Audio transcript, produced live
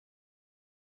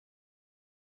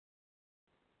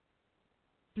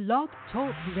Blog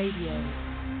Talk Radio.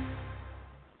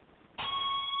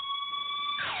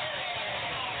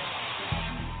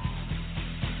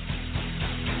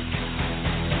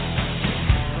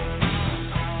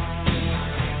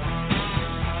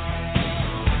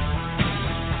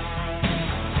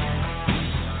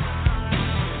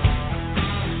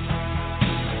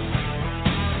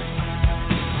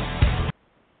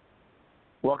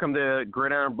 Welcome to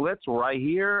Gridiron Blitz right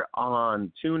here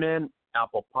on TuneIn,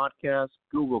 Apple Podcasts,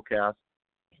 Google Cast,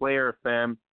 Player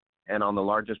FM, and on the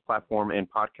largest platform in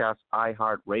podcasts,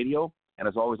 iHeartRadio, and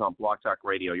as always on Blog Talk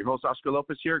Radio. Your host, Oscar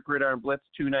Lopez here, Gridiron Blitz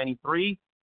 293.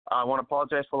 I want to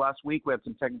apologize for last week. We had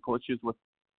some technical issues with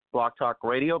Blog Talk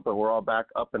Radio, but we're all back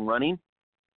up and running.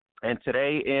 And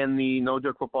today in the No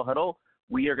Joke Football Huddle,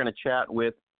 we are going to chat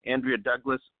with Andrea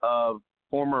Douglas,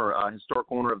 former historic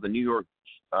owner of the New York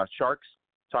Sharks,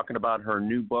 talking about her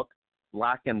new book,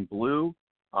 Black and Blue.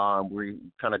 We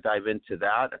kind of dive into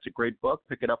that. It's a great book.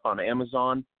 Pick it up on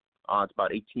Amazon. It's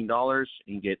about $18. You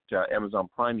can get Amazon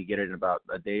Prime. You get it in about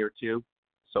a day or two.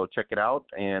 So check it out.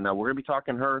 And we're going to be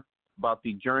talking to her about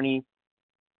the journey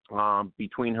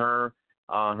between her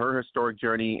historic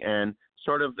journey, and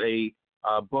sort of a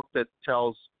book that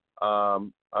tells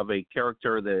of a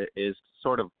character that is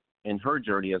sort of in her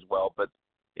journey as well. But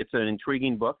it's an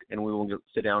intriguing book, and we will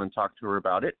sit down and talk to her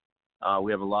about it.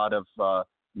 We have a lot of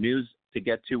news to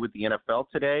get to with the NFL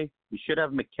today. We should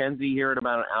have Mackenzie here in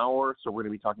about an hour, so we're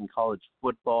going to be talking college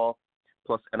football,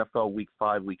 plus NFL Week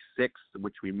 5, Week 6,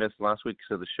 which we missed last week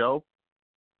of the show.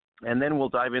 And then we'll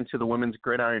dive into the women's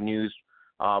gridiron news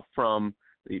from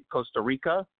Costa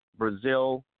Rica,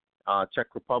 Brazil, Czech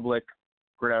Republic,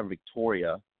 Gridiron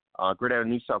Victoria, Gridiron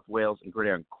New South Wales, and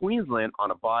Gridiron Queensland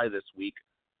on a bye this week.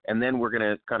 And then we're going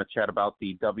to kind of chat about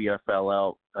the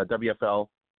WFL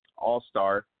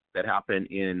All-Star that happened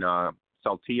in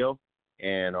Saltillo,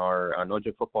 and our No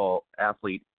Joke football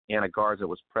athlete, Anna Garza,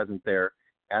 was present there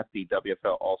at the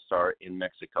WFL All-Star in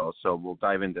Mexico. So we'll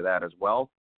dive into that as well.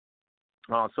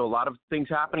 So a lot of things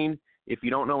happening. If you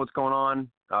don't know what's going on,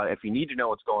 if you need to know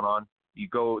what's going on, you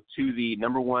go to the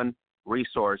number one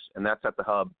resource, and that's at the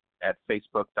hub at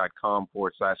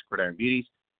facebook.com/Gridiron Beauties.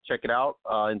 Check it out.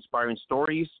 Inspiring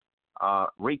stories,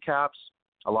 recaps,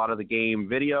 a lot of the game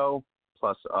video,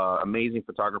 plus amazing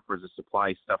photographers that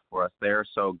supply stuff for us there.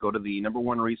 So go to the number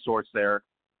one resource there,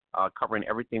 covering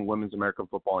everything Women's American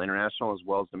Football International as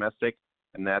well as domestic,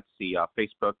 and that's the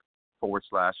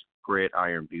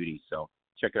Facebook.com/Gridiron Beauty. So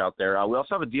check it out there. We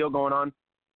also have a deal going on,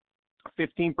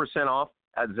 15% off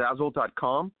at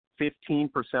Zazzle.com,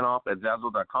 15% off at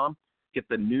Zazzle.com. Get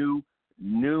the new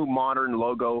modern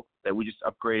logo that we just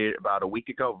upgraded about a week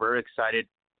ago. Very excited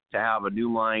to have a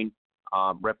new line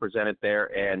represented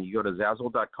there. And you go to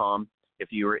Zazzle.com.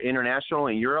 If you are international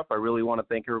in Europe, I really want to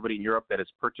thank everybody in Europe that has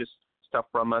purchased stuff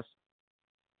from us.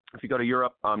 If you go to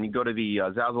Europe, you go to the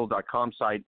Zazzle.com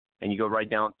site, and you go right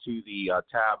down to the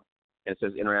tab, and it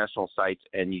says international sites,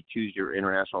 and you choose your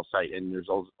international site, and there's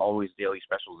always daily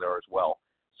specials there as well.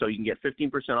 So you can get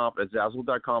 15% off at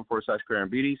Zazzle.com/Gridiron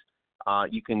Beauties.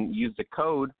 You can use the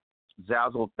code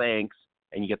Zazzle Thanks,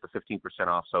 and you get the 15%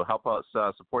 off. So help us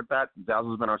support that.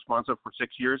 Zazzle's been our sponsor for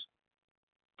 6 years.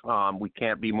 We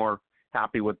can't be more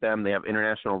happy with them. They have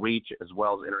international reach as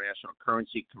well as international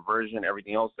currency conversion,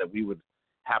 everything else that we would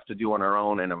have to do on our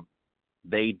own, and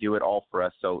they do it all for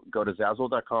us. So go to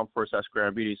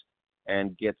Zazzle.com/Gridiron Beauties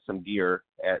and get some gear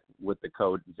with the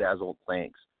code Zazzle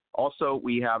Thanks. Also,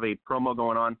 we have a promo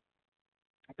going on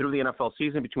through the NFL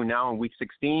season between now and Week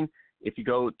 16. If you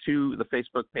go to the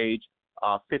Facebook page,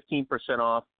 15%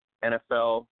 off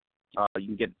NFL. You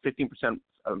can get $15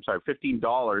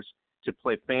 to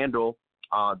play FanDuel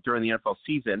during the NFL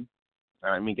season.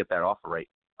 Let me get that offer right.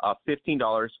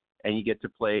 $15, and you get to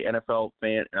play NFL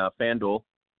FanDuel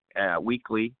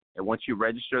weekly. And once you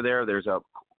register there, there's a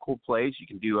cool plays. You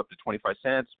can do up to 25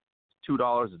 cents, $2,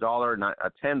 $1,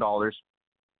 $10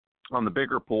 on the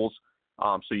bigger pools.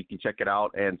 So you can check it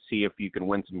out and see if you can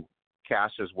win some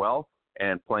cash as well,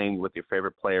 and playing with your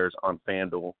favorite players on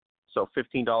FanDuel. So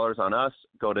 $15 on us.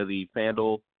 Go to the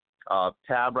FanDuel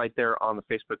tab right there on the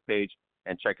Facebook page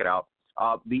and check it out.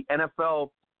 The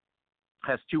NFL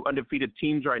has two undefeated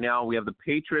teams right now. We have the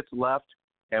Patriots left,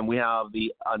 and we have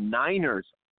the Niners.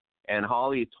 And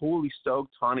Holly is totally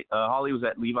stoked. Holly was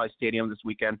at Levi Stadium this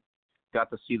weekend. Got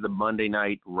to see the Monday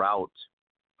night rout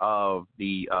of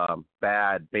the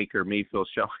bad Baker Mayfield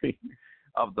showing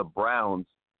of the Browns.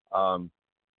 I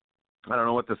don't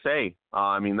know what to say.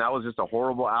 I mean, that was just a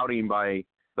horrible outing by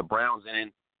the Browns.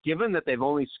 And given that they've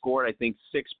only scored, I think,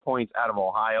 6 points out of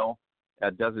Ohio,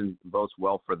 that doesn't boast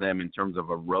well for them in terms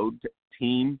of a road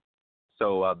team.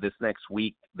 So this next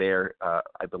week, I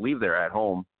believe they're at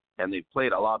home, and they've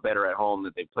played a lot better at home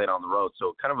than they played on the road.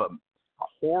 So kind of a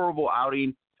horrible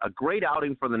outing, a great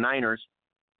outing for the Niners,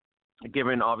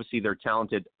 given obviously their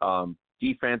talented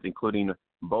defense, including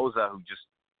Bosa, who just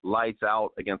lights out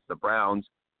against the Browns.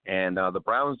 And the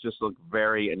Browns just look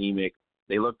very anemic.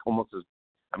 They look almost as,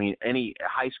 any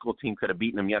high school team could have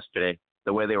beaten them yesterday,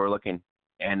 the way they were looking.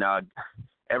 And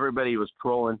everybody was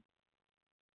trolling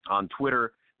on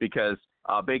Twitter because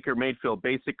Baker Mayfield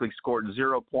basically scored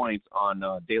 0 points on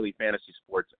daily fantasy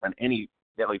sports, on any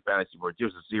daily fantasy sports.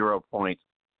 Just 0 points.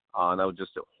 That was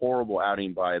just a horrible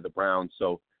outing by the Browns.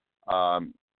 So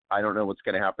I don't know what's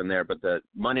going to happen there, but the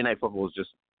Monday Night Football was just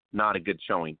not a good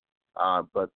showing.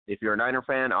 But if you're a Niner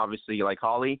fan, obviously you like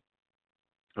Holly,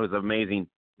 it was an amazing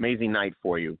night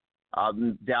for you.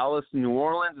 Dallas, New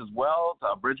Orleans as well.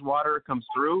 Bridgewater comes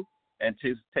through and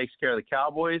takes care of the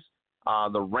Cowboys.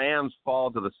 The Rams fall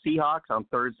to the Seahawks on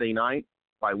Thursday night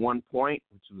by 1 point,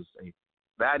 which was a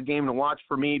bad game to watch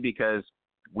for me because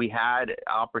we had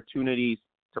opportunities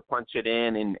to punch it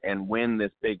in and win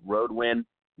this big road win.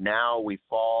 Now we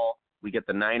fall. We get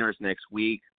the Niners next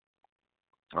week.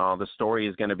 The story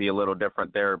is going to be a little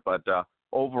different there, but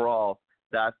overall,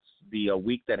 that's the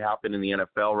week that happened in the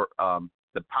NFL.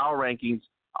 The power rankings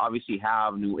obviously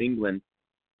have New England.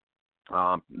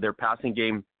 Their passing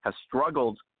game has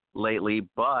struggled lately,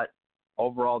 but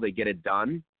overall they get it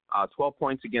done. 12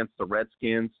 points against the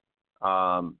Redskins,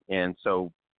 and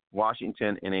so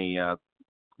Washington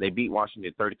they beat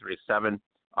Washington 33-7.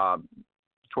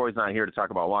 Troy's not here to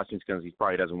talk about Washington because he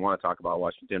probably doesn't want to talk about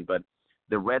Washington, but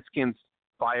the Redskins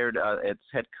fired its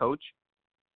head coach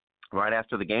right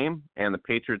after the game, and the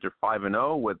Patriots are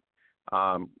 5-0 with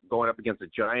going up against the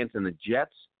Giants and the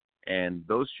Jets, and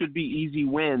those should be easy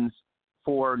wins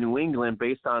for New England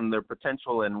based on their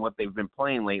potential and what they've been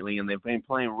playing lately, and they've been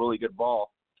playing really good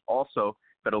ball also,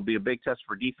 but it'll be a big test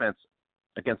for defense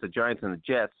against the Giants and the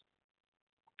Jets.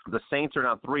 The Saints are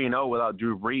now 3-0 without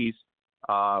Drew Brees,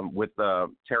 with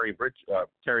Teddy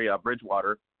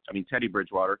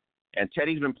Bridgewater, and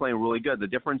Teddy's been playing really good. The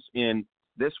difference in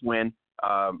this win,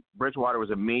 Bridgewater was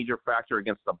a major factor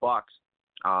against the Bucks.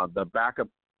 The backup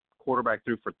quarterback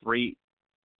threw for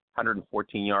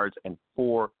 314 yards and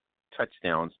 4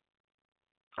 touchdowns,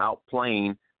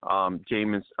 outplaying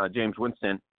James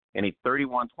Winston in a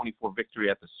 31-24 victory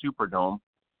at the Superdome.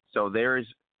 So there's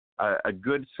a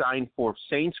good sign for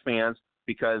Saints fans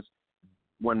because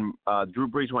when Drew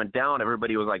Brees went down,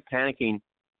 everybody was like panicking,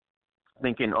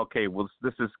 thinking, okay, well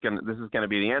this is gonna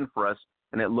be the end for us,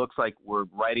 and it looks like we're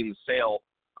riding the sail.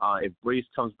 If Brees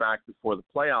comes back before the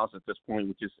playoffs at this point,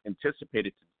 which is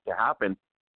anticipated to happen,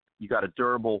 you got a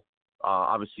durable,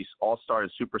 obviously all-star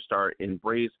and superstar in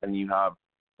Brees, and you have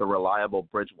the reliable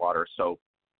Bridgewater. So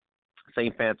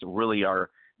Saint fans really are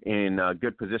in a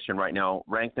good position right now,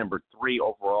 ranked number 3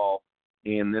 overall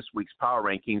in this week's power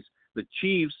rankings. The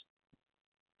Chiefs,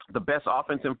 the best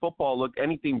offense in football, looked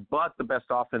anything but the best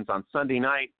offense on Sunday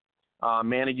night,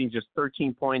 managing just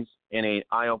 13 points in an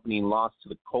eye-opening loss to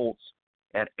the Colts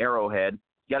at Arrowhead.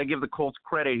 You got to give the Colts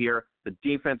credit here. The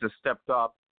defense has stepped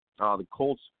up. The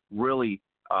Colts really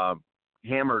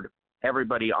hammered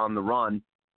everybody on the run,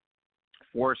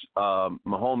 forced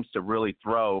Mahomes to really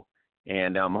throw,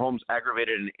 and Mahomes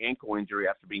aggravated an ankle injury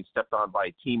after being stepped on by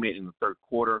a teammate in the third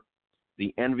quarter.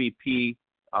 The MVP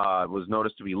was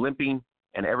noticed to be limping,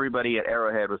 and everybody at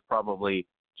Arrowhead was probably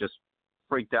just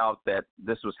freaked out that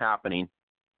this was happening.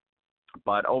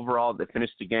 But overall, they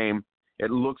finished the game.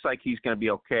 It looks like he's going to be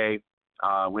okay.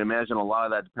 We imagine a lot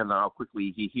of that depends on how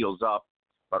quickly he heals up.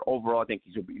 But overall, I think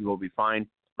he will be fine.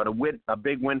 But a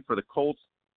big win for the Colts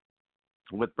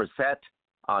with Brissett,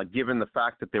 given the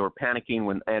fact that they were panicking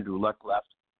when Andrew Luck left.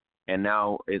 And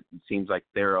now it seems like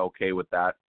they're okay with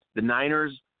that. The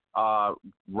Niners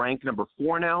rank number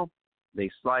 4 now. They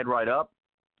slide right up,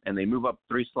 and they move up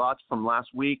 3 slots from last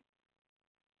week.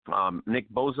 Nick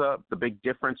Bosa, the big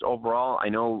difference overall. I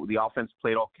know the offense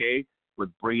played okay with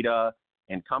Breida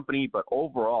and company, but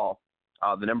overall,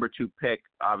 the number 2 pick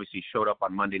obviously showed up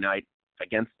on Monday night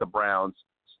against the Browns,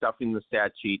 stuffing the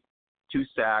stat sheet, 2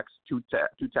 sacks, 2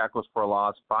 tackles for a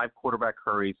loss, 5 quarterback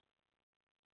hurries,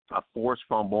 a forced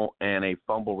fumble, and a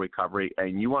fumble recovery.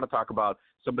 And you want to talk about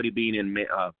somebody being in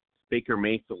Baker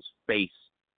Mayfield's face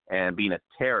and being a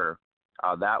terror.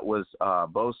 That was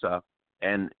Bosa.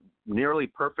 And nearly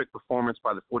perfect performance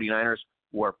by the 49ers,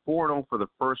 who are 4-0 for the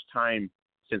first time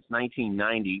since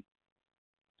 1990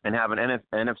 and have an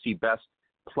NFC best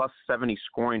plus 70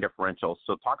 scoring differential.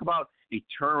 So talk about a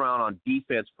turnaround on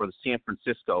defense for the San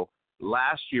Francisco.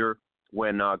 Last year,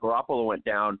 when Garoppolo went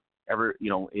down,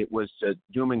 it was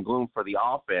doom and gloom for the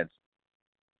offense.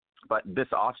 But this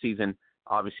offseason,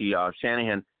 obviously,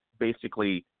 Shanahan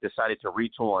basically decided to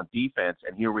retool on defense,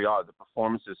 and here we are. The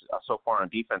performances so far on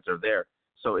defense are there.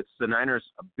 So it's the Niners'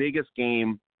 biggest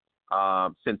game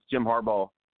since Jim Harbaugh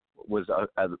was a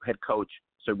head coach.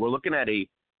 So we're looking at a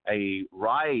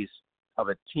rise of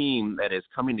a team that is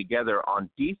coming together on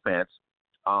defense.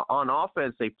 On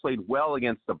offense, they played well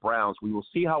against the Browns. We will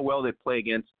see how well they play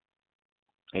against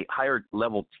a higher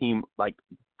level team like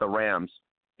the Rams,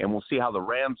 and we'll see how the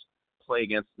Rams play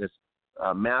against this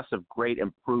massive, great,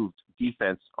 improved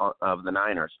defense of the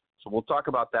Niners. So we'll talk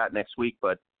about that next week,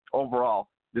 but overall,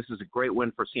 this is a great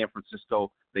win for San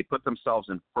Francisco. They put themselves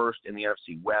in first in the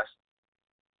NFC West,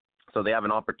 so they have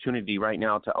an opportunity right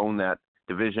now to own that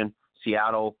division.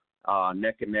 Seattle,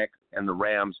 neck and neck, and the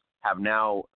Rams have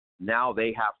now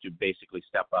they have to basically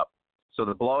step up. So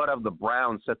the blowout of the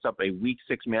Browns sets up a Week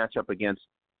 6 matchup against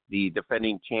the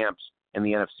defending champs in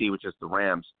the NFC, which is the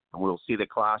Rams. And we'll see the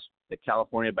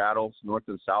California battles, North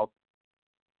and South,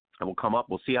 and we'll come up.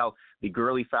 We'll see how the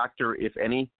Gurley factor, if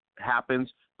any,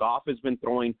 happens. Goff has been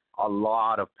throwing a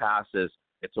lot of passes.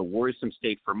 It's a worrisome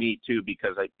state for me, too,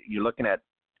 because you're looking at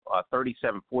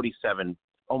 37, 47,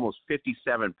 almost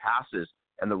 57 passes,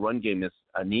 and the run game is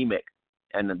anemic.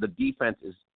 And the defense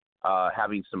is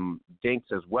having some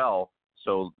dinks as well.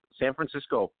 So San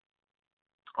Francisco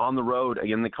on the road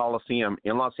in the Coliseum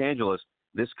in Los Angeles,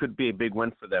 this could be a big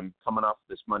win for them coming off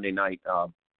this Monday night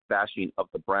bashing of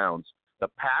the Browns. The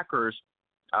Packers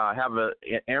have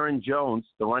Aaron Jones,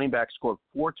 the running back, scored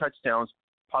 4 touchdowns,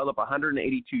 piled up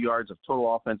 182 yards of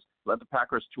total offense, led the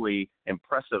Packers to a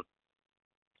impressive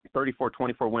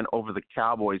 34-24 win over the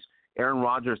Cowboys. Aaron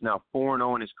Rodgers now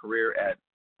 4-0 in his career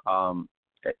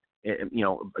against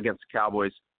the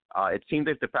Cowboys. It seemed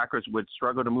that the Packers would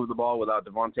struggle to move the ball without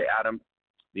Devontae Adams,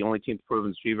 the only team to prove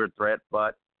his receiver threat,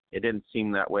 but it didn't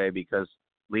seem that way because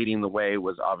leading the way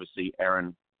was obviously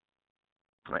Aaron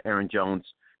Jones.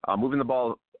 Moving the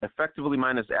ball effectively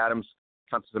minus Adams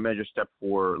counts as a major step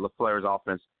for LaFleur's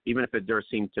offense, even if it does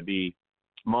seem to be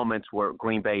moments where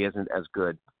Green Bay isn't as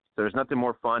good. So there's nothing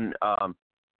more fun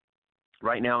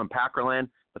right now in Packerland,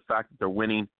 the fact that they're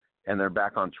winning and they're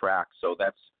back on track. So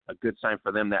that's a good sign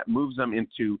for them. That moves them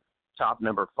into top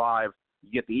number 5.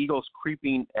 You get the Eagles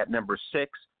creeping at number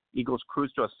 6. Eagles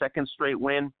cruise to a second straight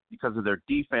win because of their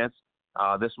defense.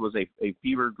 This was a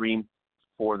fever dream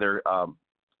for their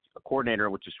coordinator,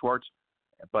 which is Schwartz.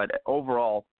 But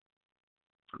overall,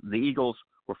 the Eagles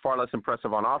were far less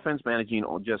impressive on offense, managing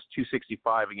just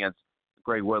 265 against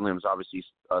Greg Williams, obviously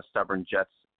stubborn Jets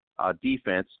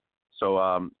defense.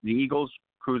 So the Eagles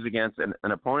cruise against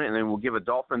an opponent, and then we'll give the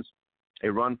Dolphins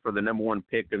a run for the number 1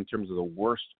 pick in terms of the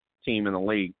worst team in the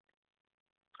league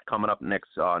coming up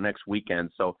next weekend.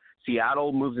 So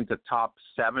Seattle moves into top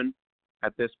 7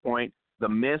 at this point. The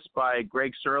miss by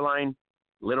Greg Sirline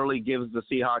literally gives the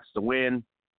Seahawks the win.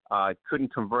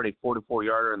 Couldn't convert a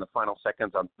 44-yarder in the final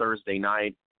seconds on Thursday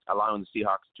night, allowing the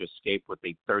Seahawks to escape with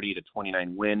a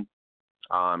 30-29 win.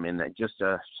 And just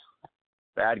a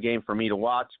bad game for me to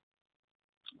watch.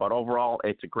 But overall,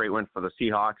 it's a great win for the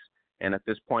Seahawks. And at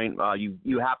this point,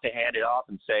 you have to hand it off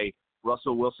and say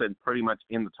Russell Wilson pretty much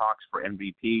in the talks for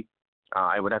MVP.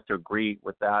 I would have to agree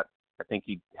with that. I think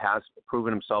he has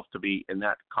proven himself to be in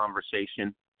that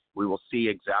conversation. We will see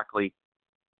exactly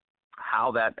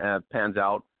how that pans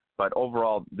out. But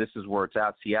overall, this is where it's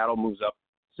at. Seattle moves up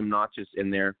some notches in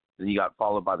there. Then you got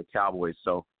followed by the Cowboys.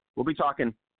 So we'll be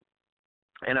talking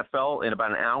NFL in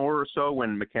about an hour or so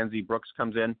when Mackenzie Brooks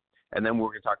comes in. And then we're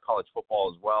going to talk college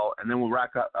football as well. And then we'll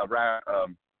wrap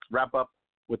up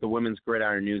with the women's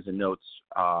gridiron news and notes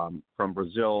from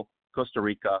Brazil, Costa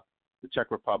Rica, the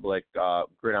Czech Republic,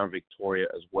 Gridiron Victoria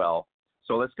as well.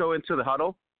 So let's go into the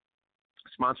huddle,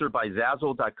 sponsored by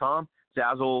Zazzle.com,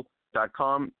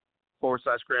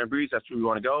 Zazzle.com/Gridiron Beauties. That's where we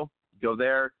want to go. Go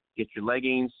there, get your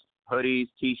leggings, hoodies,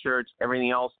 T-shirts,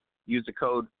 everything else. Use the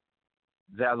code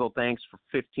Zazzle Thanks for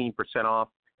 15% off.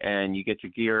 And you get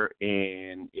your gear,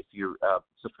 and if you're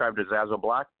subscribed to Zazzle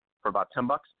Black for about $10,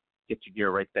 get your gear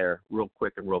right there real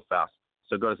quick and real fast.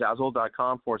 So go to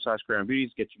Zazzle.com/Gridiron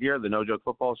Beauties, get your gear, the No Joke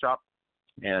Football Shop,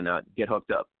 and get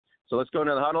hooked up. So let's go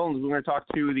into the huddle, and we're going to talk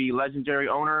to the legendary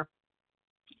owner,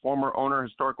 former owner,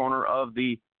 historic owner of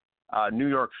the New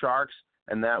York Sharks,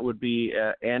 and that would be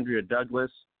Andrea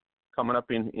Douglas coming up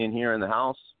in here in the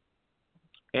house.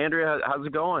 Andrea, how's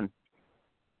it going?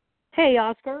 Hey,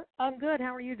 Oscar. I'm good.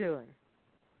 How are you doing?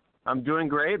 I'm doing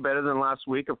great. Better than last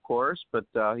week, of course, but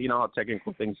you know how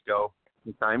technical things go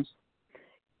sometimes.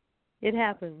 It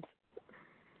happens.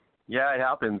 Yeah, it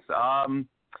happens.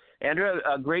 Andrea,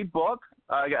 a great book.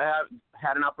 I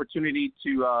had an opportunity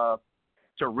to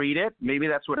to read it. Maybe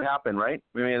that's what happened, right?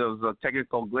 Maybe there was a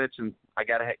technical glitch, and I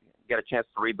got to get a chance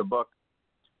to read the book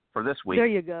for this week. There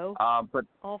you go. But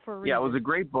all for a reason. yeah, it was a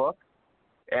great book,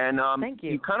 and Thank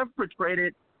you. you kind of portrayed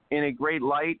it in a great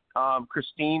light.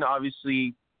 Christine,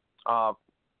 obviously,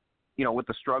 with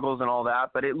the struggles and all that,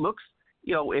 but it looks,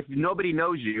 if nobody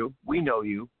knows you, we know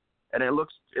you, and it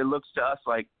looks to us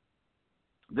like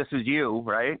this is you,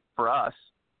 right, for us.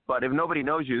 But if nobody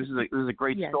knows you, this is a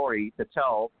great story to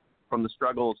tell from the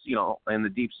struggles, in the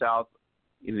Deep South,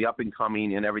 in the up and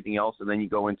coming and everything else, and then you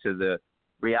go into the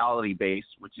reality base,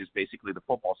 which is basically the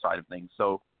football side of things.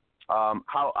 So,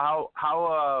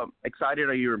 how excited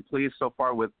are you and pleased so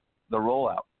far with the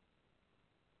rollout?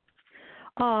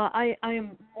 I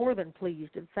am more than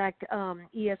pleased. In fact,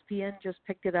 ESPN just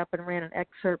picked it up and ran an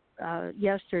excerpt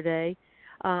yesterday.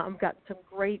 I've got some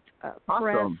great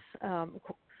Awesome. press.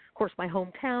 Of course, my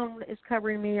hometown is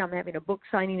covering me. I'm having a book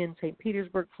signing in St.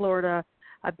 Petersburg, Florida.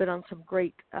 I've been on some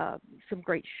great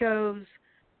shows.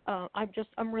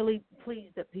 I'm really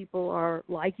pleased that people are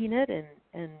liking it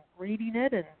and reading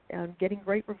it and getting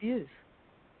great reviews.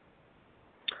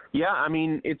 Yeah, I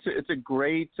mean, it's a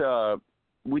great.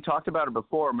 We talked about it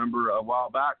before. Remember a while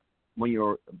back when you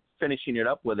were finishing it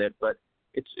up with it, but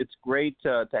it's great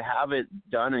to have it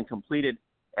done and completed.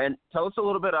 And tell us a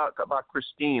little bit about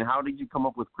Christine. How did you come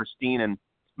up with Christine and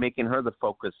making her the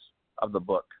focus of the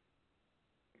book?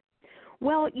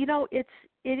 Well, it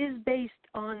is based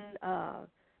on.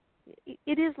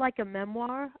 It is like a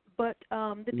memoir, but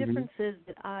the difference is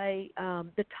that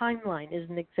the timeline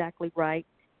isn't exactly right.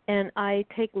 And I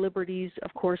take liberties,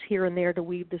 of course, here and there to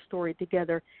weave the story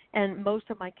together. And most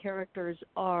of my characters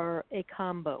are a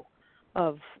combo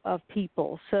of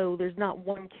people. So there's not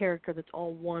one character that's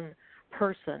all one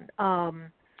person.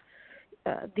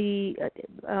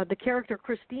 The character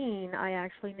Christine I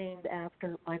actually named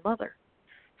after my mother.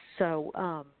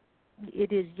 So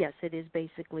it is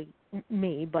basically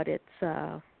me, but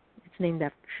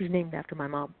she's named after my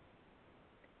mom.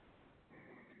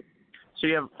 So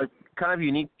you have kind of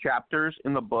unique chapters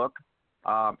in the book.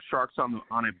 Sharks on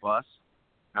a bus,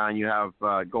 and you have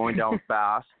going down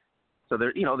fast. So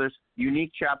there's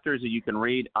unique chapters that you can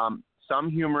read. Some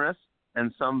humorous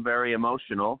and some very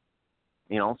emotional.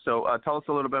 So tell us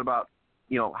a little bit about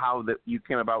how you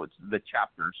came about with the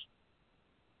chapters.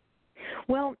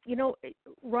 Well,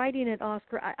 writing it,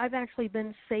 Oscar, I've actually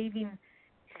been saving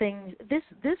things.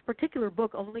 This particular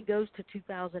book only goes to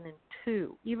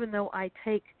 2002, even though I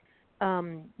take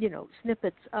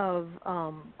snippets of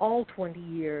all 20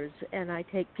 years, and I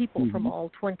take people from all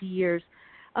 20 years.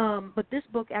 But this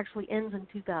book actually ends in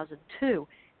 2002,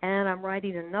 and I'm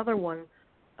writing another one,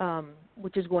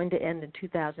 which is going to end in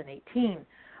 2018.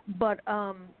 But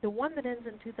the one that ends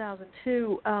in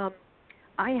 2002,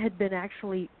 I had been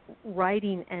actually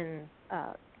writing and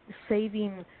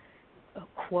saving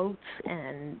quotes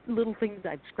and little things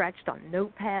I'd scratched on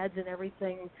notepads and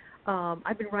everything.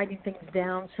 I've been writing things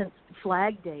down since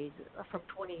Flag Days from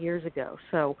 20 years ago.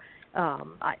 So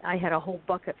I had a whole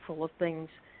bucket full of things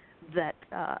that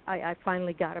I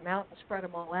finally got them out and spread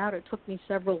them all out. It took me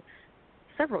several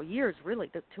years, really,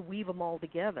 to weave them all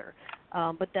together.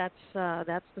 But that's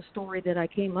the story that I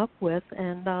came up with,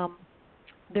 and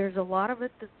there's a lot of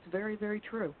it that's very, very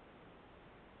true.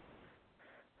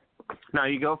 Now,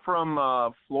 you go from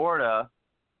Florida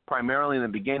primarily in the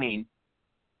beginning.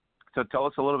 So tell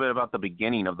us a little bit about the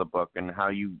beginning of the book and how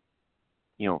you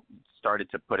started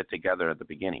to put it together at the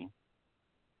beginning.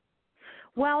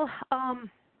 Well,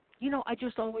 I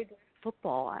just always loved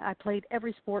football. I played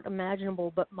every sport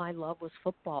imaginable, but my love was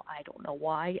football. I don't know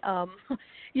why.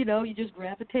 You just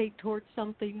gravitate towards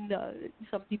something.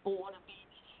 Some people want to be,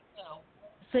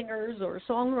 singers or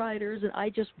songwriters, and I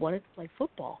just wanted to play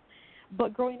football.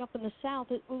 But growing up in the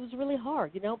South, it was really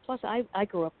hard, Plus, I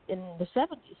grew up in the 60s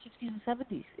and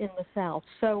 70s in the South.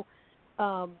 So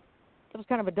it was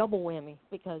kind of a double whammy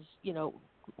because,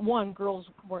 one, girls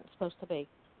weren't supposed to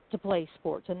play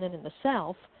sports. And then in the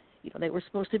South, they were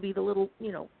supposed to be the little,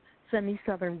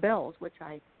 semi-Southern belles, which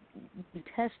I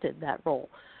detested that role.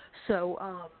 So,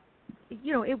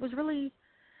 it was really,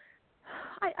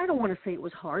 I don't want to say it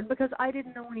was hard because I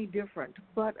didn't know any different.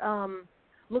 But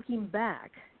looking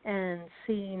back and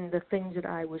seeing the things that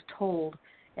I was told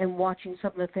and watching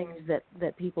some of the things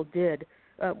that people did,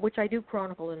 which I do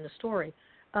chronicle in the story,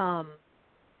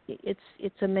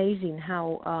 it's amazing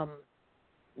how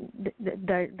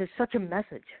there's such a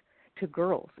message to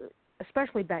girls,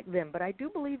 especially back then. But I do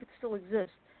believe it still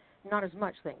exists, not as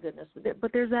much, thank goodness.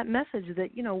 But there's that message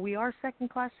that, we are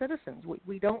second-class citizens.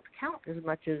 We don't count as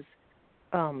much as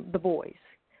the boys.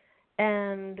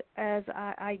 And as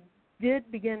I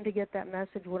did begin to get that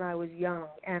message when I was young,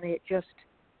 and it just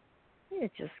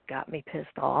got me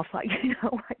pissed off.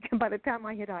 By the time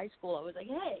I hit high school, I was like,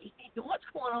 hey, what's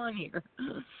going on here?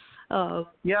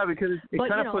 Yeah, because it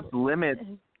kind of puts limits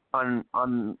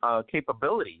on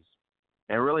capabilities,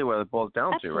 and really what it boils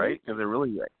down to, right? Because it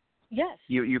really, yes,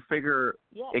 you figure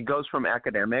it goes from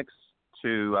academics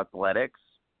to athletics,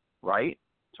 right,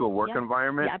 to a work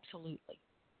environment. Yeah, absolutely.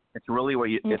 It's really what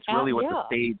the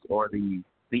stage or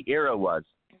the era was.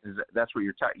 That's what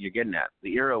you're getting at.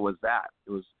 The era was that.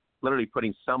 It was literally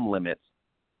putting some limits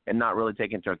and not really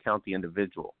taking into account the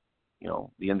individual,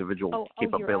 the individual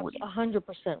capability. You're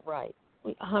 100% right.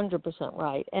 100%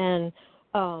 right. And,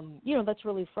 that's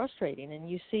really frustrating. And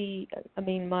you see,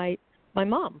 my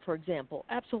mom, for example,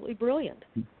 absolutely brilliant.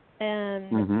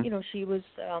 And,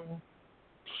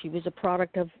 she was a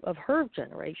product of her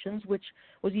generations, which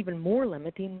was even more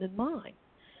limiting than mine.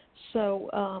 So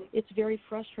it's very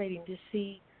frustrating to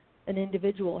see an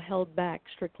individual held back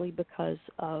strictly because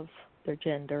of their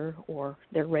gender or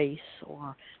their race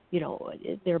or,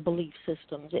 their belief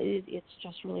systems. It's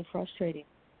just really frustrating.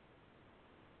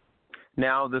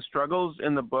 Now, the struggles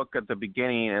in the book at the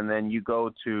beginning, and then you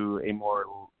go to a more,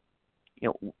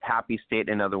 happy state,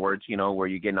 in other words, where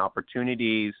you're getting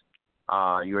opportunities,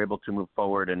 you're able to move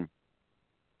forward, and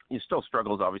you still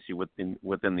struggles, obviously,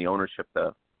 within the ownership,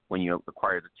 when you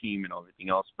acquire the team and everything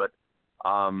else. But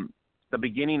the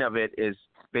beginning of it is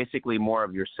basically more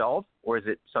of yourself, or is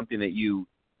it something that you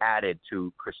added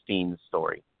to Christine's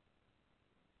story?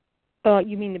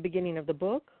 You mean the beginning of the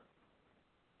book?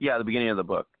 Yeah, the beginning of the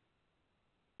book.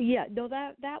 Yeah, no,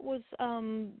 that was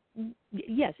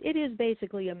yes, it is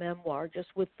basically a memoir, just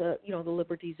with the the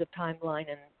liberties of timeline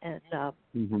and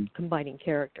combining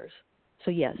characters. So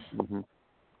yes. Mm-hmm.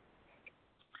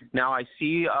 Now I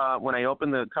see when I open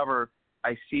the cover,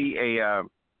 I see a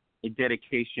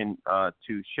dedication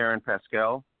to Sharon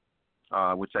Pascal,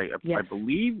 which I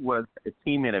believe was a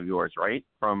teammate of yours, right?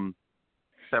 From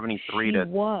 1973 to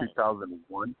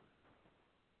 2001.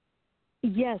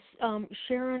 Yes,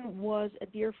 Sharon was a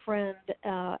dear friend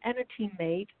and a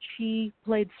teammate. She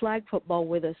played flag football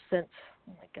with us since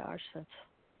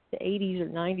the 80s or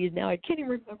 90s. Now I can't even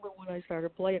remember when I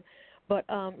started playing. But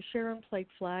Sharon played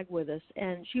flag with us,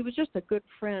 and she was just a good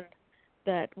friend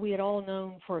that we had all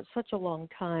known for such a long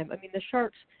time. I mean, the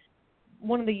Sharks,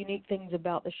 one of the unique things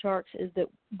about the Sharks is that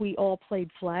we all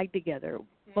played flag together.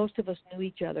 Most of us knew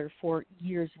each other for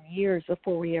years and years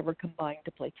before we ever combined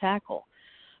to play tackle.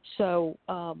 So,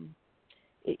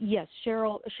 yes,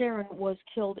 Sharon was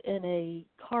killed in a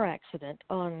car accident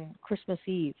on Christmas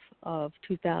Eve of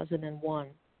 2001.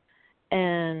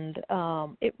 And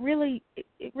it really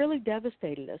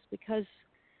devastated us because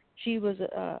she was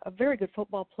a very good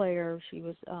football player. She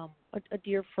was a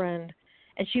dear friend,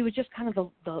 and she was just kind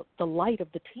of the light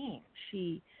of the team.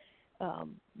 She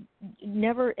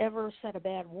never ever said a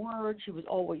bad word. She was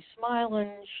always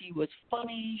smiling. She was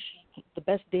funny. She the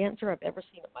best dancer I've ever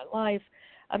seen in my life.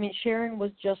 I mean, Sharon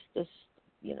was just this,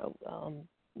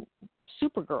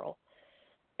 Supergirl.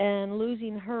 And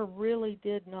losing her really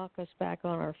did knock us back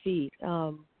on our feet.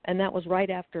 And that was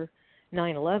right after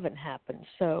 9/11 happened.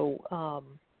 So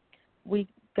we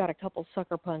got a couple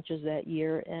sucker punches that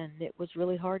year, and it was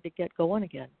really hard to get going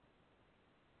again.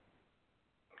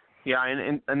 Yeah,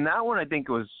 and that one I think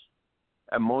was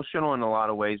emotional in a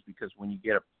lot of ways, because when you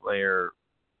get a player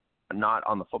not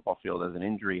on the football field as an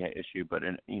injury issue, but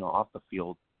off the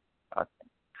field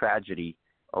tragedy,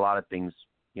 a lot of things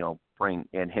bring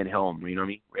and hit home. You know what I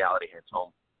mean? Reality hits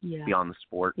home beyond the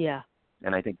sport. Yeah,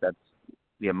 and I think that's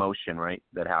the emotion, right,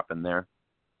 that happened there.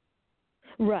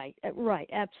 Right,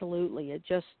 absolutely. It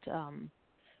just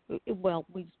it was.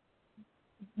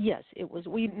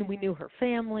 We knew her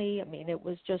family. I mean, it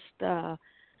was just.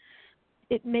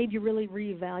 It made you really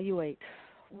reevaluate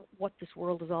what this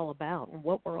world is all about and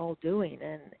what we're all doing,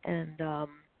 and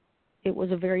it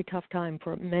was a very tough time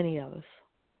for many of us.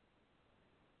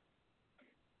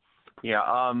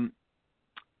 Yeah,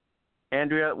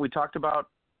 Andrea, we talked about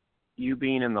you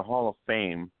being in the Hall of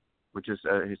Fame, which is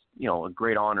a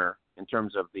great honor in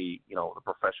terms of the the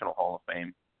Professional Hall of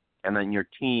Fame, and then your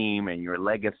team and your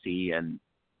legacy and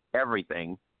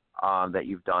everything that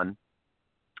you've done.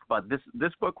 But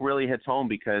this book really hits home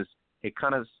because it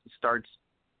kind of starts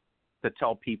to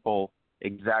tell people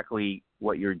exactly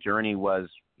what your journey was,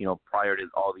 prior to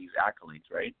all these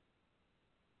accolades, right?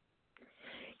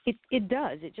 It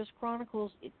does. It just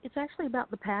chronicles. It's actually about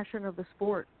the passion of the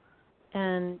sport,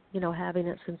 and having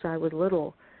it since I was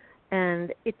little,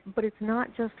 but it's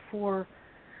not just for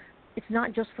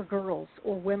girls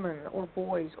or women or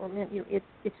boys or men.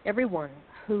 It's everyone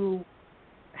who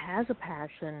has a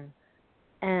passion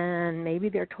and maybe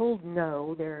they're told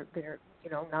no, they're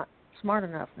not smart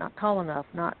enough, not tall enough,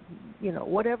 not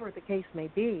whatever the case may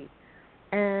be,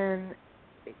 and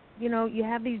you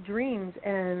have these dreams,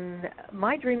 and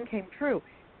my dream came true.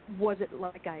 Was it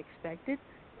like I expected?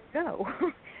 No,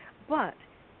 but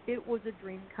it was a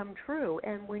dream come true,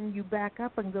 and when you back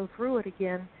up and go through it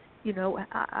again,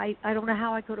 I don't know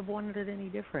how I could have wanted it any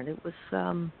different. It was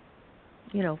some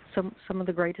of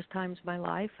the greatest times of my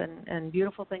life, and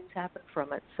beautiful things happened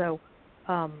from it. So,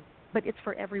 but it's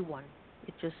for everyone.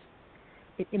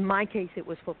 In my case, it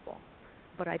was football,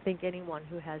 but I think anyone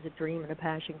who has a dream and a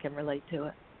passion can relate to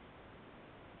it.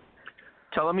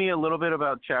 Tell me a little bit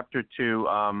about Chapter 2,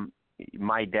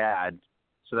 My Dad.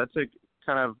 So that's a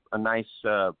kind of a nice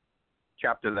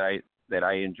chapter that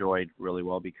I enjoyed really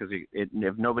well, because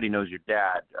if nobody knows your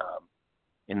dad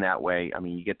in that way, I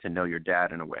mean, you get to know your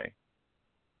dad in a way.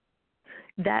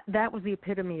 That was the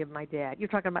epitome of my dad. You're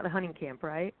talking about the hunting camp,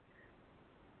 right?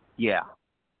 Yeah.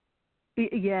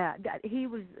 Yeah,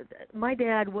 my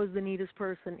dad was the neatest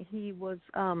person. He was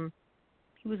an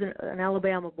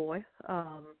Alabama boy.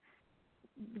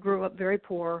 Grew up very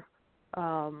poor.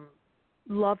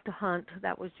 Loved to hunt.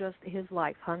 That was just his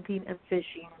life, hunting and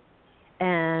fishing.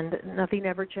 And nothing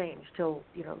ever changed till,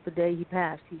 the day he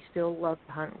passed. He still loved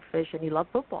to hunt and fish, and he loved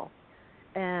football.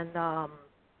 And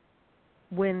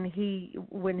when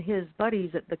his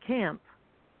buddies at the camp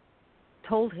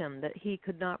told him that he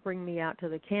could not bring me out to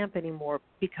the camp anymore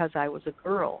because I was a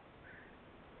girl,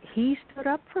 he stood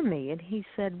up for me, and he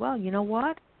said, well, you know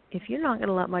what? If you're not going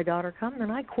to let my daughter come, then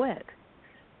I quit.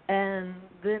 And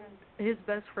then his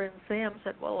best friend Sam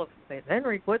said, well, if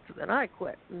Henry quits, then I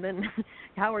quit. And then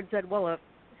Howard said, well, if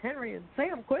Henry and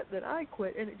Sam quit, then I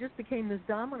quit. And it just became this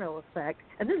domino effect.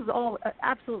 And this is all an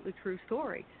absolutely true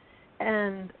story.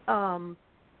 And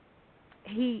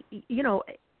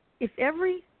if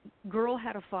every girl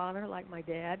had a father like my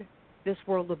dad, this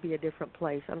world would be a different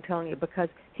place, I'm telling you, because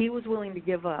he was willing to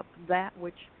give up that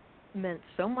which meant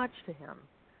so much to him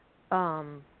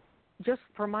just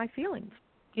for my feelings.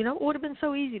 It would have been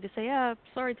so easy to say,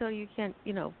 sorry, tell you can't,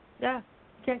 you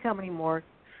can't come anymore.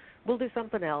 We'll do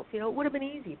something else. It would have been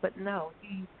easy, but no,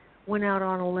 he went out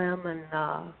on a limb,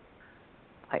 and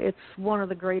it's one of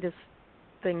the greatest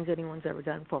things anyone's ever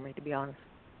done for me, to be honest.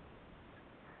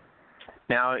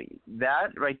 Now,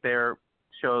 that right there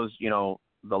shows, the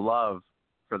love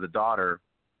for the daughter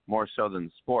more so than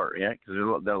the sport, yeah? Because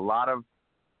there are a lot of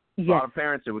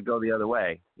parents that would go the other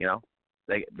way,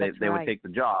 They would take the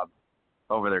job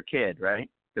over their kid, right?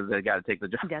 Because they got to take the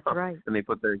job. That's right. And they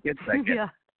put their kids back in. Yeah.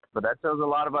 But that tells a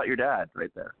lot about your dad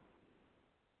right there.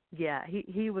 Yeah,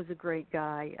 he was a great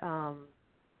guy.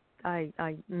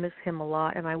 I miss him a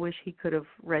lot, and I wish he could have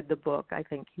read the book. I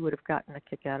think he would have gotten a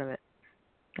kick out of it.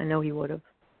 I know he would have.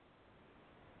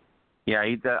 Yeah,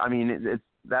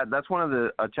 that's one of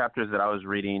the chapters that I was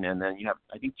reading, and then you have,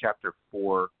 I think, Chapter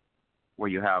 4, where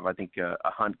you have, I think, a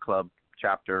hunt club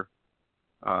chapter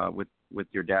with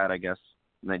your dad, I guess.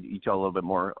 And then you tell a little bit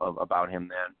more about him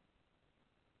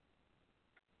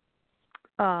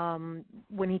then.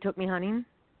 When he took me hunting?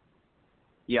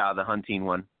 Yeah, the hunting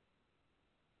one.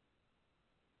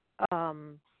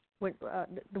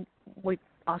 Wait,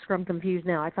 Oscar, I'm confused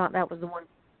now. I thought that was the one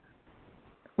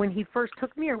when he first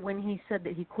took me, or when he said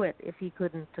that he quit if he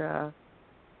couldn't. I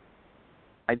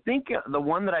think the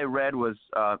one that I read was,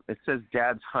 it says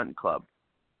Dad's Hunt Club.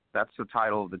 That's the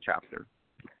title of the chapter.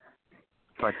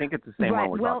 So I think it's the same one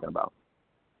we're talking about.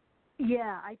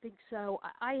 Yeah, I think so.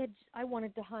 I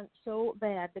wanted to hunt so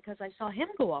bad because I saw him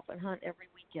go off and hunt every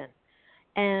weekend.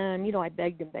 And, I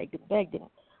begged him. And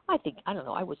I don't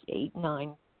know, I was 8,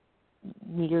 9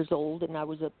 years old, and I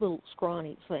was a little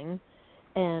scrawny thing.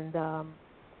 And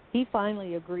he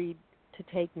finally agreed to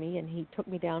take me, and he took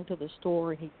me down to the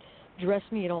store, and he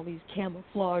dressed me in all these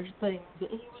camouflage things. He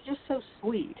was just so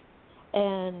sweet.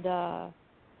 And I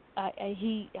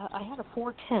had a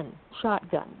 .410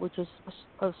 shotgun, which is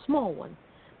a small one,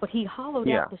 but he hollowed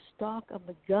out the stock of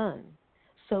the gun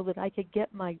so that I could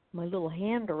get my little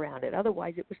hand around it.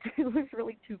 Otherwise, it was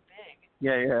really too big.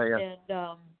 Yeah. And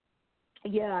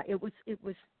it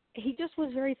was. He just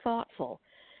was very thoughtful.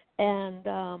 And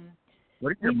what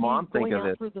did your mom think of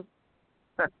it?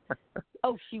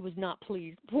 Oh, she was not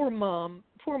pleased. Poor mom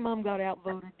got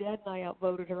outvoted. Dad and I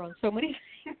outvoted her on so many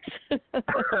things.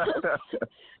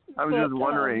 I was just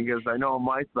wondering, because I know on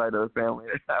my side of the family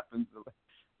it happens.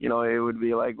 It would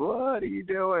be like, what are you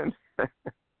doing?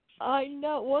 I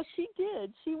know. Well, she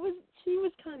did. She was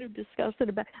kind of disgusted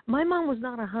about it. My mom was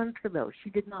not a hunter, though. She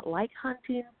did not like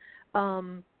hunting.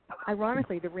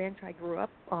 Ironically, the ranch I grew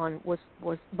up on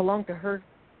belonged to her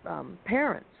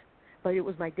parents. but it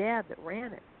was my dad that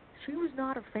ran it. She was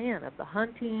not a fan of the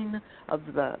hunting, of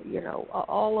the,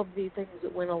 all of the things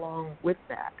that went along with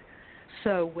that.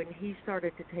 So when he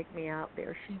started to take me out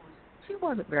there, she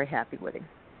wasn't very happy with him.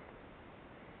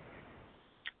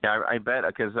 Yeah, I bet,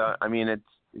 because I mean it's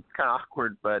kind of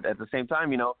awkward, but at the same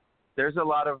time, there's a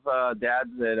lot of dads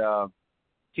that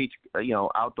teach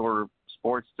outdoor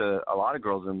sports to a lot of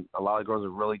girls, and a lot of girls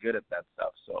are really good at that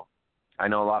stuff. So I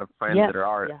know a lot of friends that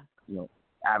are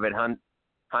avid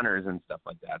hunters and stuff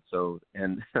like that. So,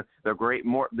 and they're great,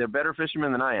 they're better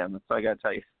fishermen than I am. That's all I got to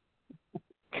tell you.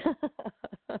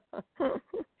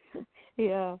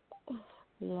 Yeah.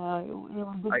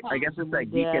 I guess it's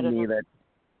that geek in me that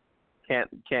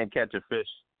can't catch a fish.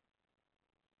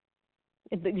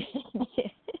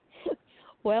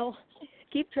 Well,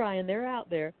 keep trying. They're out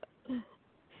there.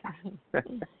 I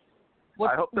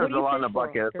hope there's a lot in the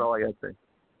bucket. That's all I got to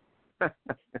say.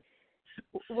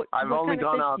 I've only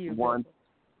gone out once.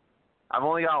 I've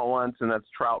only gone once, and that's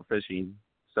trout fishing.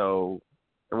 So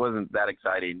it wasn't that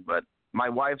exciting. But my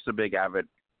wife's a big avid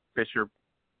fisher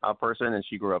person, and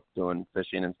she grew up doing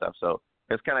fishing and stuff. So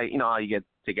it's kind of, how you get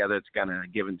together. It's kind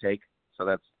of give and take. So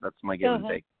that's my give and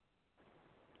take.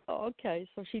 Oh, okay,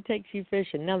 so she takes you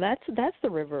fishing. Now that's the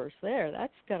reverse there.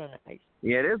 That's kind of nice.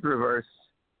 Yeah, it is reverse.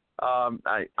 I'm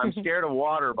scared of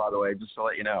water, by the way, just to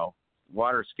let you know.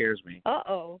 Water scares me.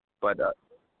 Uh-oh. But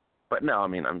no, I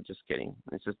mean, I'm just kidding.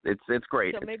 It's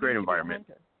great. So it's a maybe great environment.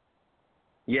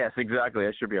 Yes, exactly.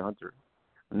 I should be a hunter.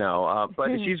 No, but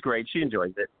she's great. She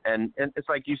enjoys it, and it's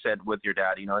like you said with your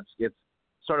dad. It's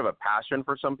sort of a passion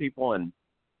for some people, and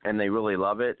they really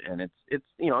love it, and it's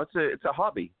a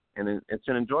hobby, and it's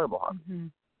an enjoyable hobby. Mm-hmm.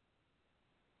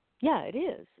 Yeah, it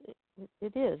is.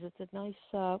 It is. It's a nice.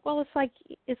 Well,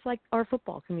 it's like our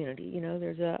football community.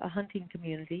 There's a hunting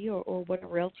community, or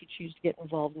whatever else you choose to get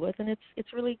involved with, and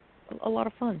it's really a lot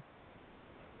of fun.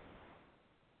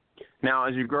 Now,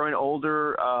 as you're growing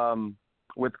older,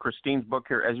 with Christine's book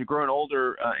here, as you're growing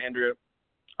older, Andrea,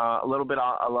 a little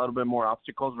bit more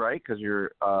obstacles, right? Because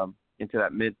you're into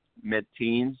that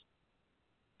mid-teens,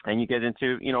 and you get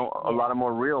into a lot of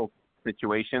more real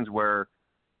situations where,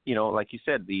 like you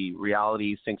said, the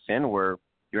reality sinks in where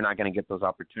you're not going to get those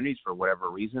opportunities for whatever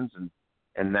reasons,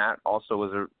 and that also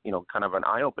was kind of an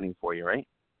eye-opening for you, right?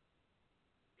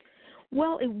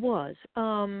 Well, it was.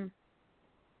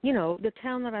 The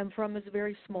town that I'm from is a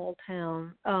very small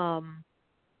town.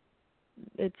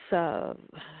 It's how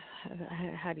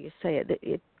do you say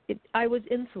it? I was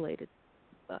insulated,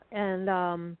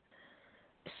 and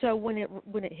so when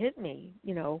it hit me,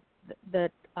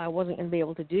 that I wasn't going to be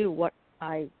able to do what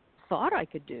I thought I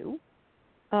could do.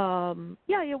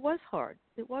 It was hard.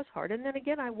 It was hard. And then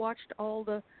again, I watched all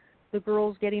the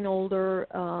girls getting older.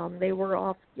 They were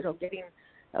off, getting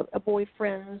a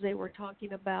boyfriends. They were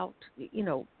talking about,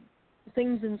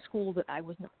 things in school that I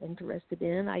was not interested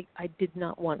in. I did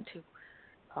not want to,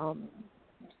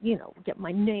 get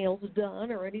my nails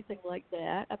done or anything like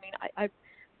that. I mean,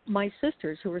 my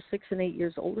sisters, who were 6 and 8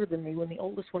 years older than me, when the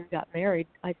oldest one got married,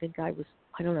 I think I was,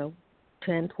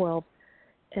 10, 12.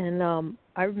 And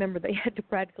I remember they had to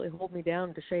practically hold me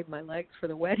down to shave my legs for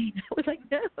the wedding. I was like,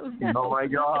 no. Oh, my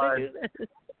God.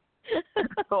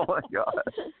 Oh, my God.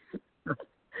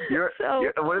 You're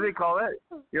what do they call it?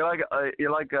 You're like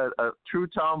a true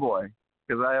tomboy,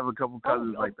 because I have a couple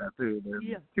cousins like that too.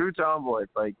 They're true tomboy.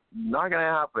 It's like not gonna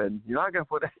happen. You're not gonna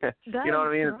put it. You know what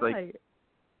I mean? Right.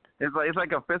 It's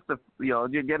like a fist of you're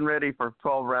getting ready for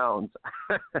 12 rounds.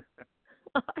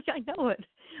 I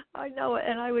know it,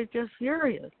 and I was just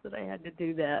furious that I had to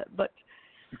do that. But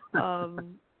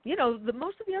the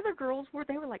most of the other girls were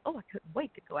like, oh, I couldn't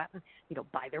wait to go out and,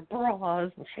 buy their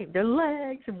bras and shave their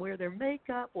legs and wear their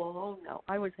makeup. Well, oh, no,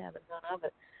 I was having none of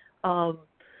it.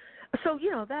 So,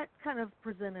 that kind of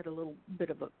presented a little bit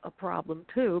of a problem,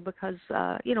 too, because,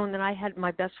 and then I had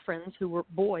my best friends who were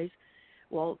boys.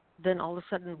 Well, then all of a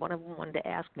sudden one of them wanted to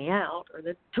ask me out, or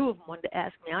the two of them wanted to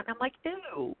ask me out. And I'm like,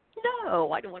 ew,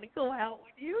 no, I don't want to go out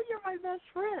with you. You're my best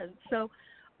friend. So,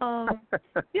 a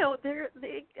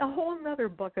whole other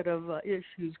bucket of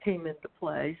issues came into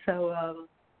play. So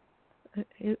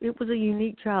it was a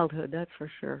unique childhood, that's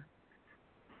for sure.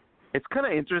 It's kind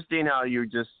of interesting how you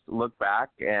just look back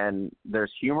and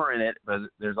there's humor in it, but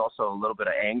there's also a little bit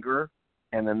of anger.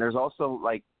 And then there's also,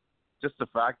 like, just the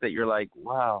fact that you're like,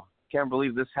 wow, can't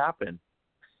believe this happened.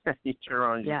 You turn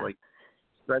around and just, like,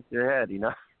 scratch your head,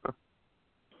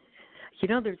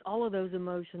 There's all of those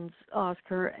emotions,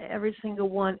 Oscar, every single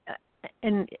one.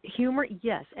 And humor,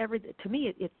 yes, to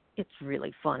me, it's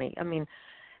really funny. I mean,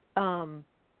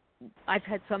 I've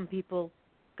had some people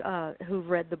who've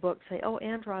read the book say, "Oh,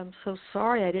 Andra, I'm so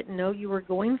sorry. I didn't know you were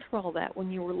going through all that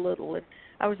when you were little." And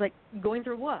I was like, "Going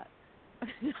through what?"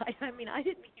 I mean, I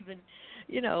didn't even,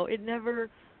 it never.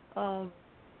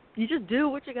 You just do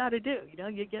what you got to do.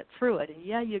 You get through it, and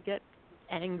you get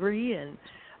angry and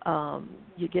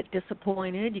you get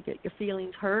disappointed. You get your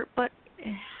feelings hurt, but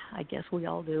I guess we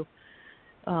all do.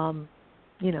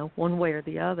 One way or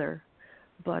the other.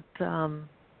 But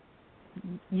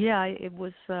it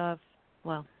was.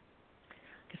 Well,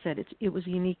 like I said, it was a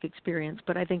unique experience,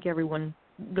 but I think everyone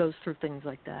goes through things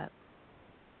like that.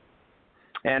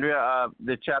 Andrea,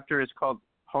 the chapter is called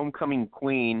Homecoming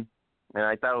Queen, and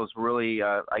I thought it was really,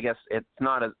 I guess it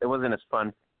wasn't as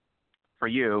fun for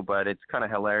you, but it's kind of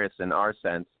hilarious in our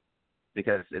sense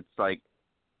because it's like,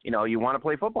 you want to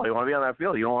play football, you want to be on that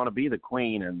field, you don't want to be the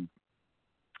queen and,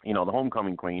 the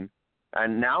homecoming queen.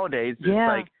 And nowadays, it's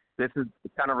like this is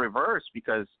kind of reverse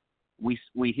because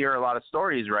we hear a lot of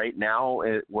stories right now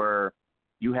where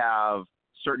you have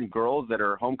certain girls that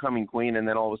are homecoming queen, and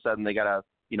then all of a sudden they got to,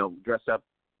 dress up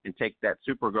and take that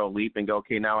Supergirl leap and go,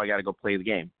 okay, now I got to go play the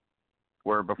game.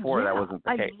 Where before that wasn't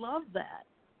the case. I love that.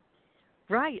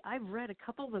 Right. I've read a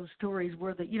couple of those stories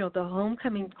where the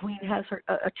homecoming queen has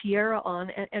a tiara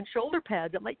on and shoulder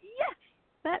pads. I'm like, yes,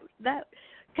 that.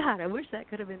 God, I wish that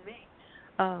could have been me.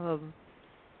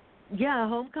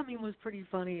 Homecoming was pretty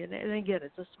funny, and again,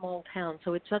 it's a small town,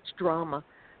 so it's such drama,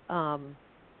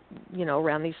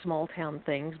 around these small town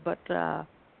things. But I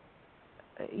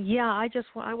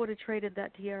would have traded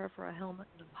that tiara for a helmet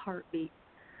in a heartbeat.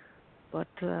 But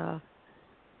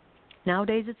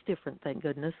nowadays it's different, thank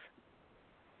goodness.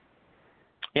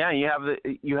 Yeah,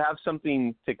 you have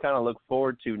something to kind of look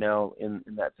forward to now in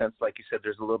that sense. Like you said,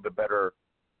 there's a little bit better,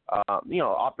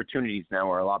 opportunities now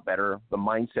are a lot better. The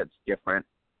mindset's different.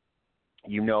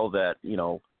 That,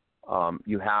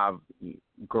 you have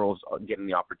girls getting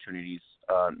the opportunities,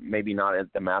 maybe not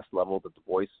at the mass level that the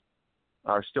boys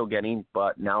are still getting,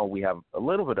 but now we have a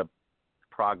little bit of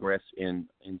progress in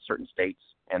certain states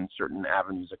and certain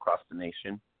avenues across the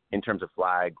nation in terms of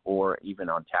flag or even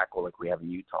on tackle like we have in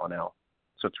Utah now.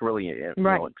 So it's really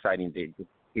exciting to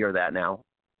hear that now.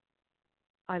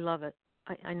 I love it.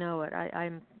 I know it.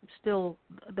 I'm still,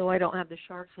 though I don't have the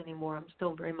Sharks anymore, I'm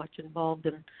still very much involved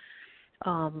in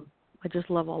I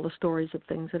just love all the stories of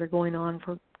things that are going on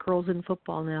for girls in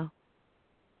football now.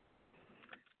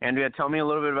 Andrea, tell me a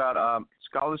little bit about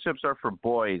scholarships are for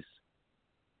boys.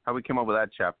 How we came up with that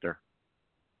chapter?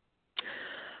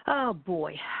 Oh,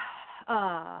 boy.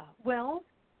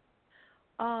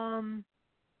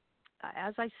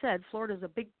 As I said, Florida's a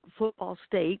big football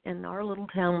state, and our little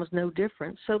town was no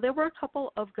different. So there were a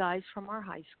couple of guys from our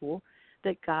high school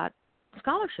that got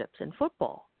scholarships in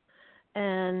football.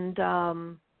 And,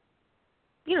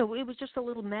 it was just a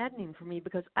little maddening for me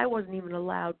because I wasn't even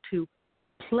allowed to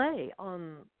play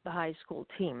on the high school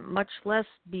team, much less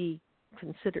be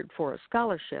considered for a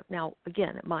scholarship. Now,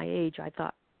 again, at my age, I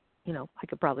thought, I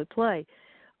could probably play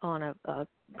on a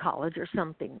college or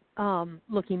something.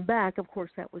 Looking back, of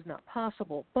course, that was not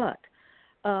possible. But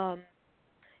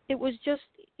it was just,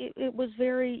 it was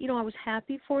very, I was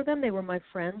happy for them. They were my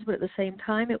friends. But at the same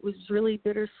time, it was really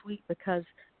bittersweet because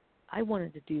I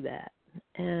wanted to do that.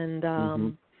 And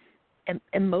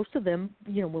and most of them,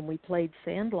 when we played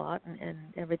Sandlot and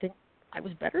everything, I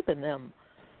was better than them.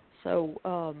 So,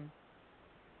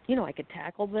 I could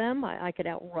tackle them. I could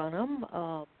outrun them.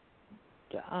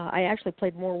 I actually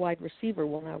played more wide receiver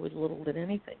when I was little than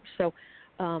anything. So,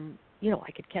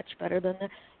 I could catch better than them.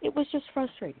 It was just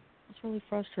frustrating. It was really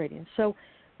frustrating. So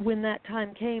when that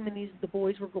time came and the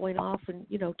boys were going off and,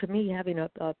 to me having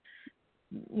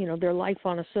their life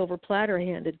on a silver platter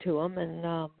handed to them,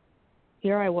 and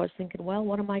here I was thinking, well,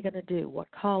 what am I going to do? What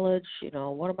college?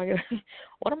 What am I going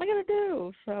to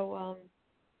do? So,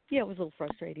 it was a little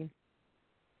frustrating,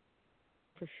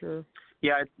 for sure.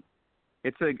 Yeah,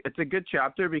 it's a good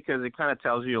chapter because it kind of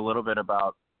tells you a little bit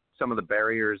about some of the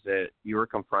barriers that you were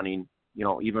confronting.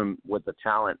 Even with the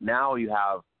talent. Now you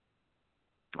have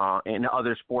in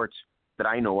other sports that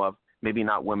I know of, maybe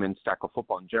not women's tackle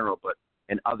football in general, but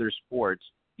in other sports,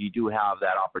 you do have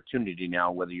that opportunity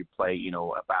now, whether you play,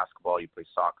 basketball, you play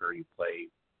soccer, you play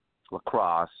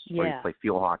lacrosse, or you play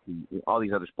field hockey, all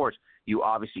these other sports, you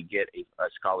obviously get a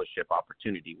scholarship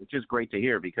opportunity, which is great to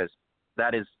hear because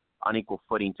that is on equal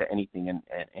footing to anything in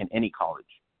any college.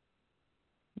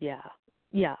 Yeah,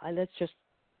 that's just,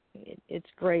 it's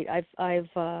great. I've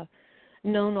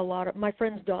known a lot of my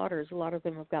friends' daughters. A lot of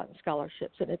them have gotten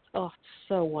scholarships, and it's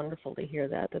so wonderful to hear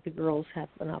that the girls have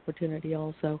an opportunity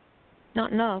also.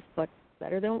 Not enough, but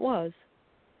better than it was.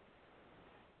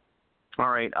 All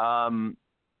right.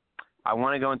 I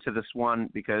want to go into this one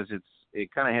because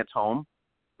it kind of hits home.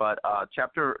 But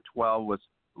chapter 12 was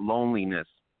loneliness.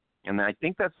 And I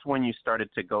think that's when you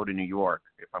started to go to New York,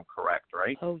 if I'm correct,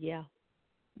 right? Oh, yeah.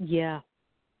 Yeah.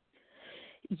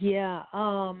 Yeah.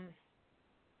 I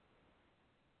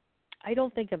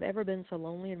don't think I've ever been so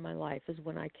lonely in my life as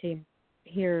when I came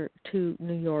here to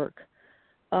New York.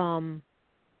 I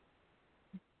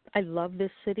love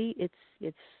this city.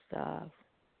 It's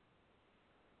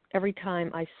every time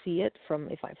I see it, from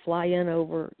if I fly in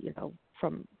over,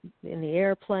 from in the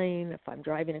airplane, if I'm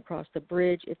driving across the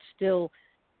bridge, it's still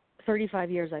 35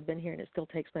 years I've been here, and it still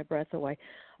takes my breath away.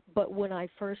 But when I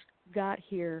first got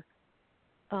here,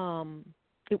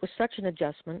 it was such an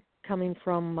adjustment coming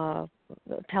from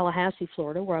Tallahassee,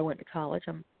 Florida, where I went to college.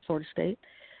 I'm Florida State.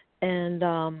 And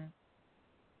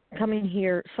coming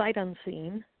here sight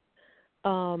unseen,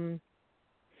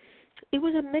 it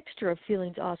was a mixture of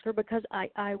feelings, Oscar, because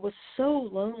I was so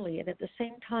lonely, and at the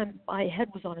same time, my head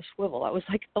was on a swivel. I was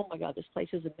like, oh, my God, this place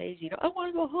is amazing. I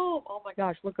want to go home. Oh, my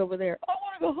gosh, look over there. I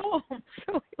want to go home.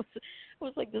 So it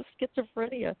was like this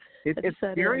schizophrenia. It's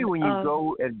scary when you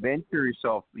go adventure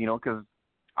yourself, because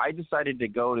I decided to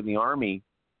go to the Army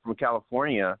from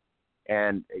California,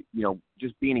 and,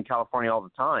 just being in California all the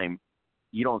time,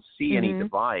 you don't see any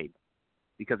divide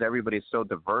because everybody's so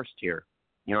diverse here.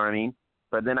 You know what I mean?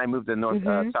 But then I moved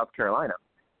to South Carolina,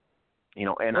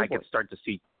 and I could start to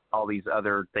see all these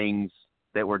other things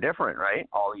that were different, right?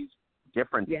 All these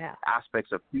different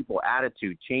aspects of people,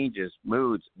 attitude, changes,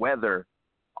 moods, weather,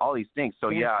 all these things. So,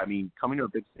 coming to a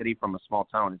big city from a small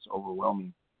town, it's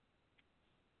overwhelming.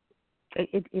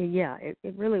 It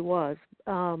really was.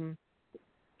 And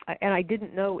I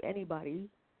didn't know anybody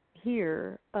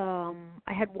here. I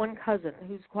had one cousin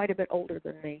who's quite a bit older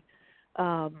than me.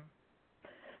 I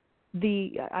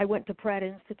went to Pratt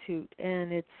Institute,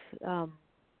 and it's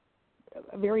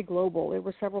very global. There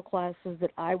were several classes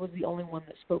that I was the only one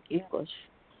that spoke English,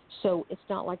 so it's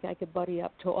not like I could buddy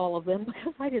up to all of them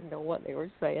because I didn't know what they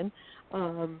were saying.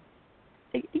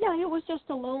 It was just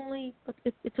a lonely.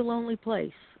 It's a lonely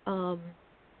place.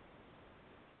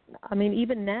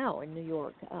 Even now in New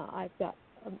York, I've got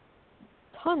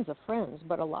tons of friends,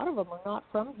 but a lot of them are not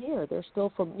from here. They're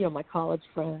still from my college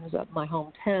friends, my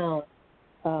hometown.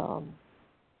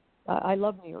 I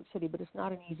love New York City, but it's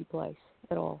not an easy place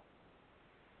at all.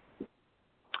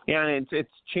 Yeah, and it's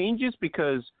changes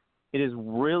because it is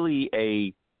really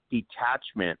a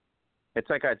detachment. It's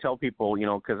like I tell people,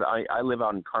 because I live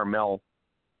out in Carmel,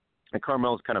 and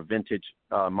Carmel is kind of vintage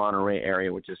Monterey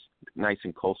area, which is nice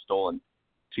and coastal. And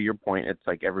to your point, it's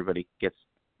like everybody gets,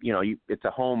 it's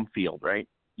a home field, right?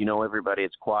 Everybody.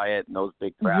 It's quiet, no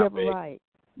big traffic. Yeah, right.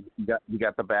 You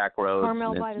got the back roads.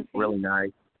 Carmel by the sea. Really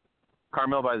nice.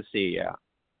 Carmel by the sea, yeah.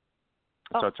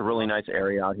 So it's a really nice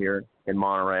area out here in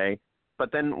Monterey.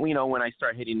 But then, when I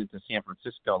start hitting into San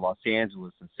Francisco, Los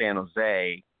Angeles, and San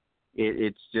Jose,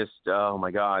 it's just, oh my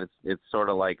God, it's sort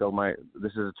of like,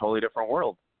 this is a totally different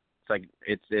world. It's like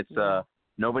it's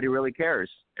nobody really cares.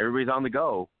 Everybody's on the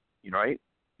go, right?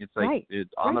 It's like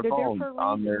it's on their phones,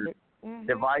 on their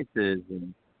devices,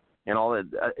 and all that.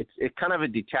 It's kind of a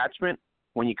detachment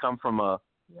when you come from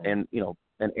an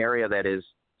area that is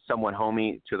somewhat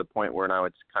homey to the point where now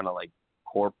it's kind of like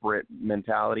corporate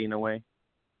mentality in a way.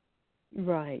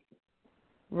 Right.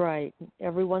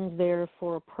 Everyone's there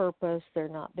for a purpose. They're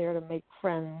not there to make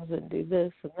friends and do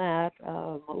this and that.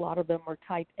 A lot of them are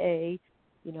type A,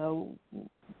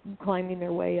 climbing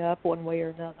their way up one way or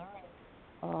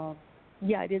another.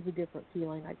 It is a different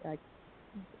feeling.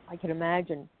 I can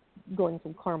imagine going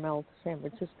from Carmel to San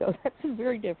Francisco. That's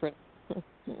very different.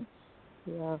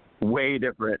 Yeah. Way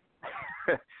different.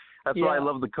 That's why I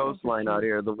love the coastline out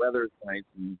here. The weather's nice,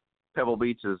 and Pebble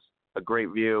Beach is a great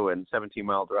view, and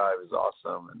 17-mile drive is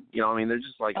awesome. And there's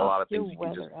just like a lot of things you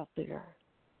can just out there.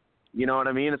 You know what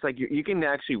I mean? It's like you can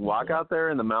actually walk out there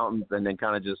in the mountains and then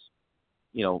kind of just,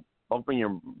 open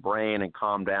your brain and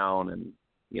calm down and,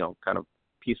 kind of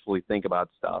peacefully think about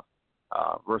stuff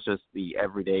versus the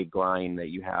everyday grind that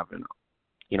you have in,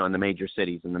 in the major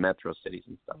cities and the metro cities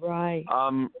and stuff. Right.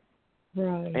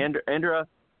 Right. Andrea,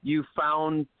 you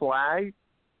found flag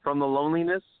from the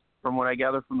loneliness, from what I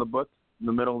gather from the book, in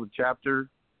the middle of the chapter.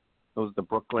 It was the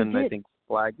Brooklyn, I think,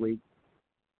 Flag League.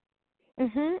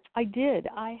 I did.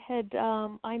 I had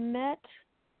I met.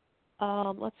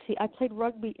 I played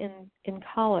rugby in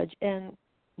college, and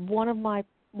one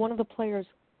of the players'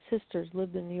 sisters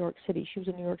lived in New York City. She was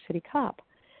a New York City cop,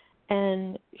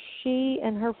 and she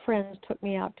and her friends took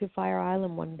me out to Fire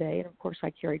Island one day, and of course I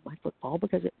carried my football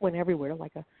because it went everywhere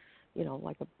like a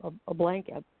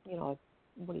blanket.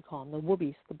 What do you call them? The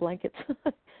whoobies, the blankets,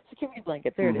 security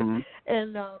blankets. There it is.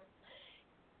 And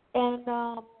And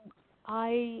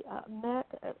I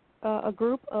met a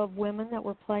group of women that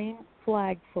were playing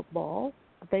flag football.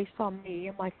 They saw me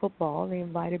and my football, and they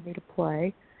invited me to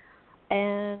play.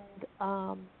 And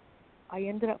I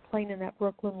ended up playing in that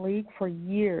Brooklyn League for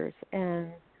years,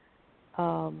 and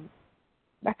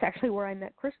that's actually where I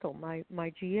met Crystal, my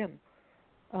GM,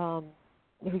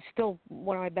 who's still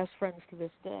one of my best friends to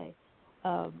this day.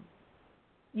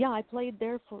 Yeah, I played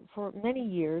there for many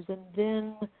years, and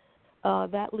then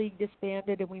that league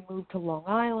disbanded, and we moved to Long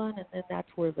Island, and then that's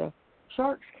where the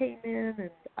Sharks came in, and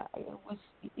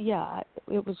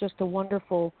it was just a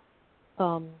wonderful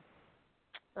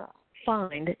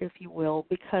find, if you will,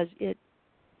 because it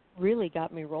really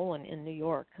got me rolling in New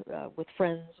York with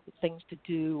friends, with things to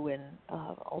do, and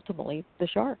ultimately the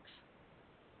Sharks.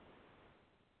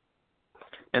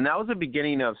 And that was the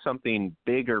beginning of something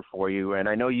bigger for you. And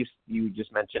I know you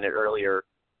just mentioned it earlier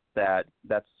that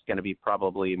that's going to be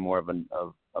probably more of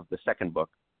the second book,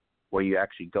 where you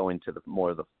actually go into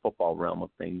more of the football realm of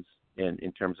things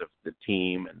in terms of the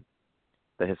team and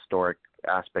the historic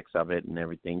aspects of it and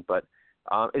everything. But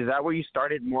is that where you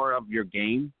started more of your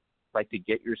game, like to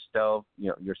get yourself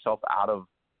out of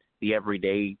the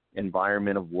everyday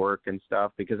environment of work and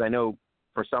stuff? Because I know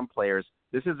for some players,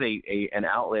 this is an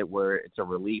outlet where it's a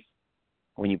relief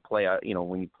when you play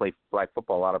flag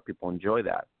football. A lot of people enjoy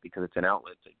that because it's an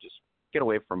outlet to just get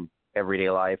away from everyday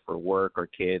life or work or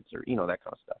kids or that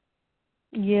kind of stuff.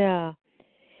 Yeah.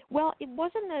 Well, it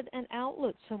wasn't an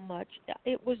outlet so much.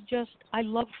 It was just I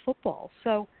loved football.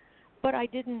 So, but I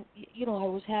didn't. I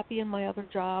was happy in my other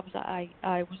jobs. I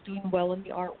was doing well in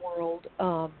the art world.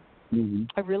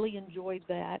 I really enjoyed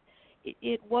that.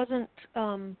 It wasn't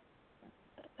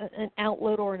an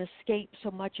outlet or an escape so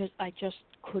much as I just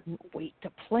couldn't wait to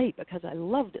play because I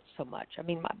loved it so much. I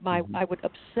mean, I would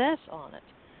obsess on it,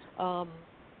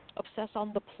 obsess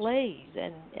on the plays,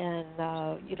 and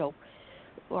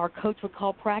our coach would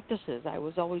call practices. I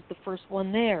was always the first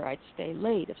one there. I'd stay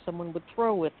late if someone would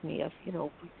throw with me. If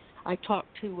I talked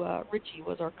to Richie,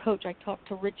 was our coach. I talked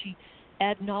to Richie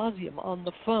ad nauseum on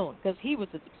the phone because he was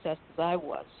as obsessed as I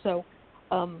was. So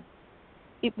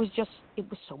it was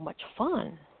so much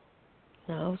fun.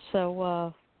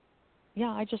 So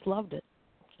I just loved it.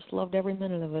 Just loved every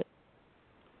minute of it.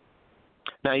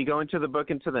 Now you go into the book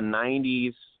into the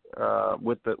 90s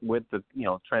with the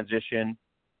transition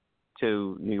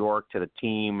to New York, to the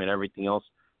team and everything else.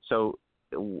 So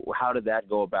how did that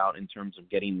go about in terms of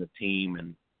getting the team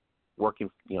and working,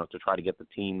 to try to get the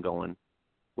team going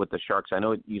with the Sharks? I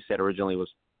know you said originally it was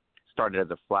started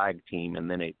as a flag team and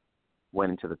then it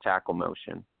went into the tackle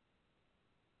motion.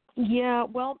 Yeah,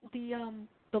 well, the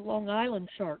Long Island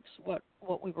Sharks, what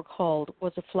we were called,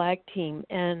 was a flag team,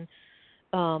 and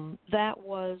that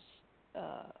was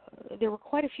there were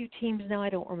quite a few teams. Now I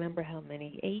don't remember how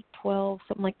many, 8, 12,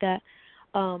 something like that,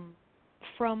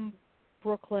 from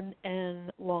Brooklyn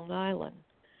and Long Island,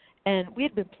 and we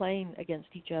had been playing against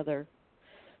each other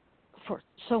for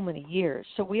so many years,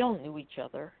 so we all knew each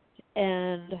other.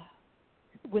 And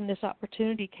when this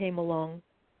opportunity came along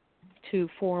to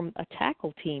form a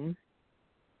tackle team,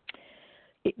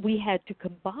 we had to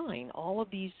combine all of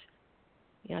these,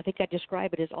 I think I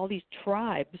describe it as all these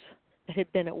tribes that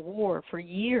had been at war for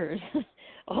years.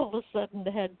 All of a sudden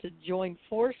they had to join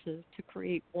forces to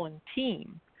create one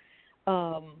team.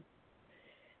 And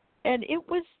it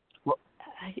was what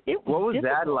was difficult.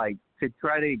 that like, to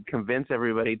try to convince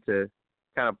everybody to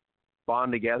kind of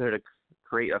bond together to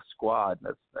create a squad?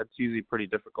 That's usually pretty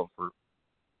difficult for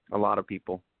a lot of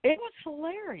people. It was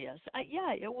hilarious.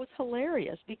 It was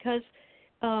hilarious because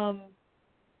I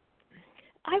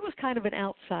was kind of an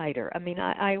outsider. I mean,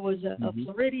 I was a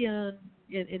Floridian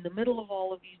in the middle of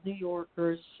all of these New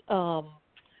Yorkers.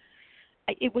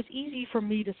 It was easy for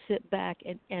me to sit back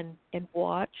and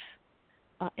watch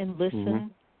and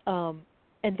listen,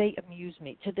 and they amuse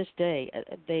me. To this day,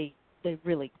 they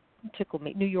really tickle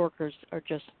me. New Yorkers are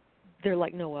just, they're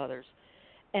like no others.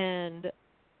 And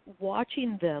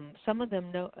watching them, some of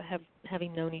them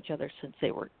having known each other since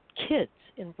they were kids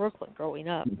in Brooklyn, growing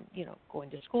up, going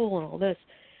to school and all this,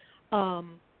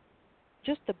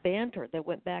 just the banter that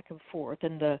went back and forth,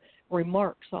 and the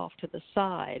remarks off to the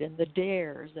side, and the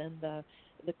dares, and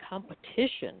the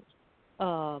competition.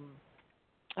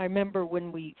 I remember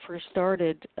when we first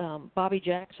started, Bobby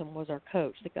Jackson was our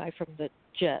coach, the guy from the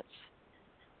Jets,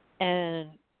 and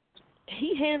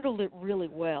he handled it really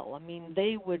well. I mean,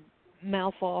 they would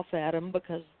mouth off at him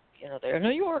because they're New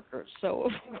Yorkers, so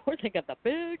of course they got the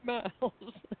big mouths.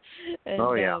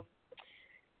 And,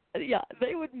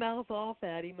 they would mouth off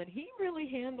at him, and he really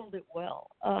handled it well.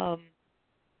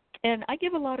 And I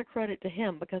give a lot of credit to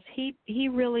him because he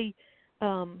really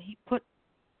He put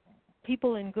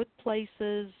people in good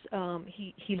places.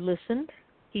 He listened.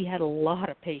 He had a lot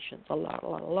of patience, a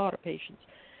lot of patience.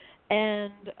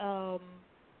 And,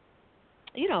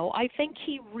 I think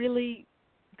he really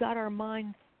got our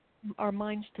minds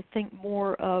to think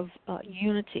more of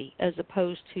unity as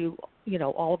opposed to,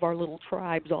 all of our little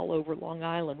tribes all over Long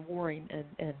Island warring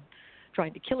and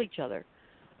trying to kill each other.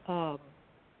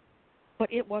 But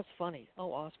it was funny.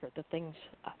 Oh, Oscar, the things...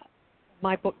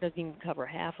 my book doesn't even cover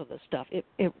half of the stuff. It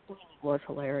really was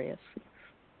hilarious.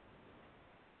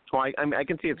 Well, I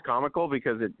can see it's comical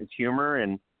because it's humor,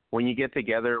 and when you get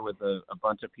together with a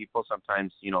bunch of people,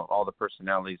 sometimes, all the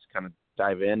personalities kind of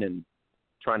dive in and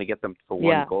trying to get them for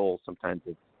one goal. Sometimes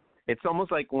it's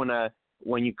almost like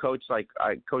when you coach, like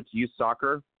I coach youth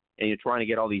soccer, and you're trying to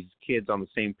get all these kids on the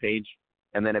same page,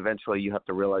 and then eventually you have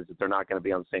to realize that they're not going to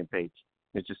be on the same page.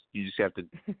 You just have to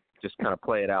just kind of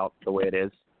play it out the way it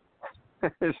is.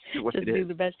 Just do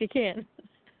the best you can.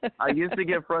 I used to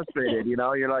get frustrated,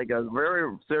 you're like a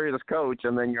very serious coach,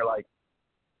 and then you're like,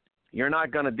 you're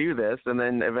not going to do this, and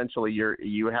then eventually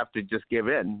you have to just give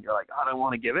in. You're like, I don't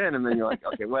want to give in, and then you're like,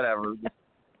 okay, whatever.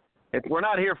 We're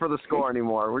not here for the score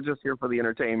anymore. We're just here for the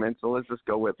entertainment, so let's just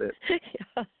go with it.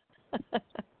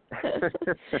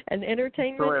 And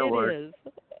entertainment it is.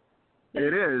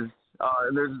 It is.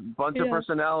 There's a bunch of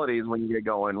personalities when you get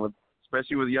going,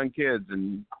 especially with young kids,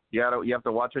 and you have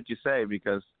to watch what you say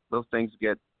because those things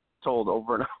get told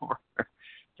over and over.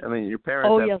 I mean, your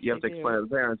parents you have to explain to the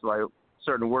parents why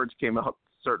certain words came out a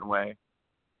certain way.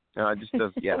 Just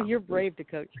does, You're brave to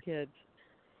coach kids.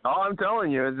 Oh, I'm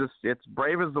telling you, it's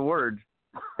brave as the word.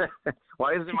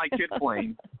 Why isn't my kid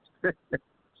playing? That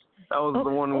was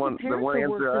the one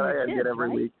answer I had to get every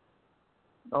week.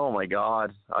 Oh my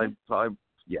God, I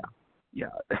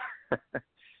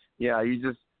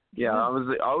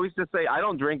always just say I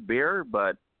don't drink beer,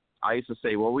 but I used to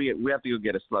say, well, we have to go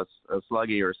get a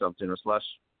sluggy or something, or slush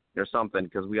or something,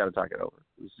 because we got to talk it over.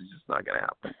 This is just not going to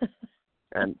happen.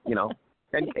 And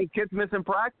and kids miss in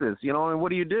practice, and what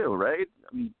do you do, right?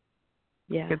 I mean,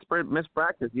 kids miss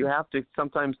practice. You have to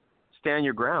sometimes stand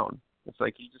your ground. It's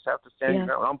like you just have to stand your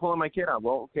ground. I'm pulling my kid out.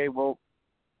 Well, okay,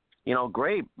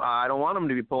 great. I don't want him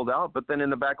to be pulled out, but then in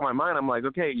the back of my mind, I'm like,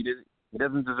 okay, he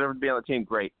doesn't deserve to be on the team.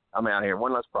 Great, I'm out of here.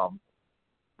 One less problem.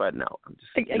 But no, I'm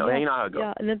just you know how it goes.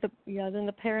 Yeah, and then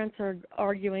the parents are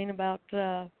arguing about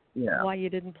why you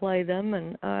didn't play them,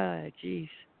 and geez.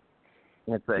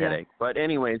 It's a headache. But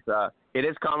anyways, it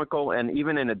is comical, and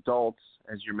even in adults,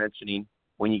 as you're mentioning,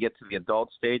 when you get to the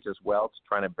adult stage as well, it's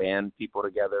trying to band people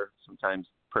together, sometimes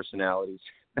personalities,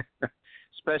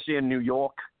 especially in New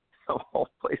York, of all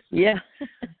places. Yeah.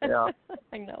 Yeah.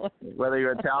 I know. Whether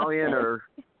you're Italian or,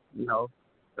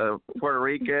 Puerto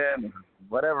Rican,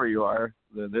 whatever you are,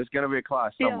 there's going to be a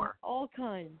class somewhere. Yeah, all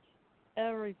kinds.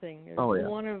 Everything.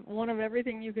 One of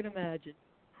everything you can imagine.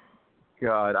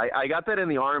 God, I got that in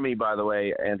the Army, by the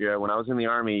way, Andrea. When I was in the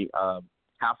Army,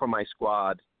 half of my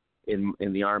squad in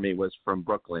the Army was from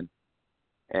Brooklyn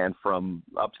and from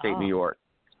upstate New York.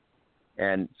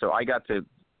 And so I got to,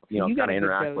 kind of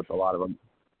interact with a lot of them.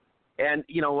 And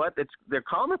you know what? They're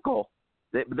comical.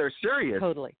 They're serious.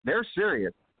 Totally. They're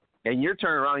serious. And you're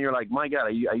turning around and you're like, my God,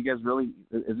 are you guys really,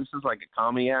 is this like a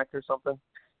comedy act or something?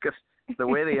 Because the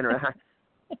way they interact,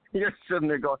 you're sitting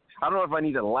there going, I don't know if I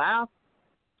need to laugh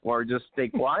or just stay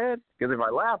quiet, because if I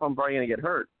laugh, I'm probably going to get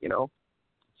hurt,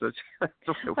 So it's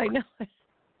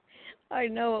I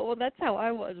know. Well, that's how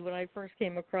I was when I first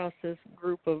came across this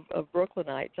group of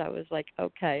Brooklynites. I was like,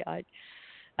 okay, I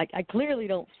clearly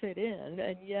don't fit in,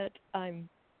 and yet I'm,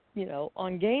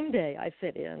 on game day I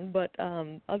fit in. But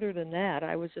other than that,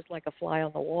 I was just like a fly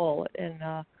on the wall,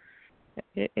 and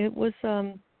it was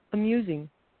amusing.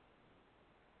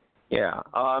 Yeah.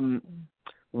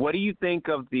 What do you think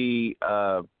of the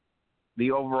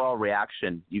overall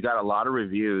reaction? You got a lot of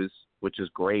reviews, which is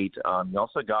great. You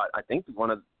also got, I think, one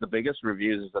of the biggest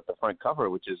reviews is at the front cover,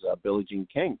 which is Billie Jean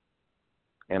King.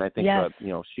 And I think,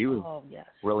 she was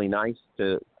really nice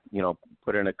to,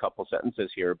 put in a couple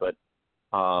sentences here. But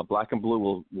Black and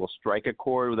Blue will strike a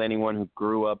chord with anyone who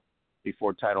grew up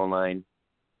before Title IX.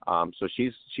 So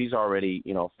she's already,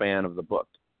 a fan of the book.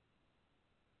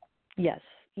 Yes.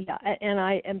 Yeah, and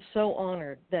I am so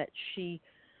honored that she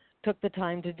took the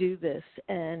time to do this,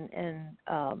 and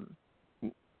I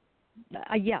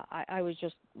was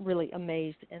just really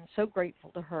amazed and so grateful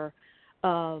to her.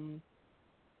 Talk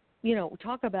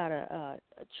about a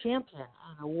champion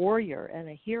and a warrior and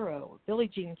a hero. Billie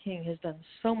Jean King has done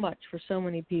so much for so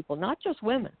many people, not just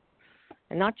women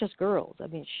and not just girls. I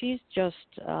mean, she's just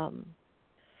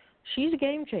she's a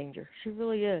game changer. She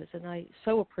really is, and I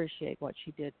so appreciate what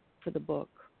she did for the book.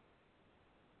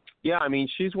 Yeah, I mean,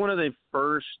 she's one of the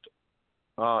first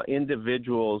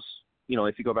individuals,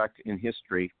 if you go back in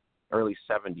history, early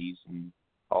 70s and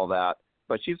all that.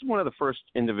 But she's one of the first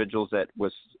individuals that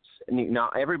was. Now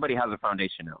everybody has a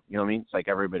foundation now. You know what I mean? It's like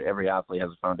every athlete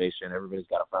has a foundation. Everybody's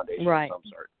got a foundation right. of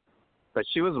some sort. But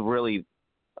she was really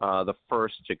the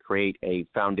first to create a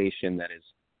foundation that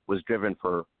was driven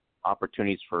for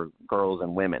opportunities for girls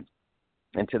and women.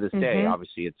 And to this day,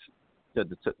 obviously, it's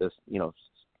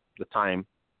the time.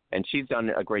 And she's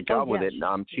done a great job with it.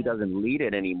 She doesn't lead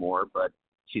it anymore, but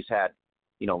she's had,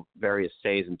 various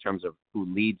says in terms of who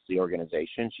leads the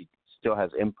organization. She still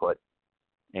has input.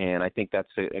 And I think that's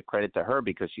a credit to her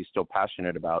because she's still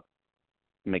passionate about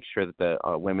make sure that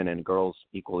the women and girls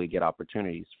equally get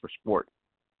opportunities for sport.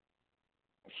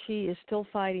 She is still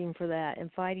fighting for that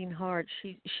and fighting hard.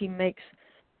 She makes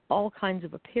all kinds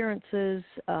of appearances.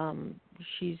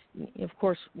 She's, of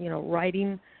course,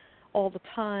 writing all the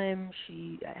time.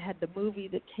 She had the movie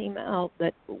that came out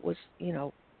that was,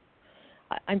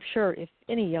 I'm sure if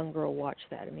any young girl watched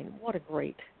that, I mean, what a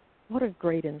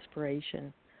great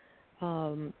inspiration.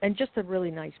 And just a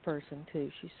really nice person,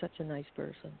 too. She's such a nice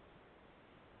person.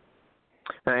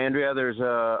 Andrea, there's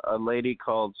a lady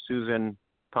called Susan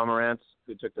Pomerantz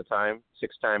who took the time,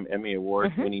 6-time Emmy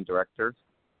Award-winning director,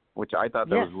 which I thought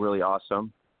that was really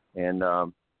awesome. And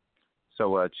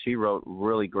so she wrote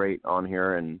really great on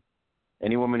here. And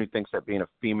any woman who thinks that being a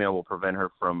female will prevent her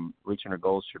from reaching her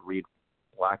goals should read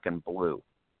Black and Blue.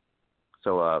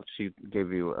 So she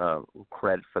gave you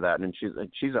credit for that. And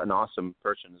she's an awesome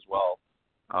person as well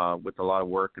with a lot of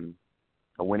work and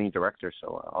a winning director.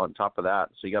 So on top of that,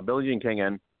 so you got Billie Jean King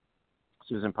and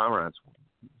Susan Pomerantz.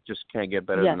 Just can't get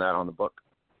better than that on the book.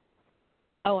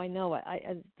 Oh, I know.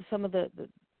 Some of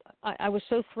I was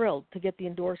so thrilled to get the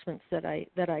endorsements that I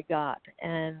got,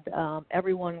 and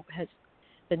everyone has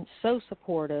been so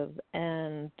supportive,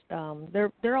 and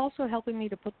they're also helping me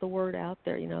to put the word out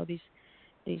there.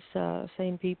 These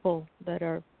same people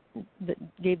that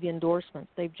gave the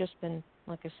endorsements, they've just been,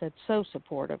 like I said, so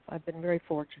supportive. I've been very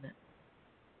fortunate.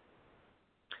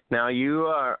 Now, you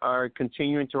are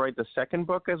continuing to write the second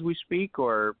book as we speak,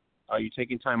 or are you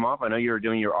taking time off? I know you're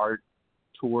doing your art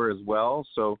tour as well.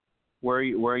 So where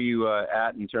are you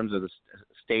at in terms of the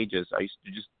stages? Are you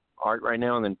just art right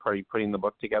now, and then are you putting the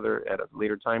book together at a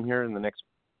later time here in the next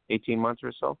 18 months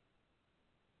or so?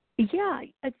 Yeah,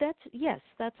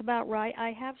 that's about right.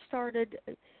 I have started.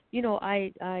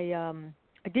 I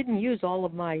didn't use all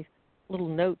of my little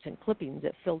notes and clippings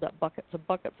that filled up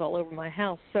buckets all over my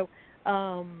house. So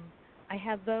I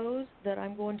have those that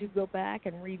I'm going to go back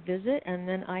and revisit, and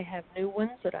then I have new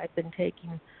ones that I've been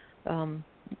taking,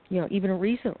 even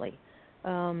recently.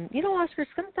 Oscar,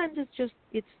 sometimes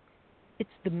it's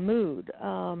the mood.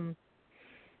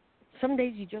 Some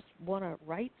days you just want to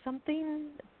write something.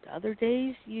 Other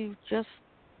days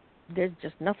there's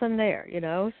just nothing there,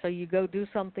 so you go do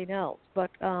something else. But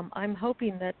I'm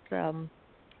hoping that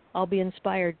I'll be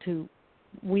inspired to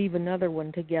weave another one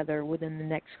together within the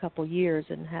next couple years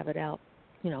and have it out,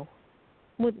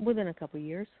 within a couple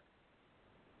years.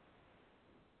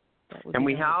 And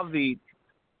we have the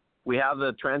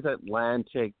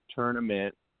transatlantic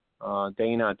tournament.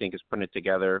 Dana, I think, is putting it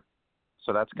together.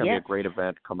 So that's going to be a great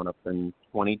event coming up in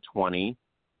 2020,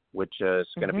 which is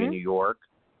going to be in New York.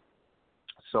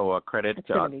 So credit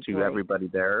to everybody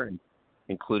there,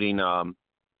 including, the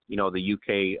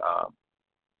UK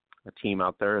team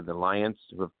out there, the Lions,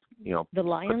 who have, the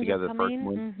Lions put together the first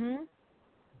one.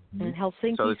 Mm-hmm. And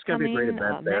Helsinki's so it's going to be a great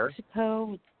event there.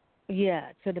 Mexico. Yeah,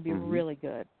 it's going to be really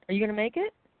good. Are you going to make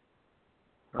it?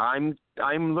 I'm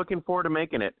looking forward to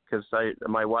making it because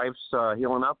my wife's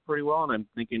healing up pretty well, and I'm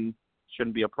thinking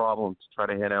shouldn't be a problem to try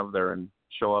to head out there and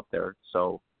show up there.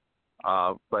 So,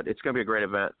 but it's going to be a great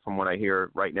event from what I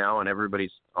hear right now, and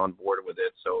everybody's on board with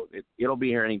it. So it'll be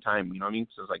here anytime. You know what I mean?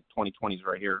 So it's like 2020 is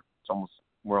right here.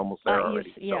 We're almost there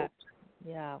already. Yeah. So.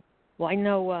 Yeah. Well, I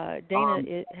know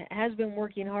Dana has been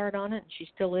working hard on it, and she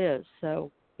still is.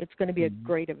 So it's going to be a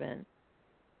great event.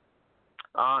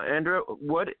 Andrea,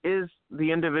 what is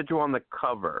the individual on the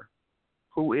cover?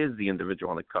 Who is the individual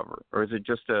on the cover? Or is it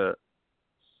just a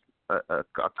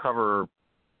cover,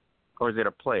 or is it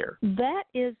a player? That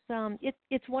is,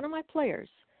 it's one of my players,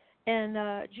 and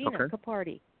Gina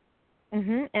Capardi.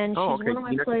 And she's one of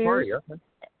my Gina players. Capardi, okay.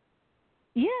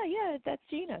 Yeah, that's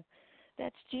Gina.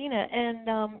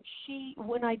 And she,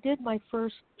 when I did my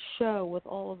first show with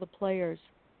all of the players,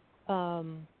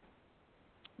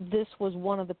 this was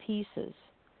one of the pieces,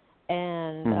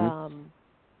 and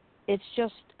it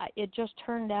just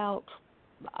turned out.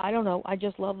 I don't know. I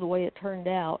just love the way it turned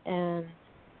out, and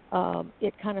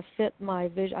it kind of fit my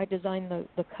vision. I designed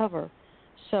the cover,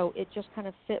 so it just kind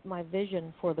of fit my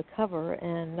vision for the cover,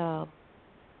 and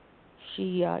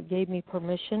she gave me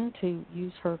permission to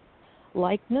use her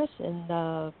likeness,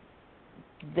 and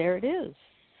there it is.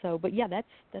 So, but yeah,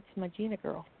 that's my Gina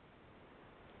girl.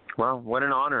 Well, what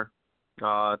an honor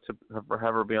to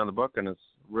have her be on the book, and it's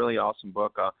a really awesome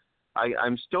book.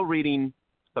 I'm still reading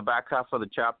the back half of the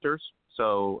chapters,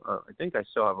 so I think I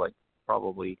still have like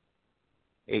probably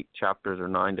 8 chapters or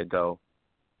 9 to go.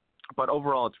 But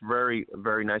overall, it's very,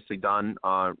 very nicely done.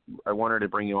 I wanted to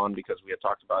bring you on because we had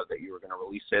talked about it, that you were going to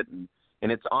release it,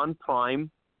 and it's on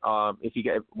Prime. If you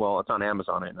get, well, it's on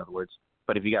Amazon, in other words.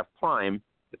 But if you got Prime,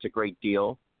 it's a great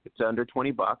deal. It's under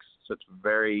 $20, so it's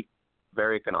very,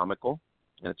 very economical,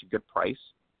 and it's a good price.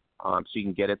 So you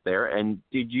can get it there. And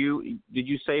did you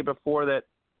say before that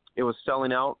it was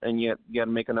selling out, and you got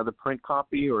to make another print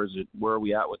copy, or is it, where are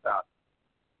we at with that?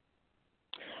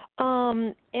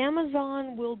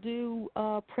 Amazon will do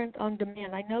print on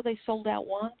demand. I know they sold out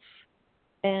once,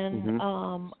 and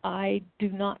I do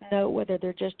not know whether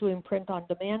they're just doing print on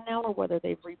demand now or whether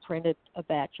they've reprinted a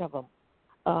batch of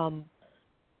them.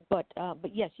 But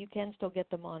yes, you can still get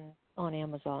them on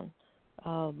Amazon.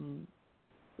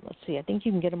 Let's see, I think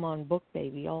you can get them on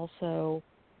BookBaby also,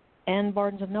 and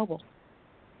Barnes & Noble.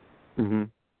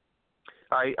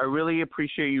 I really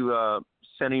appreciate you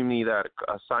sending me that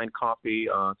signed copy.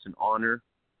 It's an honor.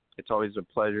 It's always a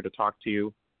pleasure to talk to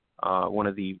you, one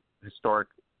of the historic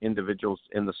individuals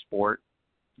in the sport,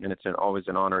 and it's always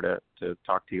an honor to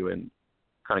talk to you and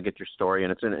kind of get your story.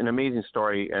 And it's an amazing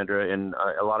story, Andrea, and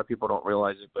a lot of people don't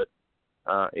realize it, but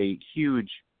a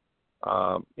huge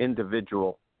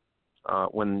individual.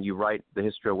 When you write the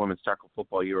history of women's tackle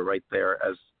football, you were right there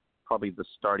as probably the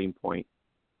starting point.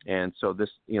 And so this,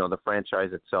 the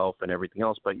franchise itself and everything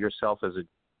else, but yourself as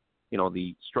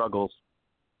the struggles,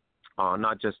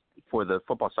 not just for the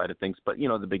football side of things, but,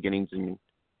 the beginnings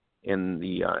in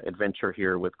the adventure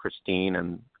here with Christine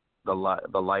and the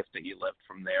life that you lived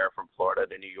from there, from Florida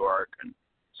to New York. And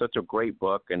so it's a great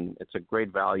book, and it's a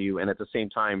great value. And at the same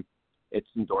time, it's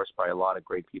endorsed by a lot of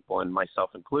great people, and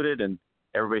myself included, and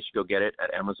everybody should go get it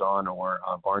at Amazon or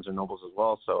Barnes & Nobles as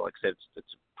well. So like I said,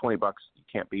 it's $20. You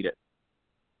can't beat it.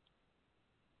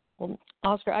 Well,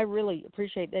 Oscar, I really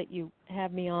appreciate that you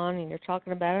have me on and you're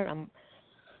talking about it.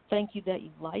 Thank you that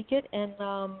you like it. And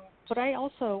but I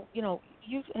also,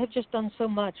 you have just done so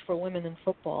much for women in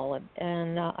football,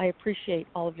 and I appreciate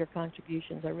all of your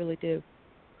contributions. I really do.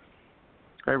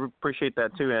 I appreciate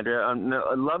that too, Andrea.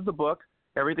 I love the book.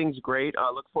 Everything's great.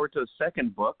 I look forward to the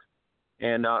second book.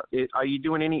 And are you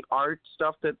doing any art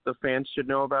stuff that the fans should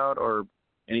know about, or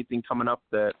anything coming up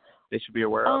that they should be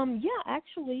aware of? Yeah,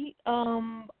 actually,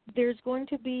 there's going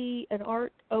to be an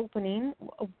art opening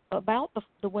about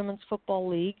the women's football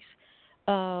leagues,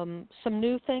 some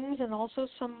new things and also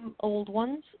some old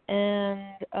ones, and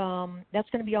that's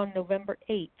going to be on November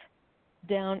 8th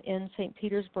down in St.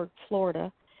 Petersburg,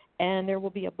 Florida, and there will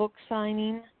be a book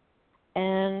signing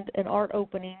and an art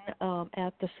opening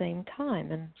at the same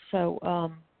time. And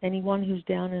so anyone who's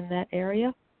down in that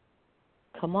area,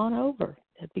 come on over.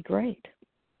 It'd be great.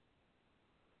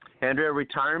 Andrea,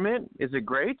 retirement, is it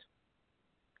great?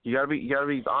 You gotta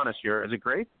be honest here. Is it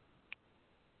great?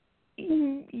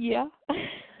 Yeah.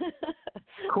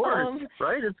 Of course,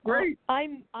 right? It's great. I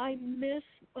miss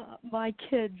my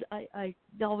kids. I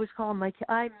always call them my kids.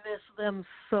 I miss them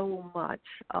so much.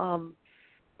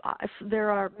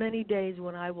 There are many days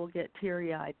when I will get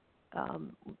teary-eyed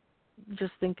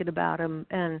just thinking about them,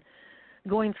 and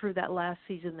going through that last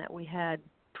season that we had,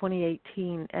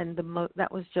 2018, and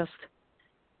that was just,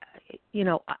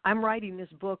 I'm writing this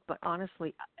book, but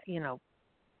honestly,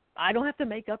 I don't have to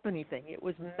make up anything. It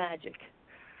was magic.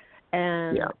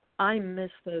 And yeah. I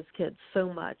miss those kids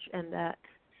so much, and that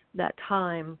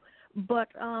time. But,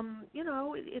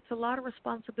 it's a lot of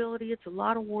responsibility. It's a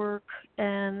lot of work.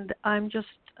 And I'm just,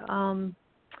 I'm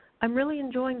really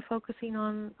enjoying focusing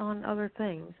on other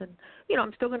things. And,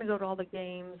 I'm still going to go to all the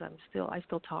games. I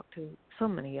still talk to so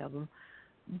many of them.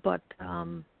 But,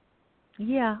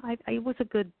 yeah, it was a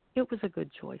good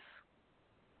choice.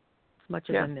 As much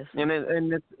as I miss it.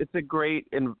 And it's a great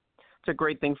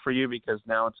thing for you, because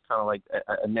now it's kind of like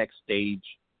a next stage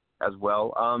as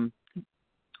well.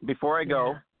 Before I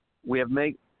go, we have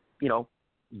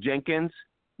Jenkins,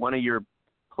 one of your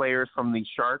players from the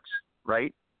Sharks,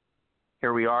 right?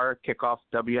 Here we are, kickoff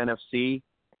WNFC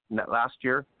last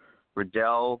year.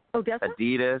 Riddell,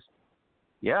 Adidas.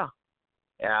 Yeah.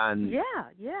 And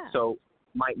so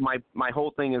my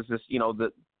whole thing is this,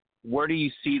 where do you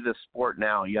see the sport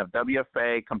now? You have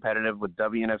WFA competitive with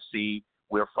WNFC.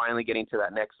 We're finally getting to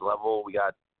that next level. We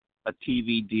got a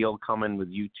TV deal coming with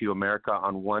U2 America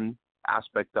on one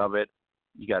aspect of it.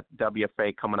 You got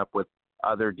WFA coming up with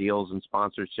other deals and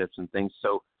sponsorships and things.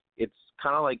 So it's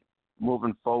kind of like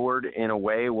moving forward in a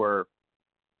way where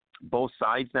both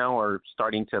sides now are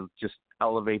starting to just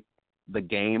elevate the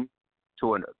game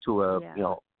to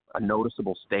a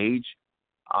noticeable stage.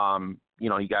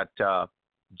 You got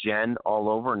Jen all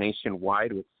over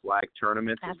nationwide with flag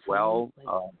tournaments as well.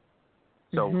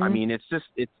 I mean, it's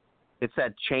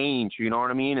that change. You know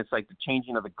what I mean? It's like the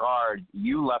changing of the guard.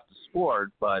 You left the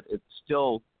sport, but it's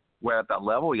still we're at that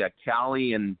level. You got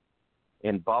Cali in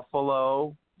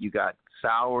Buffalo. You got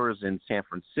Sowers in San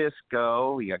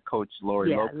Francisco. You got Coach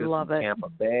Lori Lopez in Tampa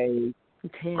Bay.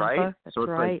 Right? That's so it's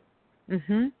right.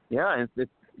 Yeah, it's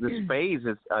this phase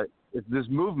is this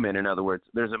movement. In other words,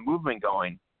 there's a movement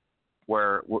going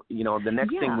where the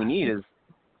next thing we need is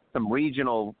some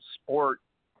regional sport,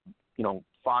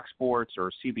 Fox Sports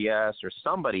or CBS or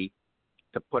somebody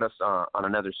to put us on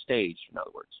another stage. In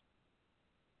other words.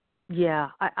 Yeah,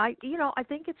 I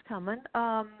think it's coming.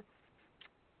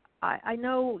 I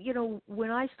know,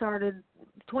 when I started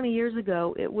 20 years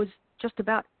ago, it was just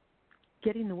about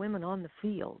getting the women on the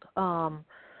field.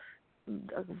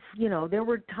 There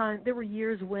were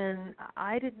years when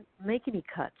I didn't make any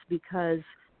cuts because,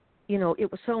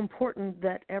 it was so important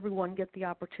that everyone get the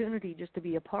opportunity just to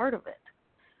be a part of it.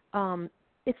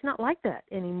 It's not like that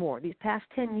anymore. These past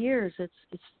 10 years,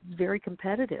 it's very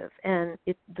competitive, and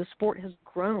the sport has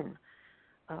grown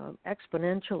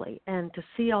exponentially. And to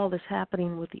see all this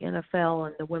happening with the NFL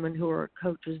and the women who are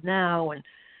coaches now, and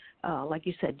like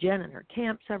you said, Jen and her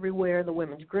camps everywhere, the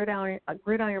Women's Gridiron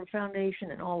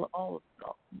Foundation, and all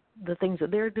the things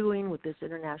that they're doing with this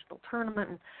international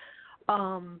tournament.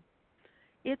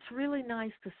 It's really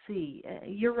nice to see.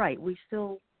 You're right. We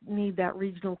still need that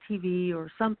regional TV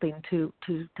or something to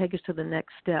take us to the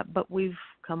next step, but we've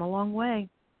come a long way.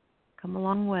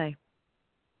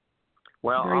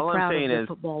 Well, Very all proud I'm saying of the is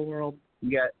football world.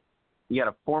 you got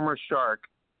a former Shark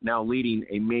now leading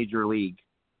a major league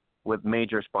with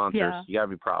major sponsors. Yeah. You got to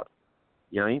be proud.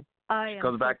 You know what I mean? It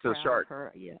goes back to the Shark.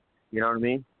 Yeah. You know what I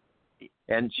mean?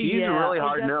 And she's really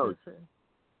hard nosed.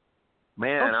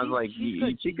 Man, I was like,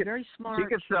 she's very smart. She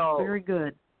could sell. She's very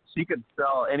good. She could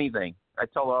sell anything. I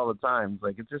tell her all the time,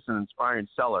 like it's just an inspiring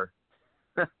seller.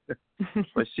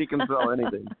 But she can sell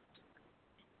anything.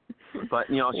 But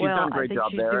she's done a great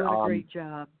job there. She's doing a great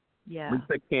job. Yeah.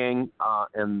 Lisa King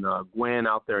and Gwen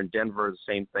out there in Denver, the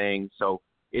same thing. So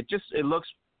it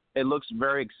looks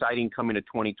very exciting coming to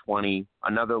 2020.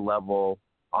 Another level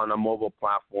on a mobile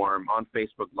platform, on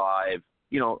Facebook Live.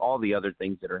 All the other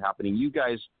things that are happening. You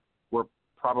guys were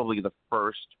probably the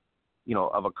first,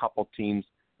 of a couple teams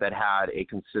that had a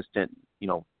consistent,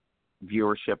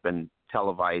 viewership and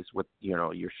televised with,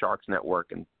 your Sharks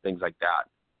Network and things like that.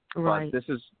 Right. But this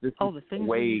is the things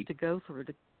we used to go through.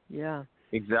 Yeah.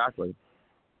 Exactly.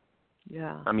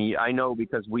 Yeah. I mean, I know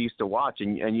because we used to watch,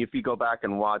 and if you go back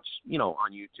and watch,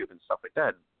 on YouTube and stuff like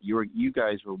that, you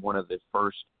guys were one of the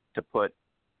first to put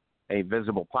a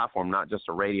visible platform, not just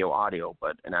a radio audio,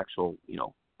 but an actual,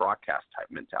 broadcast type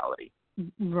mentality.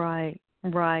 Right.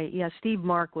 Yeah, Steve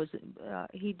Mark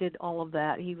he did all of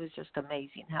that. He was just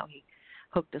amazing how he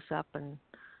hooked us up and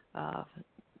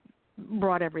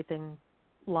brought everything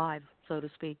live, so to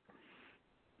speak.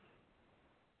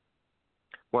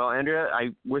 Well, Andrea, I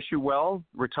wish you well.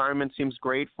 Retirement seems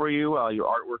great for you. Your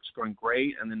artwork's going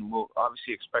great, and then we'll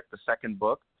obviously expect the second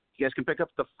book. You guys can pick up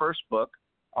the first book,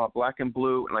 Black and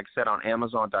Blue, and like I said, on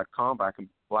Amazon.com,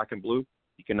 Black and Blue.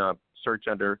 You can search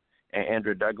under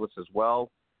Andrea Douglas as well,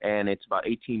 and it's about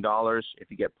 $18. If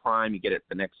you get Prime, you get it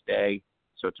the next day,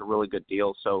 so it's a really good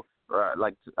deal. So,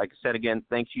 like I said again,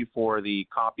 thank you for the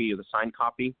copy, the signed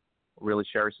copy. Really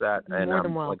cherish that. You're more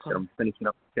than welcome. Like I said, I'm finishing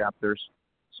up the chapters.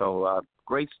 So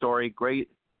great story, great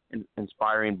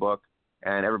inspiring book,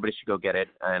 and everybody should go get it.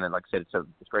 And like I said,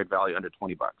 it's great value, under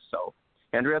 $20. So,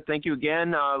 Andrea, thank you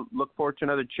again. Look forward to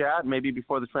another chat, maybe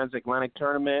before the Transatlantic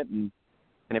Tournament. And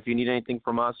if you need anything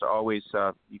from us,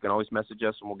 you can always message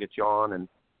us, and we'll get you on and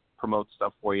promote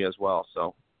stuff for you as well.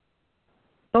 So.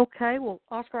 Okay. Well,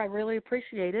 Oscar, I really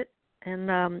appreciate it,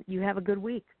 and you have a good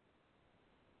week.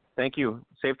 Thank you.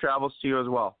 Safe travels to you as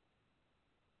well.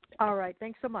 All right.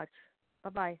 Thanks so much.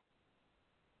 Bye-bye.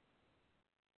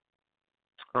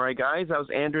 All right, guys. That was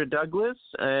Andrea Douglas,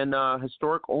 and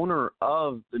historic owner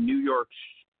of the New York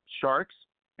Sharks,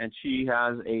 and she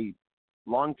has a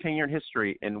long tenured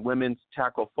history in women's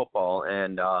tackle football,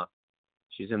 and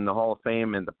she's in the Hall of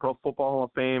Fame and the Pro Football Hall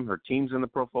of Fame. Her team's in the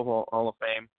Pro Football Hall of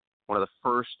Fame, one of the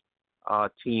first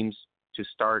teams to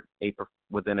start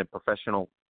within a professional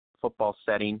football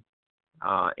setting,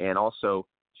 and also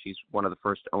she's one of the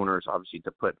first owners, obviously,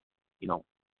 to put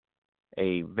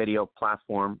a video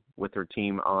platform with her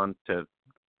team on to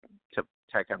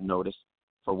take up notice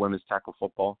for women's tackle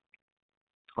football.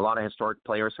 A lot of historic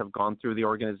players have gone through the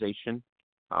organization.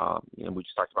 We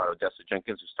just talked about Odessa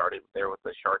Jenkins, who started there with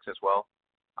the Sharks as well.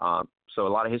 So a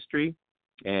lot of history,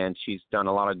 and she's done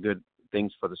a lot of good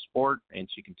things for the sport, and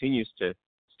she continues to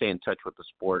stay in touch with the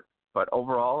sport. But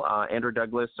overall, Andrew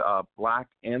Douglas, Black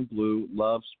and Blue,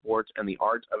 Love, Sports, and the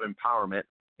Art of Empowerment.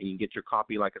 And you can get your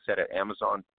copy, like I said, at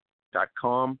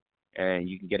Amazon.com, and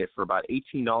you can get it for about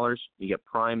 $18. You get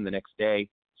Prime the next day.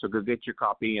 So go get your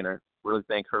copy, and I really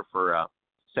thank her for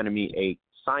sending me a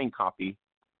signed copy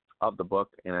of the book,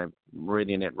 and I'm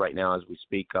reading it right now as we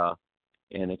speak,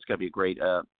 and it's going to be great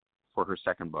for her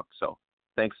second book. So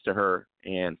thanks to her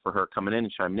and for her coming in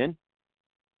and chiming in.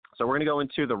 So we're going to go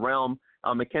into the realm.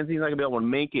 Mackenzie's not going to be able to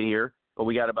make it here, but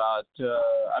we got about,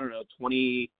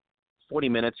 40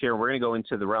 minutes here. We're going to go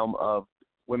into the realm of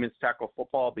women's tackle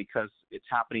football because it's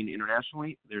happening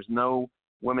internationally. There's no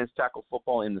women's tackle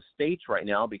football in the States right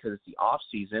now because it's the off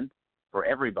season for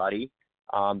everybody.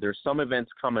 There's some events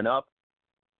coming up.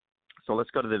 So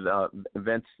let's go to the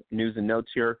events, news, and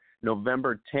notes here.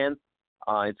 November 10th,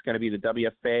 it's going to be the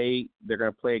WFA. They're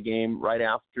going to play a game right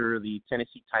after the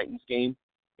Tennessee Titans game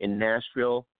in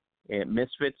Nashville.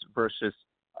 Misfits versus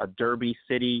Derby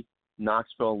City,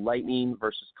 Knoxville Lightning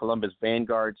versus Columbus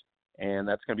Vanguards, and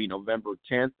that's going to be November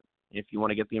 10th. If you want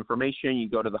to get the information, you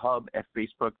go to the hub at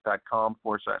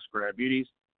facebook.com/Gridiron Beauties,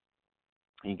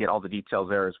 and you get all the details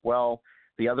there as well.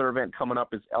 The other event coming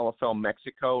up is LFL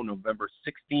Mexico, November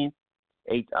 16th,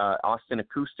 Austin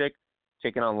Acoustic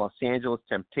taking on Los Angeles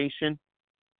Temptation,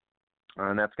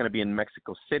 and that's going to be in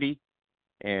Mexico City.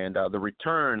 And the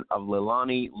return of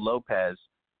Leilani Lopez,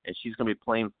 and she's going to be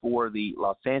playing for the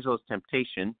Los Angeles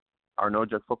Temptation, our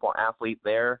no-joke football athlete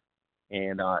there.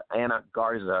 And Ana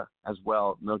Garza as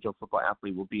well, no-joke football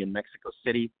athlete, will be in Mexico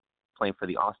City playing for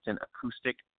the Austin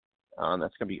Acoustic.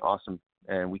 That's going to be awesome,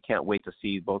 and we can't wait to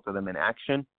see both of them in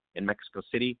action in Mexico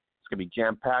City. It's going to be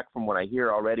jam-packed from what I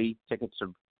hear already. Tickets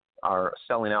are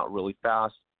selling out really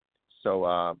fast.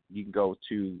 So you can go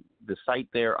to the site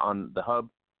there on the hub,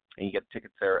 and you get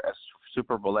tickets there at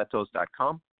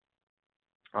superboletos.com.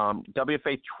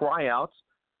 WFA tryouts.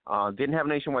 Didn't have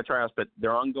nationwide tryouts, but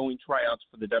they're ongoing tryouts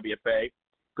for the WFA.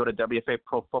 Go to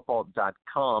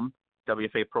WFAProFootball.com,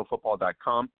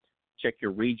 WFAProFootball.com. Check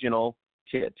your regional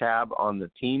tab on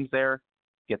the teams there.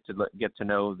 Get to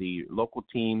know the local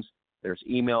teams. There's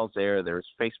emails there. There's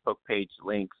Facebook page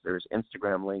links. There's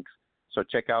Instagram links. So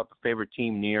check out the favorite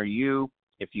team near you.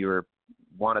 If you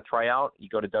want to try out, you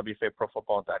go to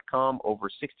WFAProFootball.com. Over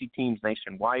 60 teams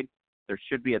nationwide. There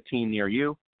should be a team near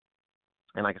you.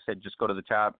 And like I said, just go to the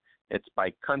tab. It's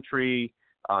by country,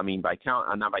 by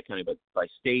count, not by county, but by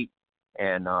state,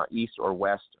 and east or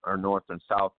west or north and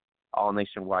south, all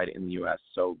nationwide in the U.S.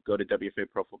 So go to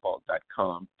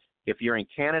WFAProFootball.com. If you're in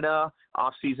Canada,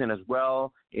 off-season as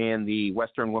well, in the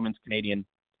Western Women's Canadian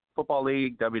Football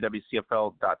League,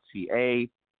 www.cfl.ca,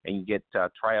 and you get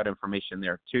tryout information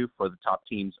there too for the top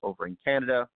teams over in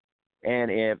Canada. And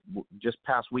if just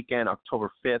past weekend, October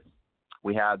 5th,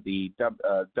 we had the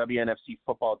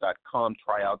WNFCfootball.com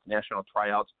tryouts, national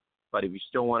tryouts. But if you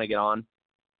still want to get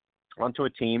onto a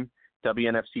team,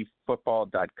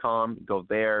 WNFCfootball.com, go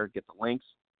there, get the links,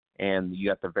 and you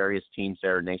got the various teams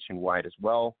there nationwide as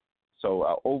well.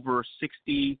 So over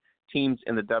 60 teams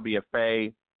in the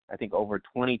WFA, I think over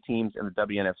 20 teams in the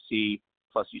WNFC,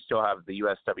 plus you still have the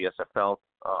USWSFL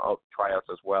tryouts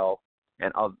as well,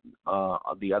 and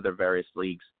the other various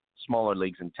leagues, smaller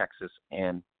leagues in Texas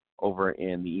and over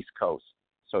in the East Coast.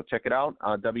 So check it out,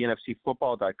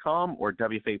 WNFCfootball.com or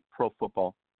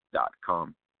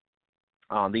WFAProFootball.com.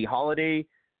 The holiday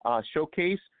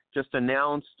showcase just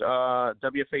announced,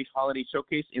 WFA's holiday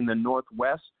showcase in the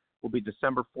Northwest will be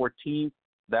December 14th.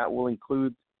 That will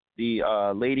include the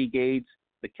Lady Gates,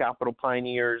 the Capital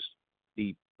Pioneers,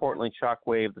 the Portland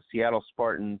Shockwave, the Seattle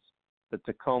Spartans, the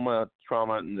Tacoma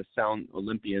Trauma, and the Sound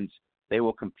Olympians. They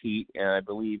will compete, and I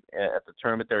believe at the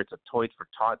tournament there, it's a Toys for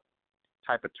Tot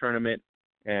type of tournament,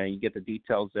 and you get the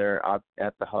details there at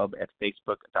the hub at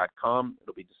facebook.com.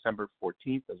 It'll be December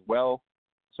 14th as well.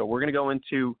 So we're going to go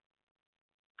into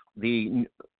the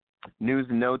news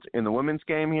and notes in the women's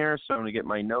game here. So I'm going to get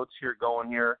my notes here going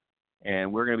here,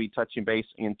 and we're going to be touching base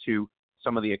into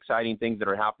some of the exciting things that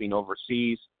are happening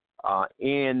overseas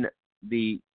in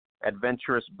the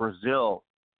adventurous Brazil.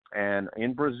 And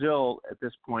in Brazil at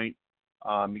this point,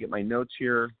 let me get my notes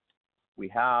here. We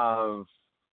have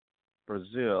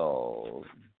Brazil.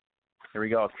 Here we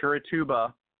go.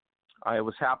 Curitiba. It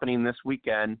was happening this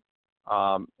weekend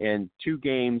in two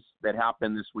games that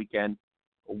happened this weekend.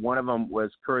 One of them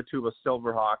was Curitiba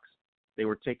Silverhawks. They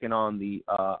were taking on the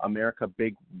America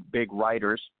Big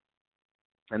Riders.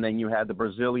 And then you had the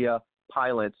Brasilia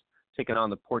Pilots taking on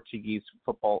the Portuguese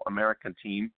Football American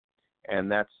team.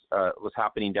 And that's was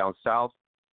happening down south.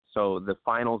 So the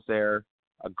finals there,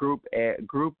 Group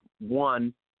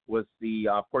 1 was the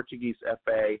Portuguese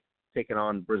FA taking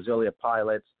on Brasilia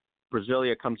Pilots.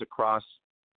 Brasilia comes across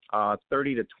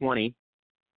 30-20.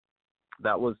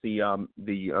 That was the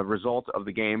result of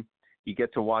the game. You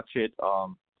get to watch it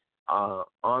on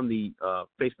the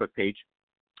Facebook page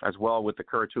as well, with the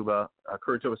Curitiba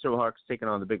Silverhawks taking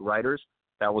on the Big Riders.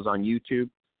 That was on YouTube,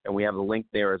 and we have the link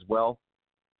there as well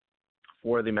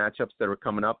for the matchups that are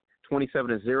coming up.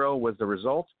 27-0 was the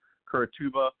result.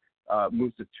 Curitiba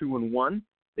moves to 2-1.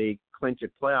 They clinch a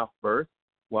playoff berth,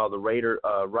 while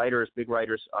the Big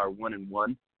Riders are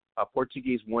 1-1.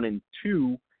 Portuguese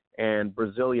 1-2, and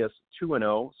Brazilia's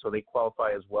 2-0, so they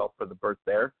qualify as well for the berth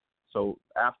there. So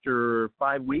after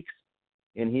 5 weeks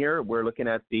in here, we're looking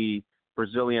at the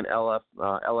Brazilian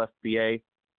LFBA,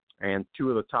 and two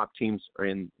of the top teams are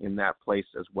in that place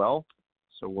as well.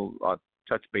 So we'll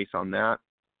touch base on that.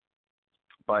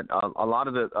 But a lot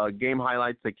of the game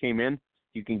highlights that came in,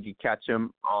 you can catch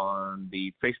them on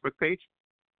the Facebook page.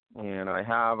 And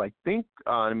I think,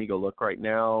 let me go look right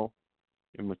now.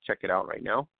 I'm going to check it out right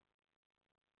now,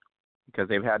 because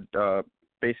they've had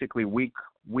basically week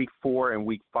 4 and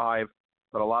week 5,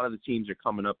 but a lot of the teams are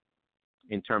coming up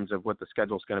in terms of what the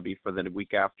schedule is going to be for the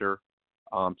week after.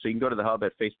 So you can go to the hub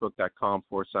at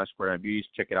facebook.com/Beauties,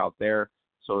 check it out there.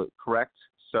 So correct.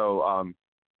 So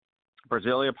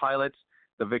Brasilia Pilots,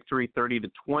 the victory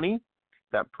 30-20,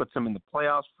 that puts them in the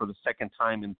playoffs for the second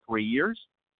time in 3 years.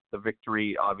 The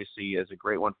victory obviously is a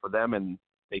great one for them, and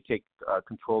they take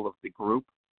control of the group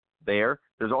there.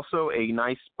 There's also a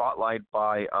nice spotlight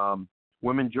by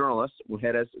women journalists,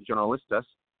 Mujeres Jornalistas,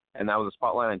 and that was a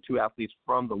spotlight on 2 athletes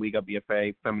from the Liga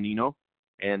BFA Femenino,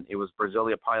 and it was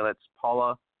Brasilia Pilots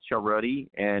Paula Charruti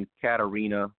and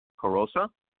Catarina Corosa.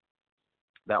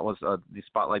 That was the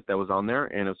spotlight that was on there,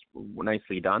 and it was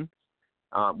nicely done.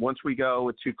 Once we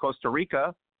go to Costa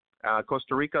Rica,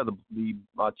 the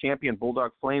champion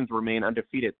Bulldog Flames remain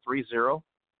undefeated 3-0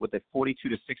 with a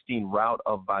 42-16 rout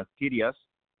of Valkyrias.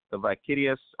 The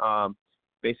Valkyrias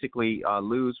basically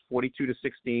lose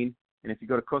 42-16. And if you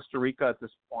go to Costa Rica at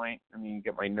this point, let me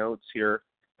get my notes here.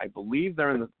 I believe they're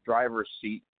in the driver's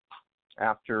seat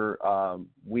after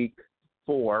week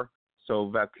 4.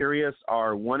 So Valkyrias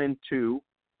are 1-2,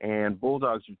 and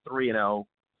Bulldogs are 3-0,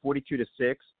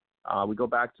 42-6. We go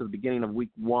back to the beginning of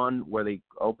week 1, where they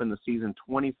opened the season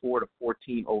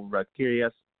 24-14 over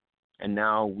Valkyrias, and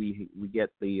now we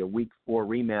get the week 4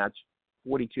 rematch,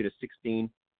 42-16.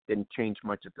 Didn't change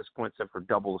much at this point except for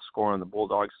double the score on the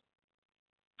Bulldogs.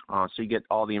 So you get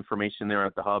all the information there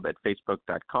at the hub at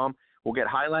facebook.com. We'll get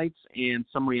highlights and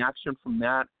some reaction from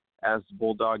that as the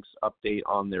Bulldogs update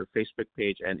on their Facebook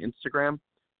page and Instagram.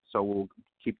 So we'll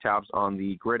keep tabs on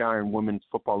the Gridiron Women's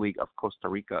Football League of Costa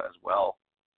Rica as well.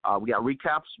 We got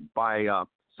recaps by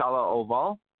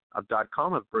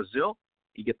salaoval.com of Brazil.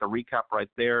 You get the recap right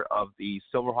there of the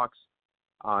Silverhawks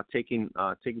taking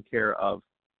care of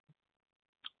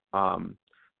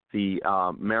the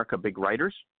America Big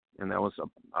Riders, and that was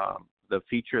the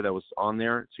feature that was on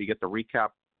there. So you get the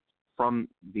recap from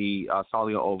the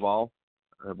Salio Oval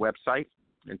website,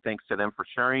 and thanks to them for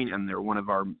sharing, and they're one of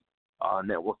our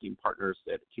networking partners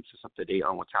that keeps us up to date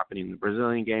on what's happening in the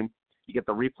Brazilian game. You get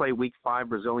the replay Week 5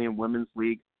 Brazilian Women's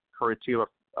League, Curitiba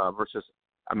versus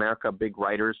America Big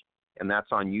Riders, and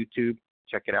that's on YouTube.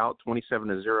 Check it out.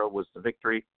 27-0 was the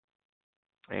victory,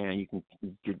 and you can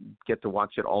get to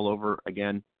watch it all over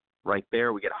again right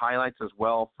there. We get highlights as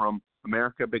well from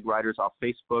America Big Riders off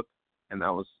Facebook, and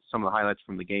that was some of the highlights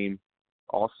from the game.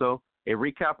 Also, a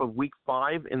recap of Week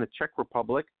 5 in the Czech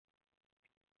Republic,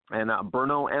 and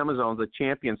Brno Amazons, the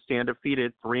champions, stand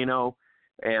defeated 3-0.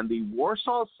 And the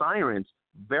Warsaw Sirens,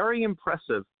 very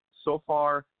impressive so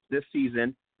far this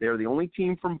season. They're the only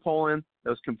team from Poland that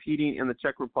was competing in the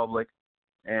Czech Republic,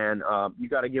 and you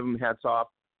got to give them hats off.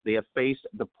 They have faced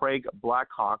the Prague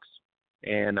Blackhawks,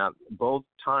 and both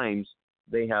times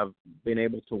they have been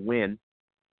able to win.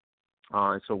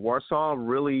 So Warsaw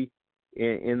really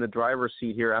in the driver's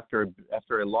seat here after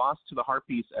a loss to the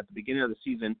Harpies at the beginning of the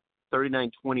season,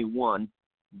 39-21.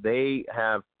 They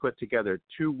have put together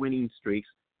 2 winning streaks,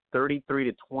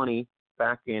 33-20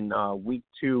 back in week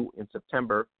 2 in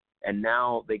September, and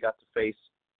now they got to face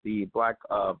the Black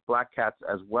Cats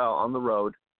as well on the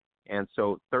road, and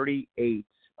so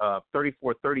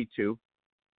 34-32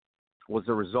 was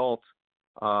the result.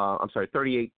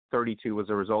 38-32 was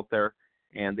the result there,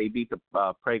 and they beat the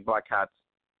Prague Black Cats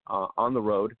on the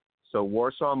road. So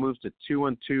Warsaw moves to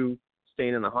 2-2,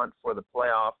 staying in the hunt for the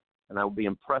playoff, and that will be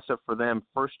impressive for them.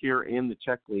 First year in the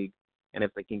Czech League, and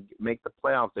if they can make the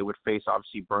playoffs, they would face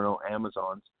obviously Brno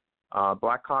Amazons.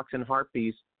 Blackhawks and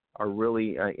Harpies are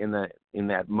really in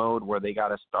that mode where they got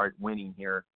to start winning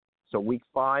here. So Week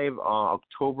 5,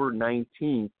 October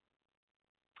 19th,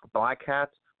 Black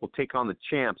Hats will take on the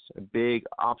Champs, a big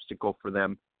obstacle for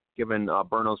them, given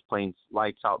Brno's playing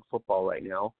lights-out football right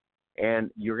now.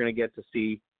 And you're going to get to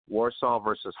see Warsaw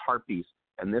versus Harpies,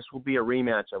 and this will be a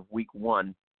rematch of Week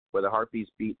 1, where the Harpies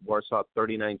beat Warsaw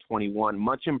 39-21.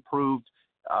 Much improved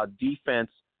defense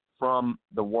from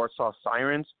the Warsaw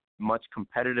Sirens, much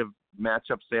competitive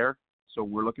matchups there. So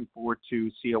we're looking forward to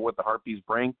see what the Harpies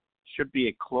bring. Should be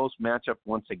a close matchup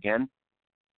once again,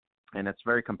 and it's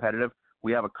very competitive.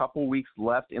 We have a couple weeks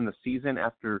left in the season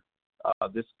after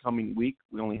this coming week.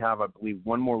 We only have, I believe,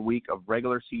 one more week of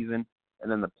regular season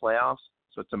and then the playoffs.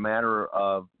 So it's a matter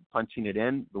of punching it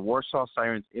in. The Warsaw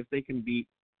Sirens, if they can beat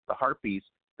the Harpies,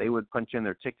 they would punch in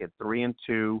their ticket,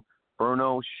 3-2.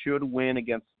 Brno should win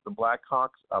against the Black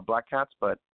Cats,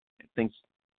 but things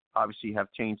obviously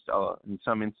have changed in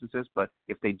some instances. But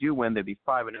if they do win, they'd be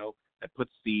 5-0. That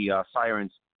puts the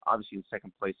Sirens obviously in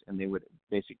second place, and they would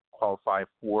basically qualify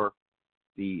for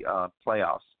the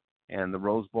playoffs. And the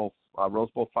Rose Bowl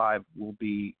 5 will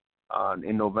be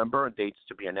in November. Dates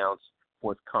to be announced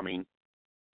forthcoming.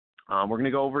 We're going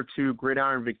to go over to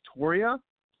Gridiron Victoria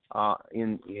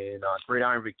in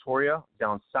Gridiron Victoria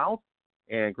down south.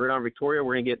 And Gridiron Victoria,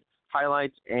 we're going to get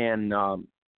highlights and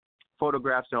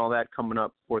photographs and all that coming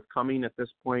up forthcoming at this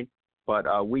point.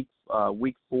 But week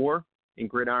 4 in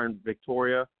Gridiron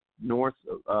Victoria,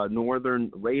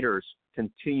 Northern Raiders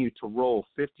continue to roll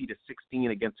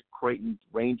 50-16 against Creighton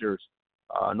Rangers.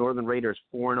 Northern Raiders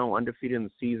 4-0, undefeated in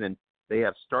the season. They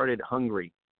have started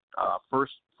hungry.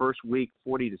 First week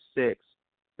 40-6.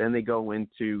 Then they go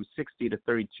into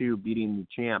 60-32, beating the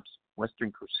champs,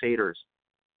 Western Crusaders.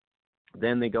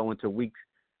 Then they go into week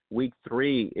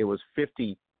 3. It was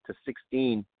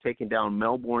 50-16, taking down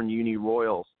Melbourne Uni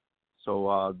Royals.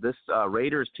 So this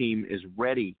Raiders team is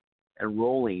ready and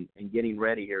rolling and getting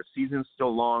ready here. Season's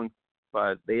still long,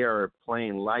 but they are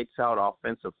playing lights-out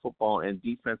offensive football, and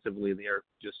defensively they are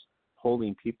just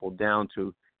holding people down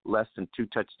to less than 2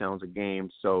 touchdowns a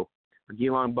game. So the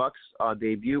Geelong Bucks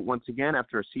debut once again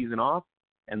after a season off,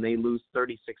 and they lose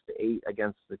 36-8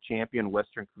 against the champion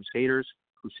Western Crusaders.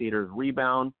 Crusaders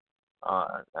rebound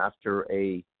after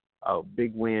a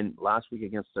big win last week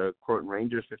against the Croton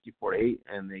Rangers, 54-8,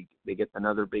 and they get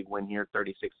another big win here,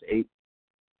 36-8.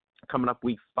 Coming up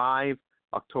week 5,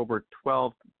 October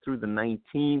 12th through the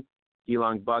 19th,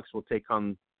 Geelong Bucks will take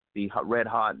on the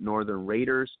red-hot Northern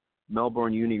Raiders.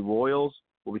 Melbourne Uni Royals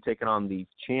will be taking on the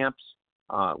champs,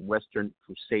 Western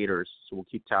Crusaders. So we'll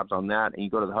keep tabs on that. And you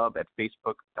go to the hub at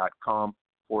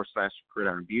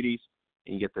facebook.com/Gridiron Beauties,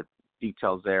 and you get the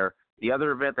details there. The other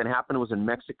event that happened was in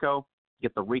Mexico. You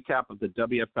get the recap of the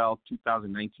WFL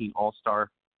 2019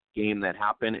 All-Star game that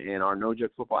happened, and our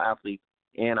no-joke football athlete,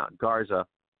 Anna Garza,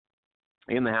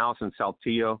 in the house in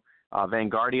Saltillo.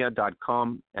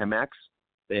 Vanguardia.com MX.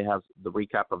 They have the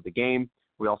recap of the game.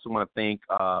 We also want to thank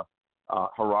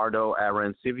Gerardo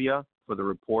Arancibia for the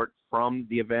report from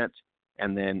the event,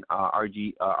 and then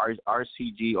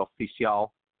RCG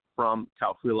Oficial from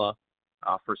Tauhila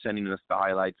for sending us the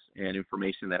highlights and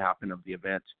information that happened of the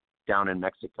event down in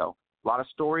Mexico. A lot of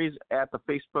stories at the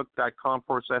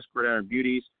facebook.com/Gridiron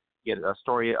Beauties. You get a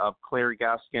story of Claire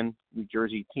Gaskin, New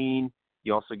Jersey teen.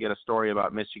 You also get a story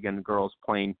about Michigan girls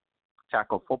playing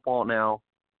tackle football now.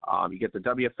 You get the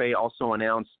WFA also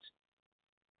announced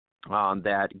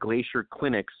that Glacier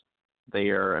Clinics, they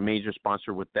are a major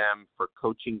sponsor with them for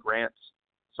coaching grants.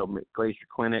 So Glacier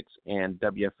Clinics and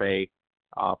WFA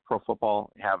Pro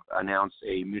Football have announced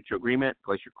a mutual agreement.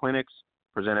 Glacier Clinics,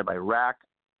 presented by RAC,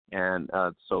 and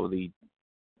so the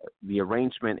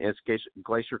arrangement is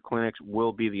Glacier Clinics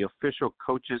will be the official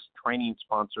coaches training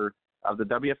sponsor of the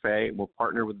WFA. Will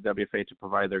partner with the WFA to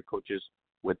provide their coaches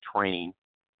with training.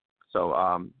 So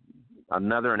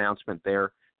another announcement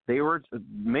there. They were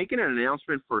making an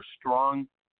announcement for Strong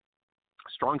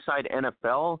Side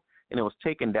NFL, and it was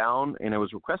taken down, and it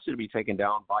was requested to be taken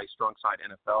down by Strong Side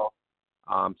NFL.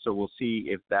 So we'll see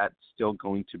if that's still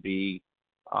going to be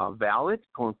valid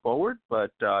going forward,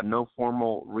 but no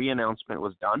formal re-announcement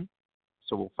was done.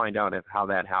 So we'll find out how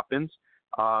that happens.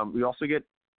 We also get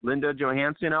Linda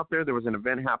Johansson out there. There was an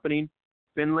event happening,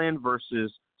 Finland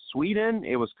versus Sweden.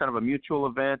 It was kind of a mutual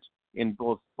event in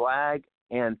both flag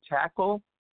and tackle,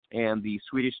 and the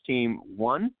Swedish team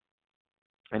won.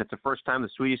 And it's the first time the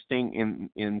Swedish team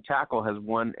in tackle has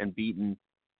won and beaten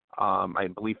I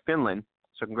believe, Finland.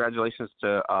 So congratulations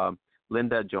to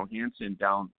Linda Johansson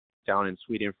down in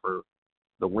Sweden for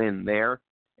the win there.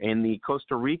 In the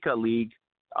Costa Rica League,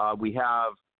 we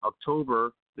have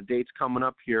October. The date's coming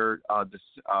up here. It's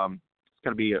going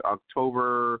to be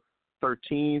October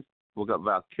 13th. We'll got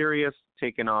Valkyrias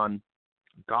taking on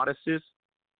Goddesses,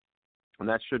 and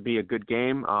that should be a good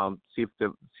game. See if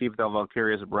the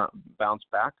Valkyrias bounce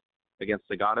back against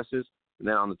the Goddesses. And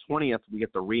then on the 20th, we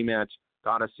get the rematch,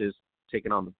 Goddesses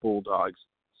taking on the Bulldogs.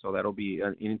 So that'll be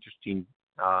an interesting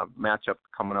matchup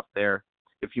coming up there.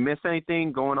 If you miss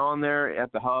anything going on there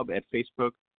at the hub at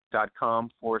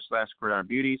facebook.com/Gridiron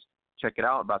Beauties, check it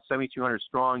out. About 7,200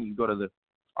 strong. You can go to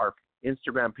our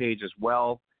Instagram page as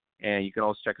well. And you can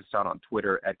also check us out on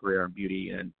Twitter at Gridiron Beauty.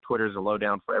 And Twitter is a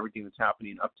lowdown for everything that's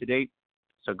happening up to date.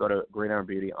 So go to Gridiron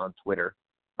Beauty on Twitter.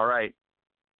 All right.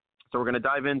 So we're going to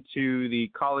dive into the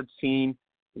college scene,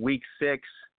 week 6.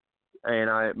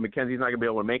 And Mackenzie's not going to be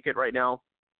able to make it right now.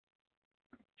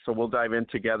 So we'll dive in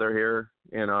together here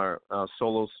in our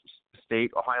solo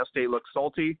state. Ohio State looks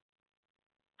salty.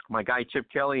 My guy Chip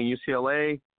Kelly in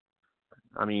UCLA,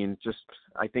 I mean,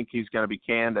 I think he's going to be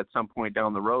canned at some point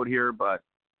down the road here. But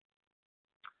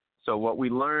so what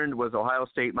we learned was Ohio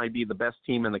State might be the best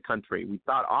team in the country. We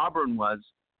thought Auburn was,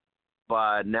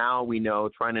 but now we know,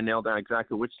 trying to nail down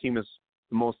exactly which team is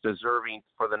the most deserving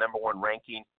for the number 1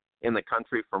 ranking in the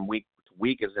country from week to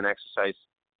week is an exercise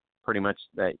pretty much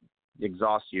that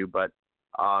exhausts you. But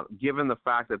given the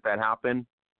fact that happened,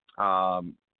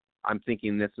 I'm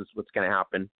thinking this is what's going to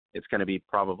happen. It's going to be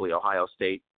probably Ohio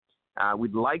State.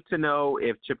 We'd like to know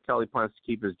if Chip Kelly plans to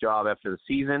keep his job after the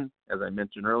season. As I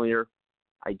mentioned earlier,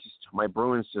 my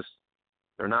Bruins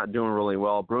they're not doing really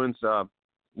well. Bruins,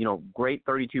 great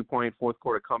 32-point fourth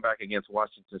quarter comeback against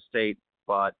Washington State,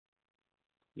 but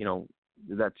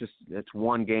it's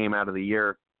one game out of the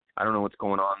year. I don't know what's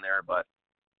going on there, but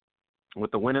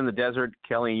with the win in the desert,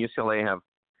 Kelly and UCLA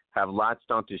have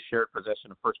latched onto shared possession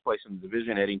of first place in the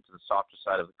division, heading to the softer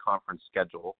side of the conference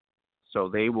schedule. So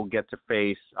they will get to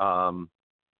face, wannabe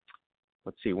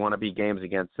games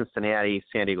against Cincinnati,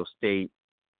 San Diego State,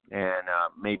 and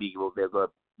maybe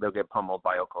they'll get pummeled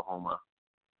by Oklahoma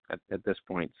at this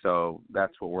point. So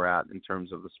that's where we're at in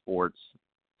terms of the sports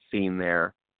scene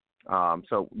there.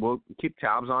 So we'll keep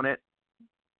tabs on it,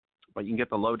 but you can get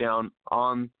the lowdown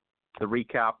on the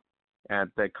recap at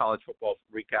the college football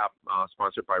recap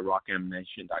sponsored by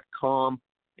RockMNation.com.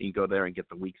 And you go there and get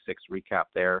the week 6 recap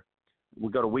there.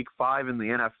 We go to week 5 in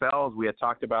the NFL, as we had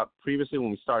talked about previously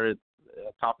when we started at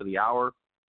the top of the hour.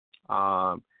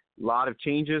 A lot of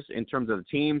changes in terms of the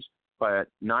teams, but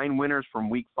 9 winners from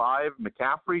week 5.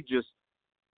 McCaffrey just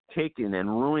taking and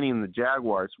ruining the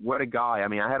Jaguars. What a guy. I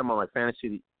mean, I had him on my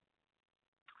fantasy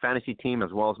team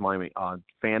as well as my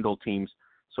FanDuel teams.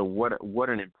 So what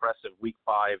an impressive week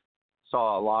 5.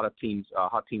 Saw a lot of teams,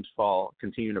 hot teams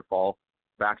continue to fall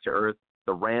back to earth.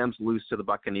 The Rams lose to the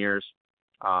Buccaneers.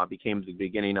 Became the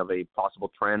beginning of a possible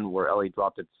trend where LA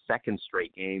dropped its 2nd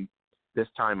straight game, this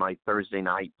time a Thursday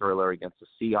night thriller against the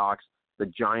Seahawks. The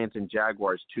Giants and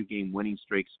Jaguars 2-game winning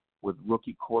streaks with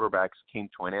rookie quarterbacks came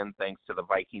to an end thanks to the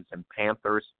Vikings and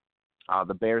Panthers.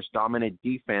 The Bears' dominant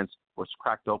defense was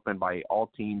cracked open by all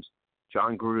teams.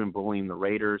 John Gruden bullying the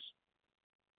Raiders.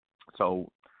 So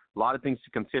a lot of things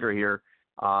to consider here.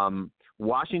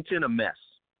 Washington, a mess,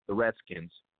 the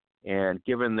Redskins. And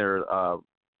given their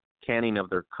canning of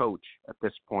their coach at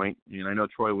this point, and I know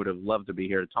Troy would have loved to be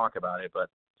here to talk about it, but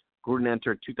Gruden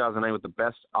entered 2009 with the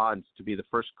best odds to be the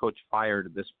first coach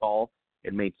fired this fall.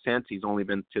 It made sense. He's only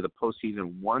been to the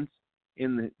postseason once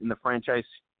in the franchise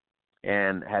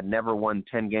and had never won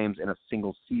 10 games in a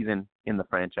single season in the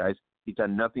franchise. He's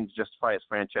done nothing to justify his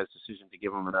franchise decision to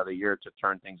give him another year to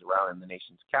turn things around in the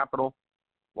nation's capital.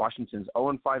 Washington's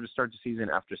 0-5 to start the season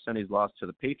after Sunday's loss to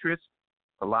the Patriots.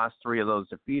 The last 3 of those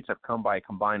defeats have come by a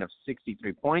combined of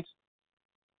 63 points.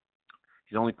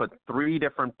 He's only put 3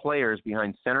 different players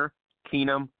behind center,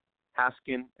 Keenum,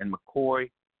 Haskin, and McCoy,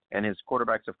 and his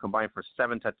quarterbacks have combined for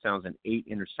 7 touchdowns and 8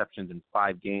 interceptions in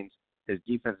 5 games. His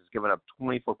defense has given up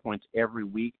 24 points every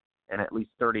week and at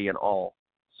least 30 in all.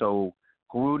 So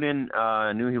Gruden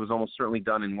knew he was almost certainly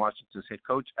done in Washington's head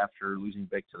coach after losing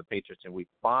big to the Patriots in week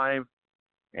 5.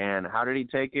 And how did he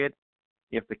take it?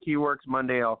 If the key works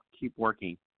Monday, I'll keep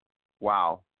working.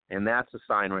 Wow. And that's a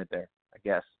sign right there, I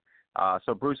guess.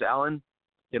 So Bruce Allen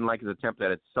didn't like his attempt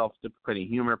at self-deprecating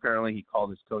humor, apparently. He called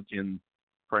his coach in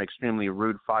for an extremely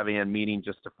rude 5 a.m. meeting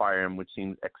just to fire him, which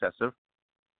seems excessive.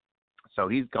 So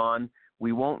he's gone.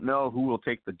 We won't know who will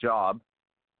take the job.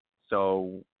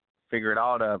 So figure it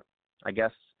out. I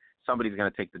guess somebody's going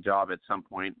to take the job at some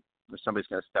point, or somebody's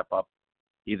going to step up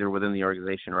either within the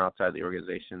organization or outside the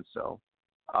organization. So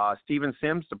Steven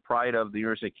Sims, the pride of the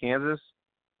University of Kansas.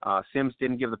 Sims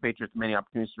didn't give the Patriots many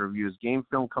opportunities to review his game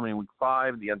film coming in Week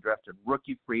 5. The undrafted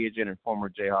rookie free agent and former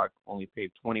Jayhawk only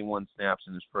played 21 snaps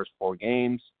in his first 4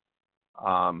 games.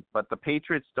 But the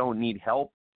Patriots don't need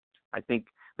help. I think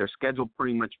their schedule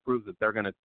pretty much proves that they're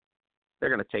gonna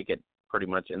take it pretty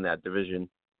much in that division.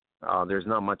 There's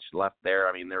not much left there.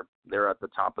 I mean, they're at the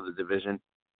top of the division.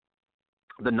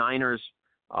 The Niners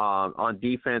on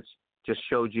defense just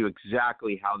showed you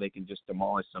exactly how they can just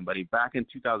demolish somebody. Back in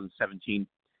 2017,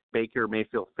 Baker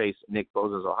Mayfield faced Nick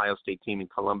Bosa's Ohio State team in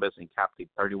Columbus and capped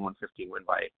a 31-15 win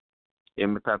by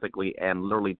empathically and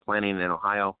literally planting an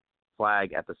Ohio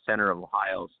flag at the center of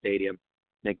Ohio Stadium.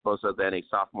 Nick Bosa, then a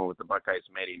sophomore with the Buckeyes,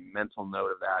 made a mental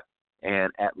note of that.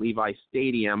 And at Levi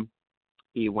Stadium,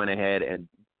 he went ahead and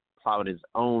plowed his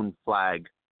own flag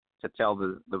to tell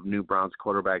the new Browns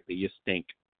quarterback that you stink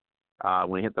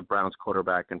when he hit the Browns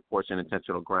quarterback and forced an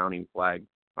intentional grounding flag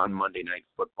on Monday Night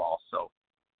Football. So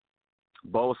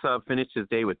Bosa finished his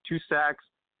day with 2 sacks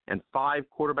and 5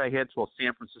 quarterback hits, while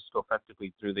San Francisco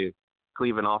effectively threw the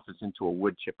Cleveland offense into a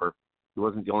wood chipper. He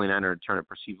wasn't the only Niner to turn a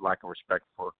perceived lack of respect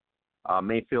for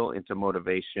Mayfield into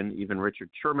motivation. Even Richard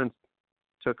Sherman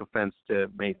took offense to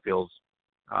Mayfield's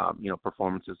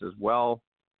performances as well.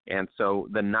 And so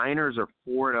the Niners are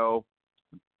 4-0.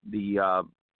 The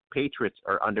Patriots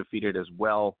are undefeated as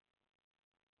well.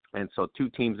 And so 2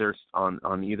 teams there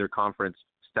on either conference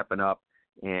stepping up,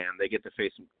 and they get to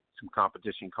face some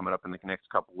competition coming up in the next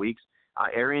couple weeks.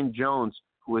 Aaron Jones,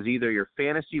 who was either your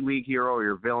fantasy league hero or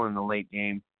your villain in the late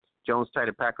game. Jones tied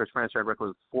a Packers franchise record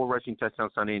with 4 rushing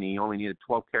touchdowns Sunday, and he only needed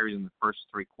 12 carries in the first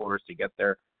 3 quarters to get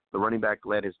there. The running back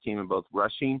led his team in both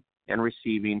rushing and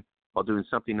receiving while doing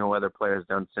something no other player has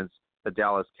done since the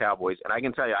Dallas Cowboys. And I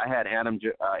can tell you, I had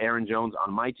Aaron Jones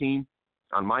on my team,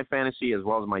 on my fantasy, as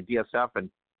well as my DSF,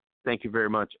 and thank you very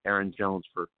much, Aaron Jones,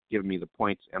 for giving me the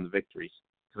points and the victories,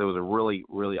 because it was a really,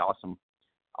 really awesome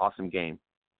game.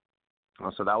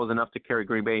 So that was enough to carry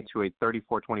Green Bay to a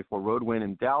 34-24 road win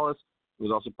in Dallas. It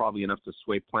was also probably enough to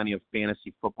sway plenty of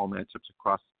fantasy football matchups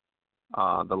across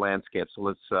the landscape. So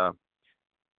let's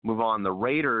move on. The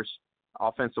Raiders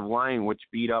offensive line, which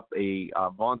beat up a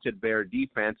vaunted Bear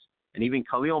defense, and even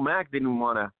Khalil Mack didn't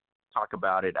want to talk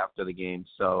about it after the game.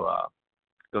 So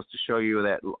goes to show you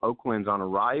that Oakland's on a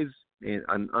rise,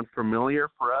 and unfamiliar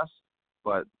for us,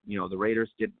 but the Raiders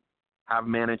have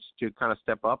managed to kind of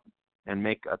step up and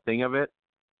make a thing of it.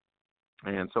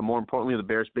 And so more importantly, the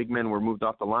Bears' big men were moved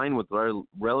off the line with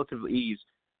relative ease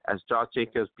as Josh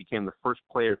Jacobs became the first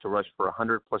player to rush for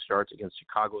 100-plus yards against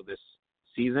Chicago this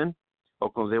season.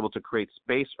 Oakland was able to create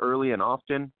space early and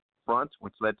often front,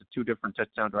 which led to 2 different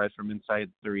touchdown drives from inside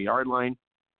the 3-yard line.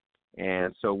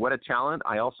 And so what a talent.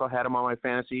 I also had him on my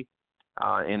fantasy,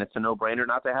 and it's a no-brainer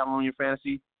not to have him on your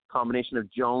fantasy. Combination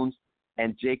of Jones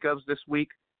and Jacobs this week,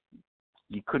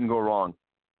 you couldn't go wrong.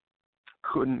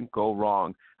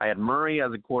 I had Murray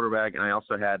as a quarterback, and I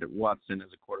also had Watson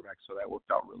as a quarterback, so that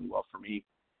worked out really well for me.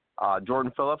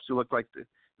 Jordan Phillips, who looked like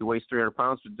he weighs 300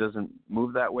 pounds but doesn't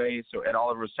move that way. So Ed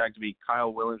Oliver was tagged to be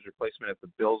Kyle Williams' replacement at the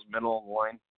Bills' middle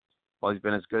line. While he's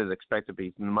been as good as expected, but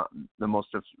he's the most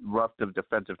disruptive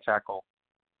defensive tackle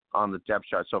on the depth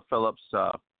chart. So Phillips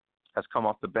has come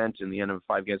off the bench in the end of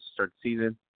 5 games to start the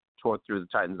season, tore through the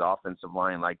Titans' offensive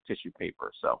line like tissue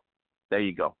paper. So there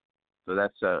you go. So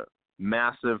that's a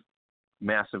massive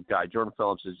guy. Jordan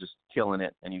Phillips is just killing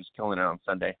it, and he was killing it on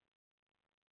Sunday.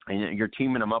 And you're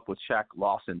teaming him up with Shaq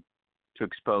Lawson to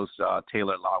expose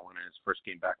Taylor Loudon in his first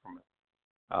game back from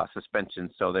suspension.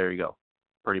 So there you go.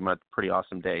 Pretty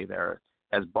awesome day there.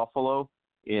 As Buffalo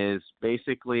is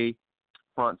basically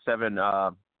front 7,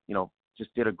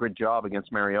 just did a good job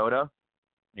against Mariota.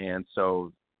 And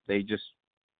so they just,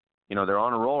 they're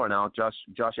on a roll right now.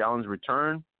 Josh Allen's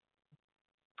return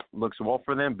looks well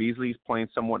for them. Beasley's playing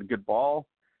somewhat good ball.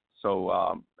 So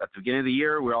at the beginning of the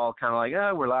year, we're all kind of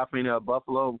like, we're laughing at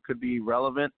Buffalo could be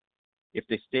relevant. If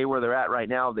they stay where they're at right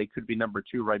now, they could be number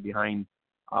 2 right behind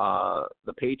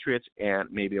the Patriots, and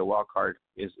maybe a wild card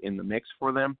is in the mix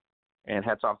for them. And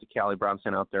hats off to Callie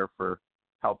Brownson out there for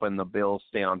helping the Bills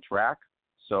stay on track.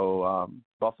 So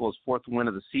Buffalo's 4th win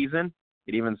of the season.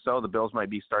 And even so, the Bills might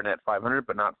be starting at 500,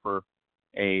 but not for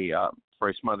a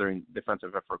smothering defensive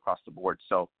effort across the board.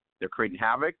 So they're creating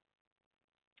havoc,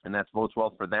 and that bodes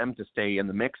well for them to stay in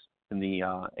the mix in the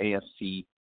AFC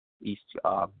East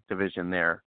division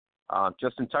there.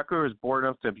 Justin Tucker is bored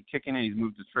enough to be kicking it. He's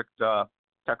moved to strict.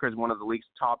 Tucker is one of the league's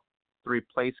top 3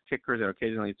 place kickers, and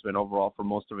occasionally it's been overall for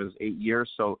most of his 8 years.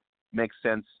 So it makes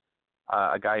sense.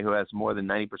 A guy who has more than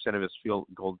 90% of his field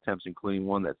goal attempts, including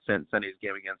one that sent Sunday's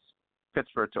game against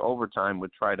Pittsburgh to overtime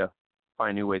would try to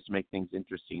find new ways to make things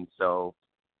interesting. So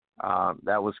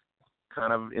that was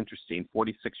kind of interesting.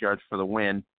 46 yards for the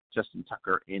win. Justin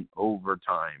Tucker in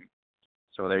overtime.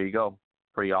 So there you go.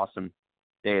 Pretty awesome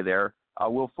day there.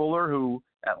 Will Fuller, who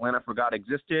Atlanta forgot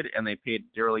existed, and they paid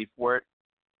dearly for it.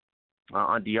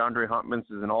 On DeAndre Hopkins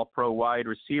is an all-pro wide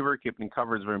receiver. Keeping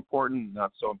cover is very important.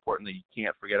 Not so important that you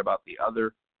can't forget about the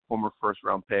other former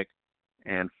first-round pick.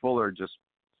 And Fuller just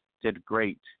did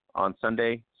great on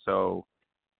Sunday. So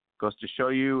goes to show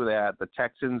you that the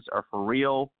Texans are for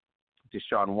real.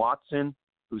 Deshaun Watson,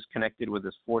 who's connected with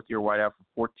his fourth-year wideout for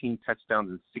 14 touchdowns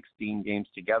in 16 games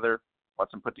together.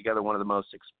 Watson put together one of the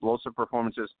most explosive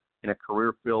performances in a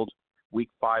career-filled Week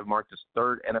 5, marked his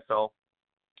third NFL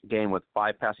game with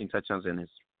 5 passing touchdowns, and his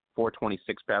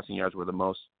 426 passing yards were the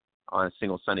most on a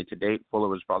single Sunday to date. Fuller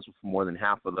was responsible for more than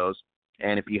half of those.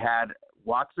 And if you had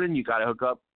Watson, you got to hook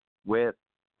up with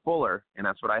Fuller, and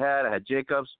that's what I had. I had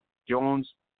Jacobs, Jones,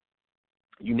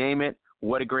 you name it.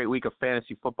 What a great week of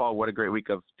fantasy football. What a great week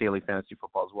of daily fantasy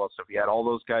football as well. So if you had all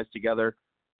those guys together,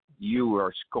 you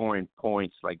were scoring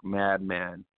points like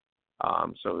madman.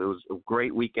 So it was a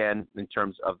great weekend in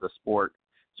terms of the sport.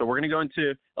 So we're going to go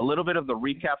into a little bit of the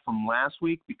recap from last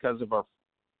week because of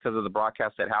the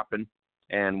broadcast that happened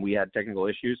and we had technical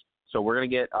issues. So we're going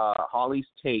to get Holly's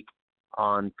take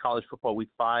on college football Week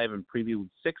 5 and preview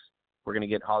Week 6. We're going to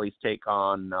get Holly's take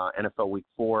on NFL Week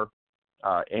 4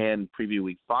 and preview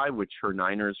Week 5, which her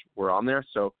Niners were on there.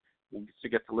 So we'll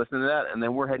get to listen to that. And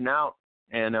then we're heading out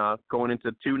and going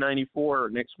into 294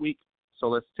 next week. So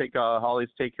let's take Holly's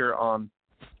take here on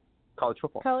college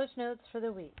football. College notes for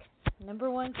the week.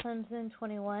 Number 1, Clemson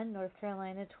 21, North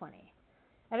Carolina 20.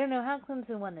 I don't know how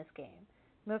Clemson won this game.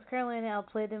 North Carolina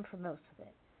outplayed them for most of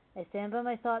it. I stand by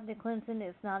my thought that Clemson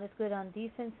is not as good on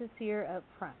defense this year up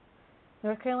front.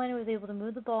 North Carolina was able to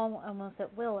move the ball almost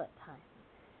at will at times.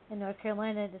 And North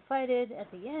Carolina decided at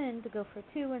the end to go for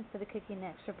 2 instead of kicking an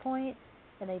extra point,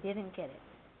 and they didn't get it.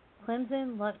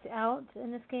 Clemson lucked out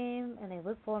in this game, and they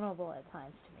looked vulnerable at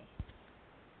times to me.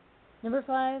 Number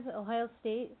 5, Ohio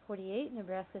State 48,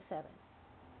 Nebraska 7.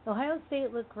 Ohio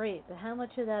State looked great, but how much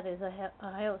of that is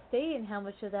Ohio State and how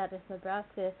much of that is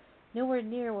Nebraska nowhere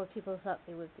near what people thought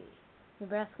they would be?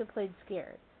 Nebraska played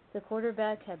scared. The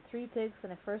quarterback had 3 picks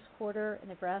in the first quarter, and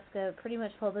Nebraska pretty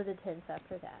much folded the tents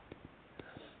after that.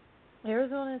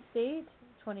 Arizona State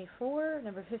 24,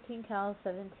 number 15, Cal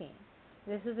 17.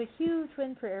 This is a huge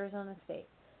win for Arizona State.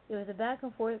 It was a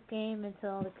back-and-forth game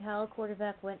until the Cal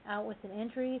quarterback went out with an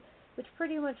injury, which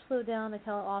pretty much slowed down the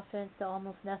Cal offense to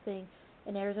almost nothing,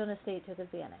 and Arizona State took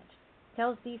advantage.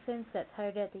 Cal's defense got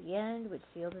tired at the end, which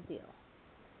sealed the deal.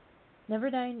 Number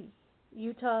 9,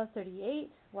 Utah 38,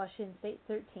 Washington State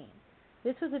 13.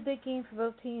 This was a big game for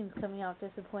both teams coming off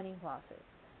disappointing losses.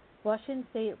 Washington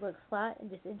State looked flat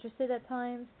and disinterested at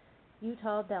times.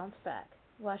 Utah bounced back.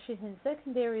 Washington's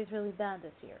secondary is really bad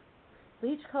this year.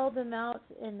 Leach called them out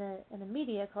in the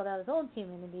media, called out his own team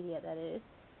in the media, that is,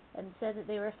 and said that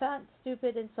they were fat,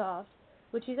 stupid, and soft,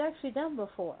 which he's actually done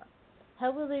before.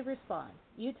 How will they respond?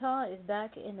 Utah is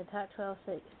back in the Pac-12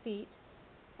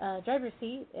 driver's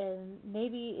seat, and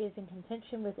maybe is in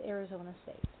contention with Arizona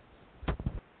State.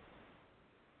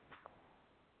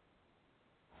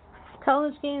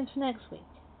 College games for next week.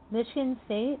 Michigan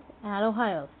State at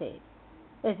Ohio State.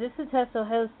 Is this the test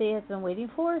Ohio State has been waiting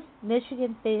for?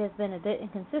 Michigan State has been a bit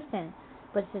inconsistent,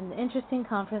 but it's an interesting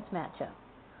conference matchup.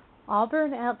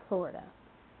 Auburn at Florida.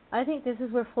 I think this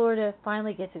is where Florida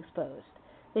finally gets exposed.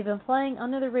 They've been flying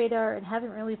under the radar and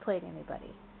haven't really played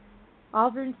anybody.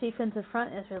 Auburn's defensive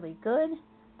front is really good,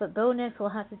 but Bo Nix will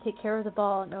have to take care of the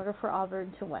ball in order for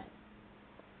Auburn to win.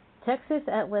 Texas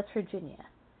at West Virginia.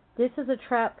 This is a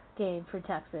trap game for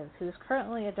Texas, who is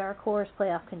currently a dark horse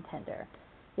playoff contender.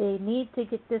 They need to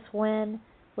get this win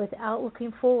without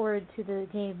looking forward to the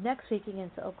game next week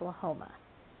against Oklahoma.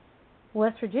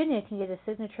 West Virginia can get a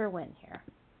signature win here.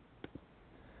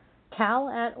 Cal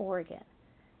at Oregon.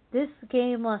 This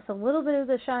game lost a little bit of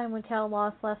the shine when Cal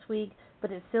lost last week,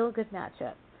 but it's still a good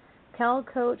matchup. Cal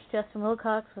coach Justin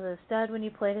Wilcox was a stud when he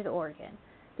played at Oregon.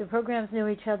 The programs know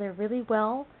each other really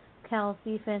well. Cal's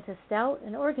defense is stout,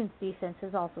 and Oregon's defense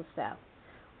is also stout.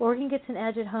 Oregon gets an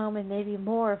edge at home and maybe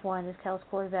more of one as Cal's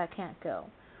quarterback can't go.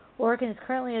 Oregon is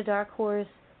currently a dark horse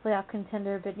playoff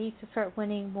contender, but needs to start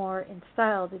winning more in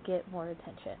style to get more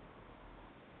attention.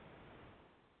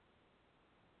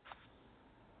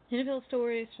 NFL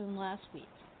stories from last week.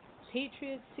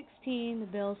 Patriots 16, the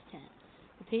Bills 10.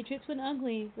 The Patriots went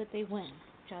ugly, but they win.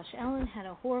 Josh Allen had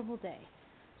a horrible day.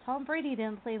 Tom Brady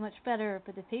didn't play much better,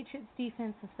 but the Patriots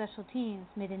defense and special teams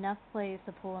made enough plays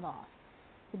to pull it off.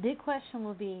 The big question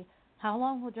will be, How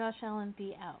long will Josh Allen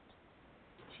be out?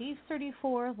 Chiefs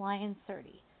 34, Lions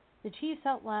 30. The Chiefs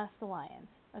outlast the Lions.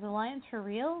 Are the Lions for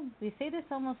real? We say this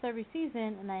almost every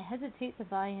season, and I hesitate to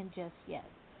buy in just yet.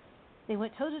 They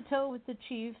went toe-to-toe with the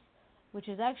Chiefs, which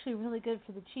is actually really good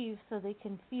for the Chiefs so they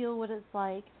can feel what it's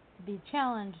like to be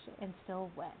challenged and still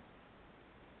win.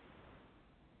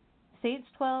 Saints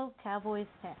 12, Cowboys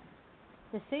 10.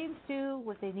 The Saints do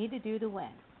what they need to do to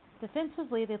win.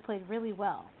 Defensively, they played really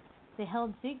well. They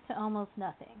held Zeke to almost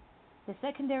nothing. The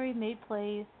secondary made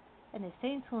plays, and the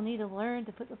Saints will need to learn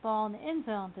to put the ball in the end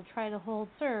zone to try to hold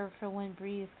serve for when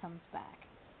Breeze comes back.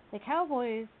 The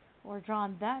Cowboys were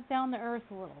drawn back down to earth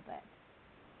a little bit.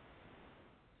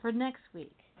 For next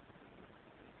week,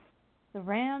 the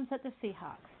Rams at the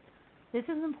Seahawks. This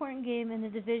is an important game in the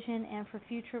division and for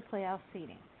future playoff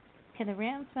seeding. Can the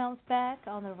Rams bounce back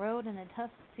on the road in a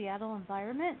tough Seattle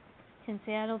environment? Can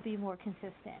Seattle be more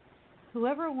consistent?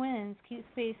 Whoever wins keeps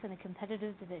pace in a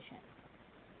competitive division.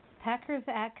 Packers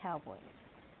at Cowboys.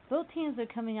 Both teams are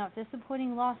coming out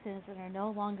disappointing losses and are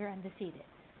no longer undefeated.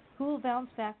 Who will bounce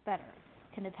back better?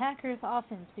 Can the Packers'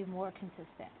 offense be more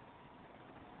consistent?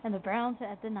 And the Browns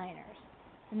at the Niners.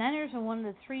 The Niners are one of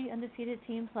the 3 undefeated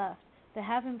teams left that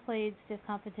haven't played stiff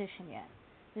competition yet.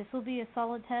 This will be a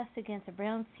solid test against the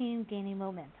Browns team gaining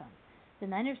momentum. The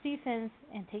Niners' defense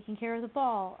and taking care of the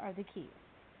ball are the keys.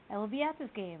 I will be at this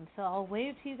game, so I'll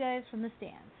wave to you guys from the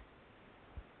stands.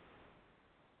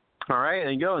 All right,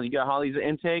 there you go. You got Holly's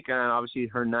intake, and obviously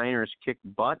her Niners kicked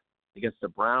butt against the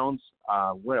Browns.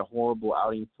 What a horrible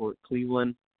outing for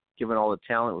Cleveland, given all the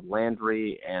talent with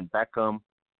Landry and Beckham.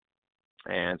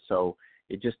 And so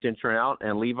it just didn't turn out.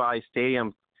 And Levi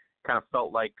Stadium kind of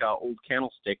felt like old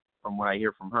Candlestick from what I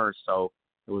hear from her. So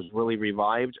it was really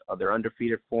revived. They're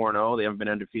undefeated 4-0. They haven't been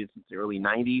undefeated since the early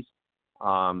 90s.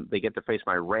 They get to face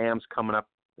my Rams coming up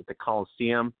at the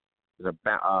Coliseum. There's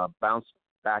a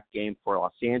bounce-back game for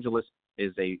Los Angeles. It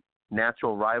is a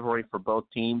natural rivalry for both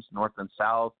teams, North and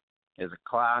South. It is a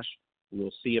clash. We'll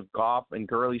see if Goff and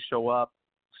Gurley show up.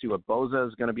 See what Boza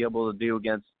is going to be able to do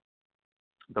against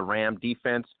the Ram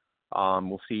defense.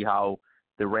 We'll see how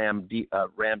the Ram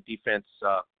defense,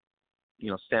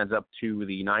 stands up to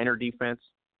the Niner defense.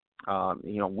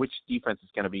 Which defense is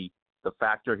going to be the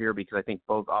factor here, because I think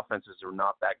both offenses are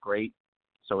not that great.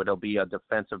 So it'll be a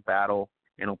defensive battle,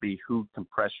 and it'll be who can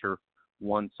pressure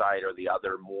one side or the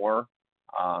other more.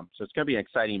 So it's going to be an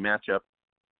exciting matchup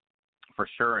for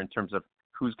sure in terms of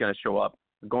who's going to show up.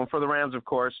 I'm going for the Rams, of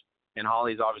course, and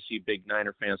Holly's obviously a big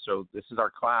Niner fan, so this is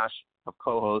our clash of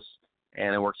co-hosts,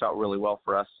 and it works out really well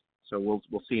for us. So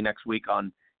we'll see next week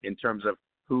in terms of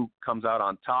who comes out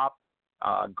on top.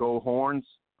 Go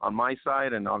Horns on my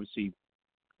side, and obviously,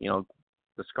 the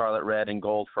scarlet, red, and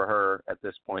gold for her at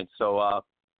this point. So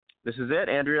this is it.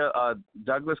 Andrea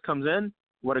Douglas comes in.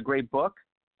 What a great book,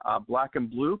 Black and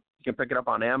Blue. You can pick it up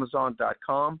on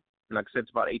Amazon.com. And like I said,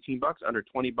 it's about $18, under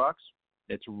 $20.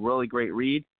 It's a really great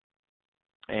read.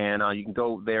 And you can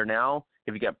go there now.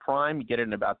 If you get Prime, you get it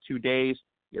in about 2 days.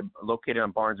 You're located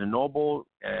on Barnes & Noble,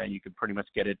 and you can pretty much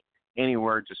get it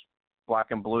anywhere, just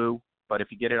Black and Blue. But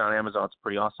if you get it on Amazon, it's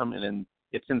pretty awesome. And then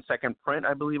it's in second print,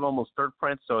 I believe, almost third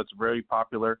print, so it's very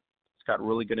popular. It's got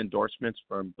really good endorsements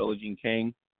from Billie Jean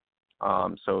King.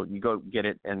 So you go get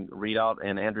it and read out.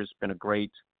 And Andrew's been a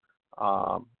great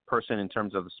person in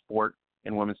terms of the sport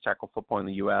and women's tackle football in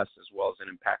the U.S., as well as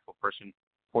an impactful person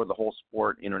for the whole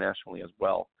sport internationally as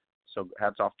well. So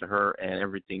hats off to her and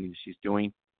everything she's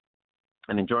doing.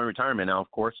 And enjoying retirement now,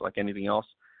 of course, like anything else.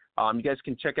 You guys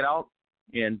can check it out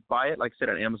and buy it, like I said,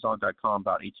 at Amazon.com,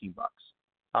 about $18.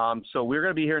 So we're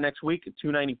going to be here next week at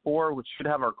 294, which should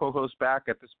have our co-host back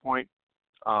at this point.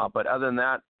 But other than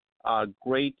that,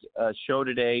 great show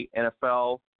today,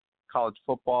 NFL, college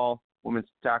football, women's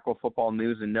tackle football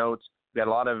news and notes. We got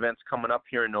a lot of events coming up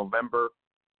here in November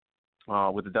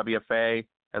with the WFA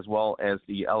as well as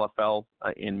the LFL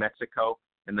in Mexico.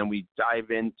 And then we dive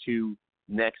into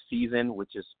next season,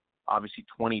 which is obviously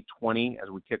 2020 as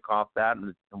we kick off that.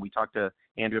 And we talked to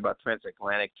Andrew about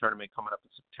Transatlantic Tournament coming up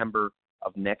in September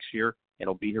of next year.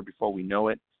 It'll be here before we know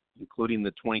it, including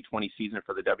the 2020 season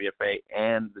for the WFA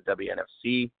and the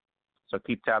WNFC. So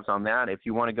keep tabs on that. If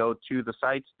you want to go to the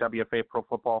sites,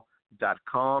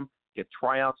 WFAProFootball.com, get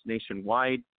tryouts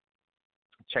nationwide,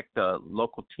 check the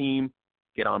local team,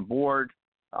 get on board.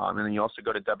 And then you also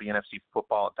go to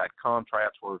WNFCfootball.com.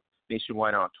 Tryouts were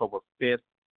nationwide on October 5th.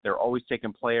 They're always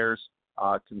taking players,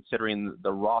 considering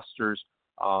the roster's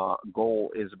goal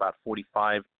is about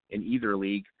 45 in either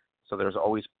league. So there's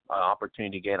always an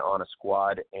opportunity to get on a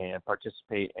squad and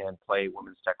participate and play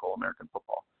women's tackle American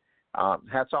football.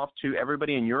 Hats off to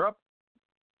everybody in Europe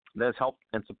that has helped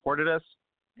and supported us.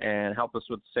 and help us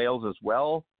with sales as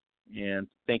well. And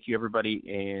thank you, everybody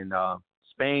in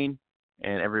Spain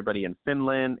and everybody in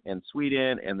Finland and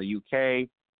Sweden and the UK.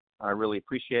 I really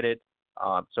appreciate it.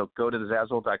 So go to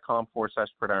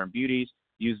Zazzle.com/Gridiron Beauties.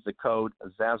 Use the code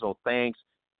Zazzle Thanks.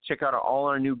 Check out all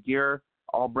our new gear,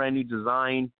 all brand new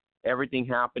design, everything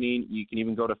happening. You can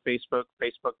even go to Facebook,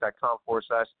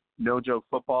 Facebook.com/No Joke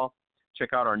Football.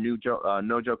 Check out our new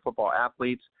No Joke Football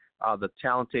athletes, the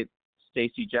talented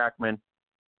Stacy Jackman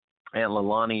and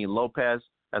Leilani Lopez,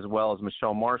 as well as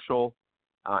Michelle Marshall,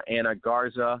 Anna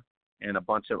Garza, and a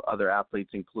bunch of other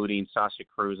athletes, including Sasha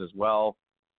Cruz as well.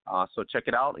 So check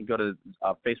it out and go to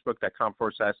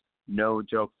Facebook.com/No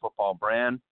Joke Football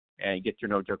brand and get your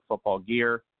No Joke Football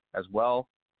gear as well,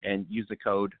 and use the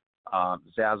code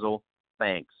Zazzle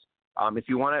Thanks. If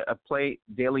you want to play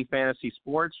daily fantasy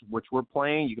sports, which we're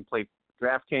playing, you can play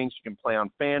DraftKings, you can play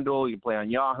on FanDuel, you can play on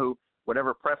Yahoo,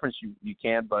 whatever preference you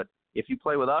can. But if you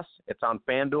play with us, it's on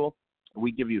FanDuel.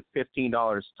 We give you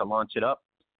 $15 to launch it up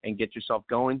and get yourself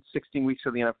going. 16 weeks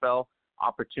of the NFL,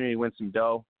 opportunity to win some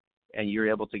dough, and you're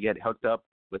able to get hooked up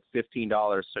with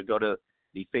 $15. So go to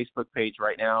the Facebook page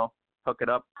right now, hook it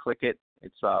up, click it.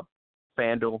 It's a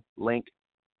FanDuel link,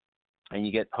 and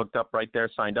you get hooked up right there,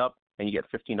 signed up, and you get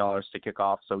 $15 to kick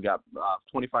off. So we got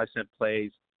 25-cent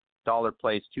plays, $1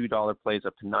 plays, $2 plays,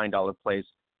 up to $9 plays,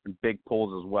 and big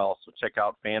pulls as well. So check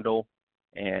out FanDuel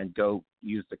and go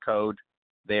use the code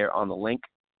there on the link,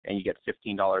 and you get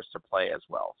 $15 to play as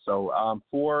well. So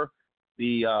for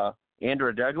the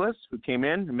Andrea Douglas, who came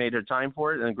in and made her time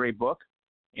for it, and a great book,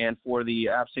 and for the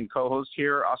absent co-host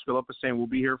here, Oscar Lopez, saying we'll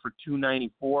be here for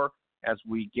 294 as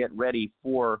we get ready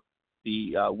for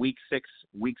the Week 6,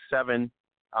 Week 7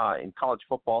 in college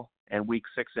football, and Week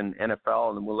 6 in NFL,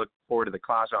 and then we'll look forward to the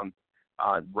clash on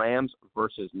Rams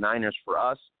versus Niners for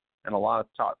us, and a lot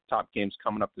of top games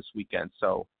coming up this weekend.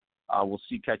 So we'll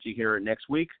catch you here next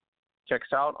week. Check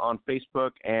us out on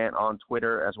Facebook and on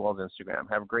Twitter as well as Instagram.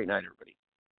 Have a great night, everybody.